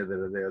insignia that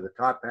are there. The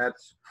top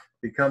hats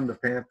become the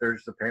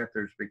Panthers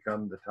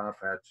become the top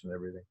hats and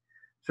everything.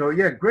 So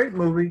yeah, great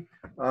movie.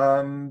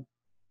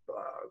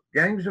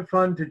 Gangs of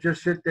fun to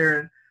just sit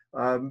there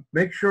and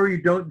make sure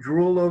you don't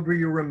drool over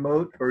your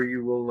remote or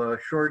you will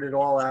short it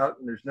all out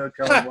and there's no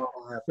telling what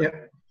will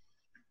happen.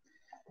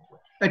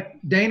 Yep.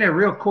 Dana,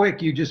 real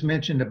quick, you just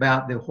mentioned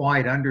about the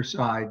white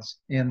undersides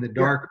and the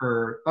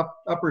darker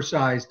upper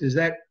sides. Does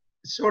that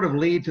sort of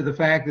lead to the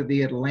fact that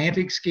the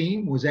Atlantic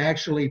scheme was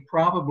actually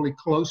probably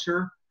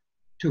closer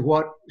to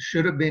what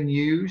should have been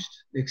used,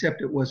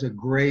 except it was a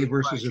gray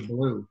versus a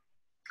blue?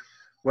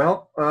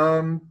 Well,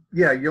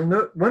 yeah, you'll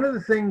note one of the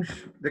things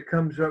that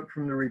comes up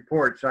from the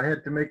reports, I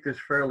had to make this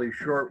fairly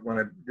short when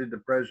I did the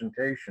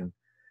presentation,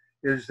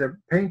 is that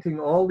painting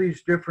all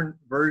these different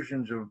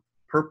versions of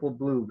purple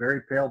blue,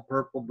 very pale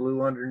purple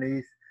blue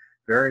underneath,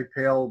 very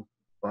pale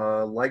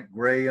light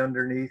gray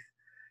underneath.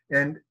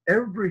 And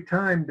every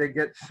time they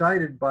get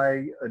cited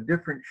by a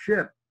different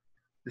ship,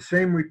 the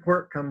same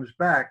report comes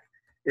back.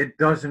 It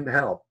doesn't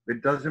help.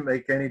 It doesn't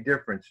make any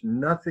difference.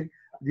 Nothing.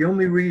 The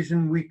only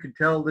reason we could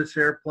tell this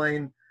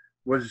airplane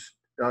was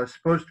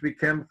supposed to be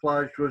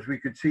camouflaged was we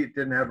could see it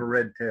didn't have a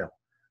red tail.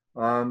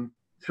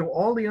 So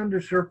all the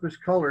undersurface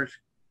colors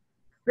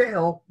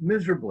fail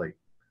miserably.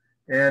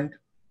 And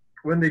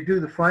when they do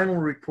the final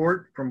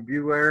report from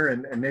BuAer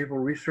and Naval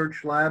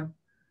Research Lab,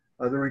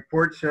 the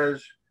report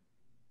says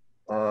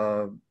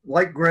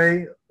light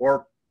gray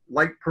or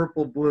light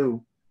purple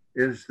blue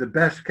is the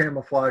best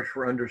camouflage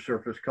for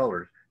undersurface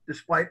colors.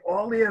 Despite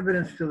all the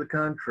evidence to the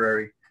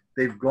contrary,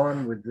 they've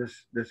gone with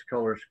this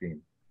color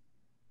scheme.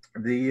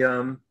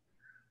 The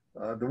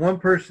one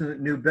person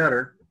that knew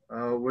better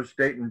was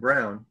Dayton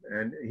Brown,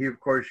 and he of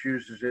course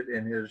uses it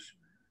in his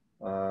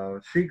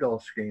seagull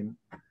scheme.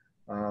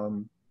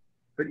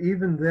 But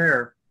even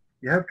there,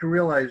 you have to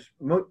realize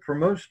for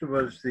most of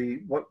us,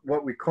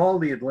 what we call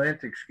the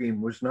Atlantic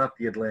scheme was not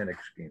the Atlantic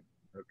scheme,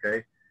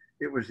 okay?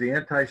 It was the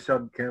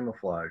anti-sub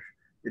camouflage.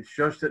 It's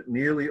just that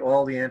nearly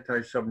all the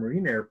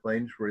anti-submarine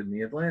airplanes were in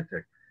the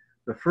Atlantic.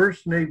 The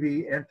first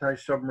Navy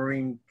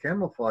anti-submarine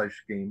camouflage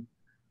scheme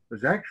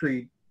was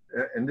actually,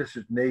 and this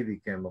is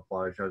Navy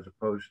camouflage as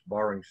opposed to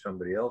borrowing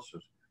somebody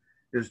else's,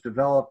 is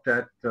developed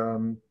at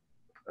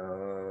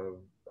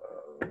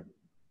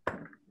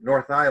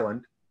North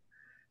Island,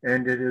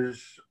 and it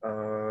is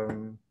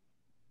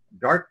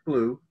dark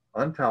blue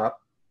on top,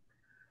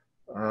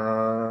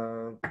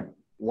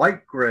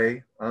 light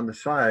gray on the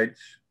sides,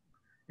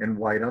 and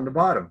white on the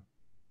bottom.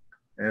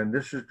 And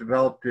this is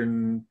developed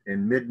in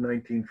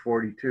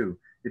mid-1942.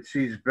 It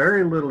sees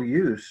very little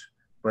use,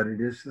 but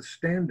it is the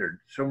standard.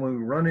 So when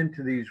we run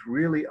into these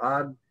really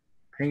odd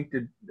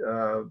painted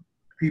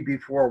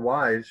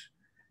PB4Ys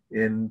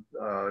in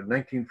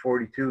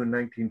 1942 and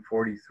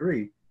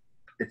 1943,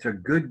 it's a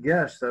good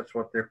guess that's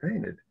what they're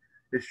painted.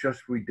 It's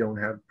just we don't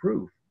have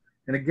proof.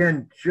 And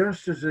again,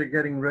 just as they're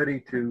getting ready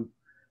to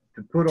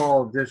put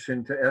all of this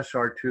into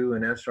SR2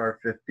 and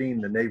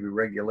SR15, the Navy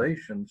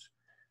regulations,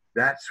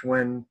 that's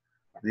when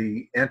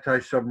the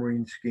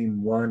Anti-Submarine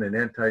Scheme 1 and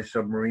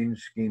Anti-Submarine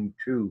Scheme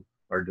 2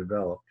 are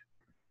developed.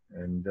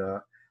 And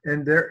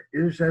there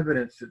is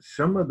evidence that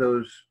some of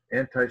those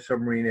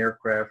anti-submarine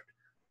aircraft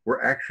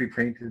were actually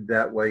painted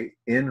that way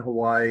in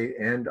Hawaii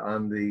and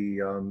on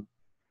the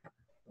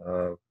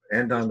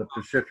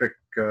Pacific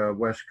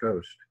West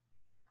Coast.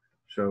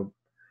 So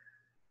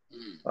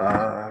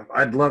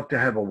I'd love to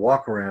have a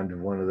walk around of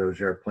one of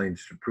those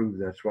airplanes to prove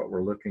that's what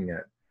we're looking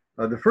at.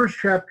 The first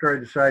chapter I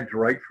decided to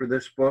write for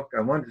this book,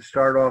 I wanted to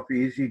start off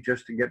easy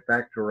just to get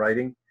back to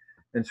writing.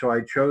 And so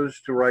I chose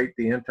to write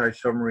the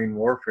anti-submarine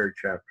warfare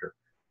chapter.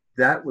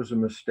 That was a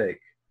mistake.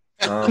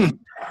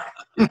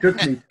 It took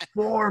me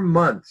 4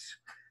 months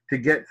to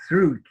get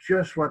through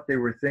just what they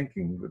were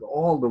thinking, with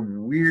all the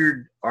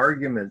weird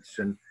arguments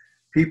and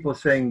people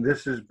saying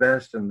this is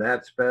best and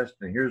that's best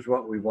and here's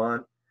what we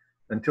want,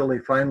 until they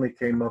finally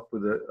came up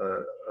with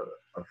a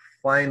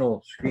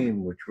final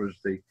scheme, which was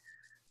the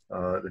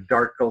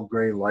dark gold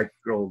gray, light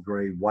gold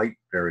gray, white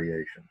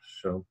variations.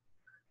 So,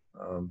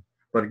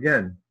 but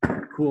again,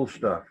 cool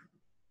stuff.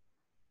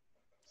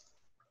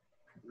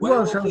 Who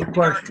else has a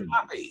question?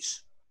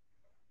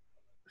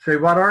 Say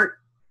what, Art?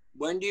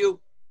 When do you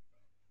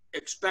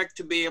expect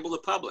to be able to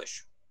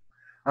publish?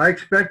 I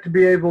expect to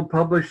be able to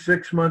publish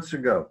 6 months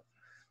ago.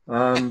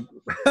 As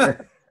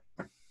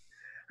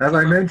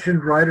I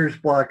mentioned, writer's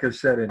block has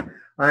set in.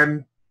 I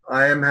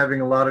am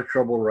having a lot of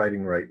trouble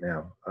writing right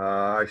now.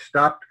 I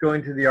stopped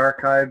going to the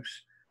archives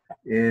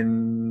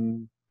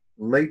in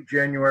late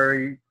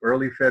January,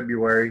 early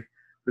February,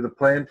 with a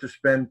plan to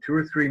spend 2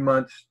 or 3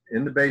 months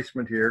in the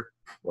basement here,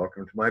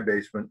 welcome to my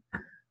basement,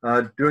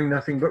 doing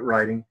nothing but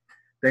writing,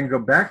 then go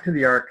back to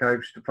the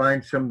archives to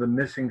find some of the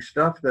missing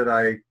stuff that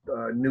I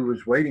knew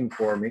was waiting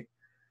for me,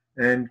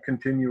 and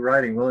continue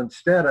writing. Well,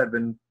 instead, I've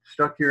been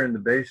stuck here in the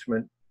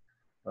basement.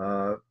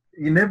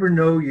 You never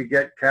know you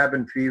get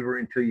cabin fever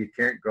until you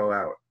can't go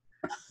out.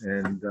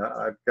 And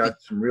I've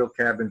got some real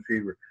cabin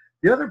fever.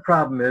 The other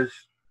problem is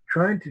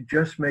trying to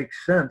just make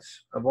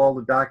sense of all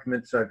the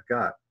documents I've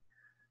got.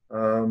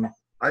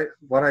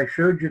 What I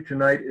showed you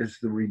tonight is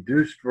the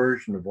reduced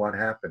version of what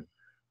happened.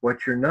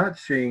 What you're not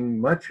seeing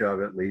much of,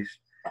 at least,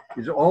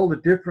 is all the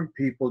different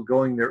people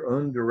going their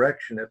own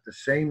direction at the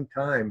same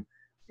time,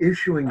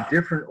 issuing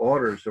different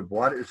orders of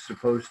what is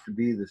supposed to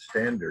be the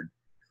standard,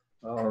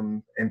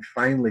 and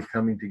finally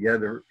coming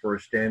together for a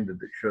standard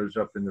that shows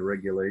up in the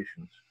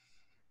regulations.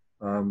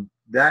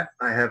 That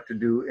I have to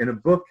do. In a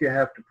book, you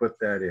have to put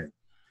that in.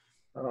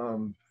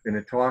 In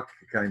a talk,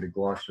 you kind of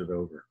gloss it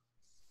over.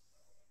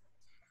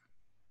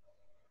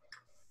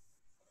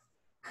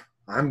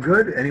 I'm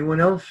good. Anyone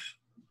else?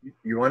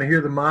 You want to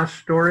hear the Moss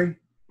story?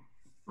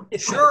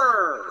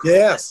 Sure.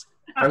 Yes.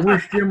 I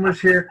wish Jim was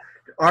here.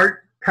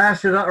 Art,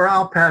 pass it on, or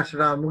I'll pass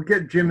it on. We'll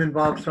get Jim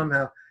involved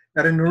somehow.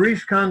 At a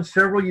NORISCON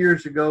several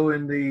years ago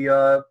in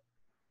the,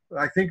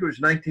 I think it was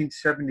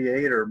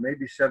 1978 or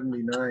maybe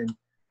 79.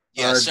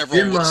 Yeah,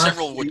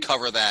 several would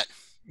cover that.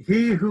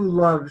 He who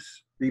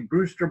loves the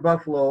Brewster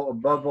Buffalo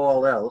above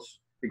all else,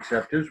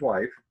 except his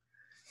wife,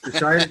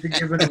 decided to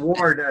give an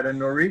award at a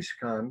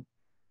NORISCON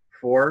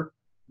for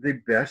the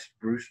best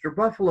Brewster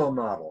Buffalo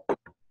model.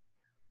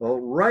 Well,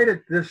 right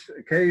at this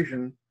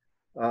occasion,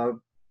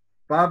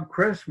 Bob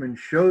Cressman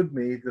showed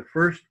me the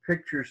first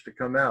pictures to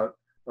come out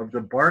of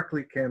the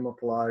Barclay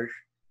camouflage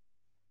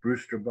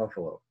Brewster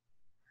Buffalo.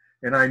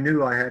 And I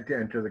knew I had to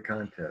enter the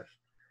contest.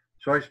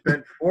 So I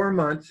spent 4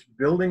 months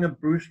building a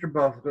Brewster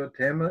Buffalo,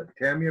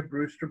 Tamiya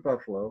Brewster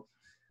Buffalo,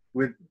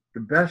 with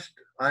the best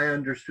I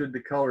understood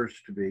the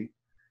colors to be.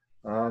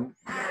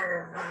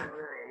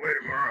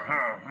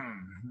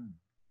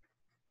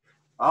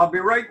 I'll be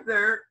right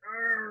there.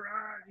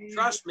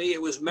 Trust me,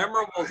 it was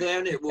memorable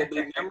then. It will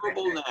be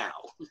memorable now.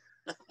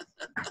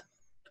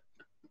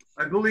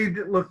 I believed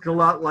it looked a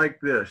lot like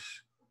this.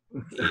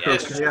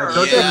 Yes, okay, I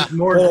thought there was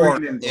more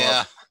green involved.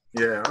 Yeah.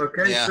 Yeah.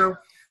 Okay. Yeah. So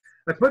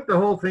I put the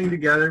whole thing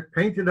together,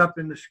 painted up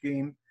in the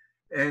scheme,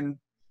 and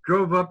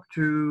drove up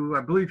to,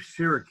 I believe,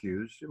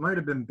 Syracuse. It might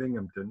have been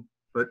Binghamton,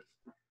 but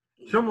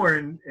somewhere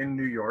in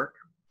New York,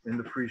 in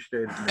the free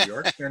state of New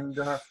York, and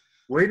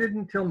waited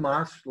until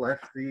Moss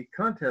left the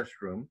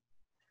contest room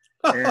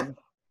and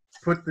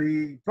put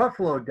the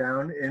Buffalo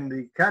down in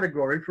the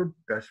category for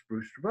Best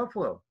Brewster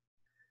Buffalo.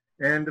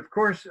 And of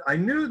course, I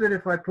knew that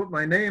if I put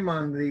my name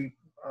on the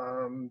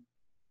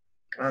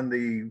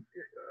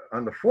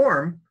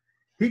form,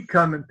 he'd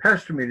come and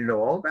pester me to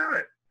know all about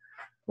it.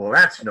 Well,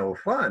 that's no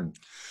fun.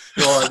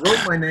 So I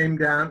wrote my name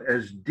down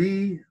as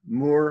D.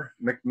 Moore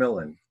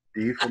McMillan.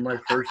 D for my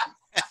first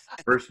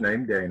first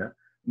name Dana,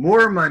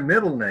 Moore my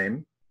middle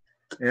name,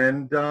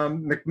 and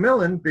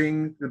McMillan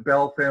being the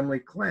Bell family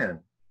clan.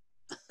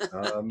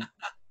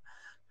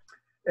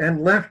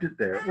 And left it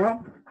there.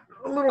 Well,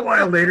 a little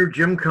while later,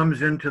 Jim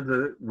comes into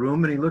the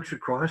room and he looks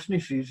across and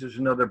he sees there's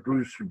another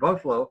Brewster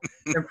Buffalo.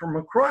 And from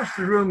across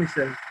the room, he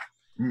says,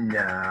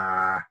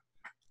 nah,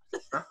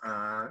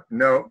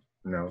 no.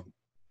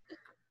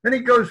 Then he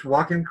goes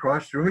walking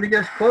across the room and he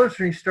gets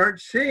closer and he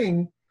starts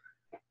seeing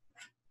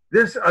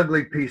this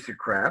ugly piece of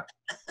crap.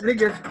 And he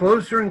gets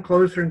closer and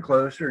closer and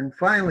closer. And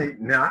finally,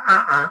 no.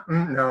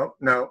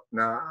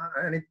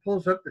 And he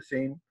pulls up the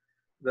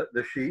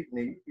sheet, and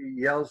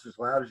he yells as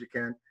loud as he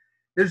can,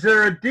 "Is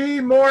there a D.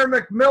 Moore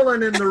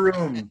McMillan in the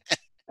room?"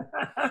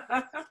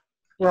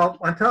 Well,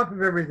 on top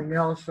of everything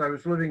else, I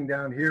was living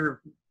down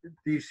here,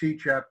 DC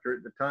chapter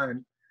at the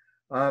time.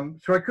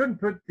 So I couldn't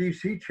put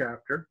DC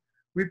chapter.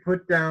 We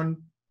put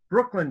down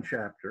Brooklyn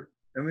chapter,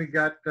 and we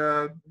got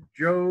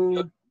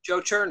Joe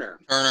Turner.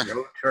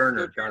 Joe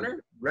Turner. God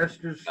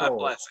rest his soul. God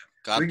bless him.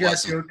 God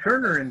bless him. Joe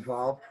Turner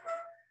involved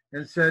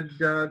and said,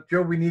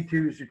 Joe, we need to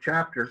use your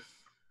chapter.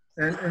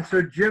 And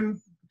so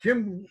Jim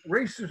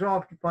races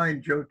off to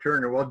find Joe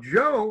Turner. Well,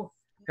 Joe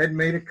had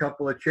made a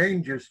couple of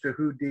changes to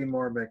who D.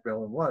 Moore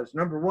McMillan was.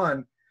 Number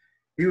one,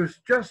 he was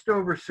just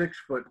over 6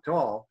 foot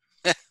tall,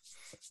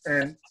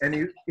 and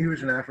he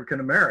was an African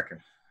American.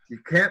 You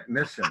can't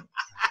miss him.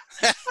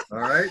 All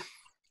right.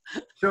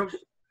 So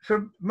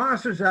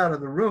Moss is out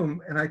of the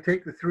room, and I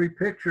take the 3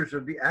 pictures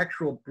of the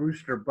actual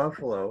Brewster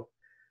Buffalo.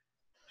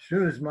 As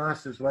soon as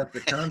Moss has left the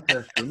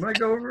contest room, I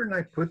go over and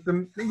I put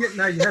them.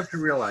 Now you have to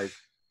realize,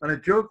 on a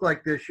joke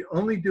like this, you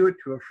only do it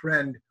to a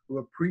friend who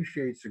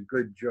appreciates a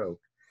good joke.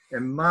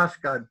 And Moss,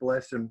 God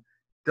bless him,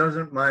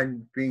 doesn't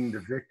mind being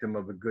the victim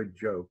of a good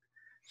joke.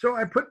 So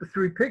I put the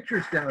 3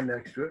 pictures down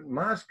next to it, and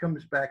Moss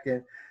comes back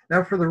in.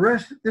 Now for the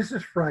rest, this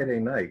is Friday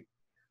night.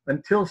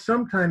 Until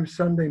sometime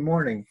Sunday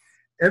morning,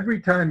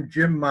 every time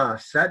Jim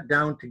Moss sat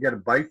down to get a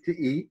bite to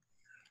eat,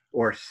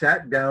 or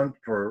sat down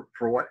for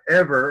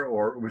whatever,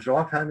 or was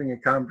off having a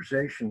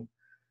conversation,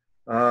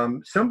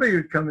 somebody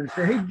would come and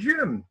say, "Hey,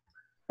 Jim,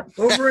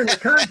 over in the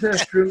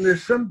contest room,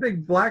 there's some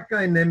big black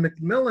guy named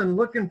McMillan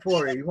looking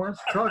for you. He wants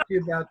to talk to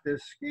you about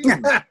this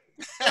scheme."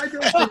 I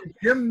don't think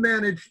Jim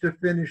managed to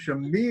finish a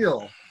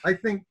meal. I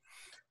think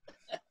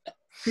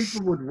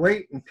people would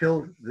wait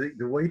until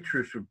the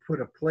waitress would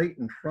put a plate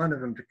in front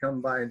of him to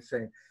come by and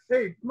say,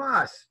 "Hey,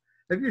 Moss,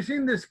 have you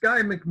seen this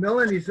guy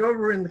McMillan? He's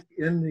over in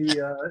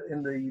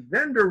the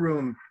vendor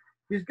room.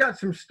 He's got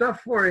some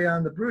stuff for you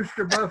on the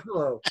Brewster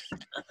Buffalo."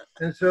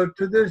 And so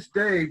to this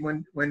day,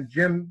 when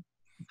Jim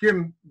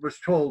was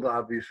told,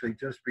 obviously,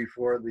 just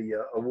before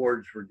the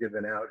awards were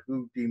given out,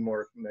 who D.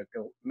 Moore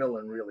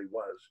McMillan really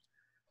was.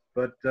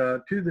 But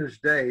to this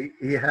day,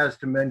 he has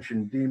to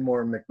mention D.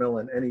 Moore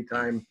McMillan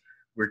anytime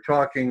we're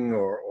talking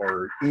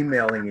or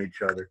emailing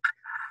each other.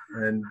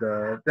 And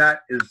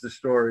that is the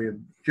story of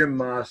Jim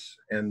Moss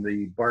and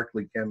the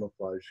Barkley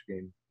camouflage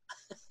scheme.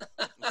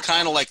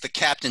 Kind of like the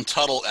Captain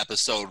Tuttle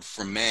episode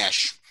from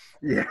MASH.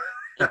 Yeah,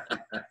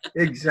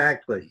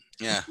 exactly.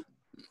 Yeah.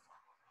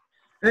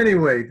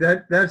 Anyway,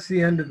 that's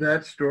the end of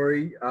that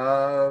story.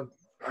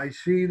 I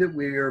see that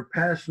we are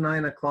past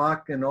 9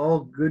 o'clock and all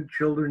good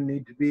children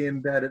need to be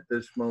in bed at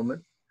this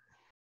moment.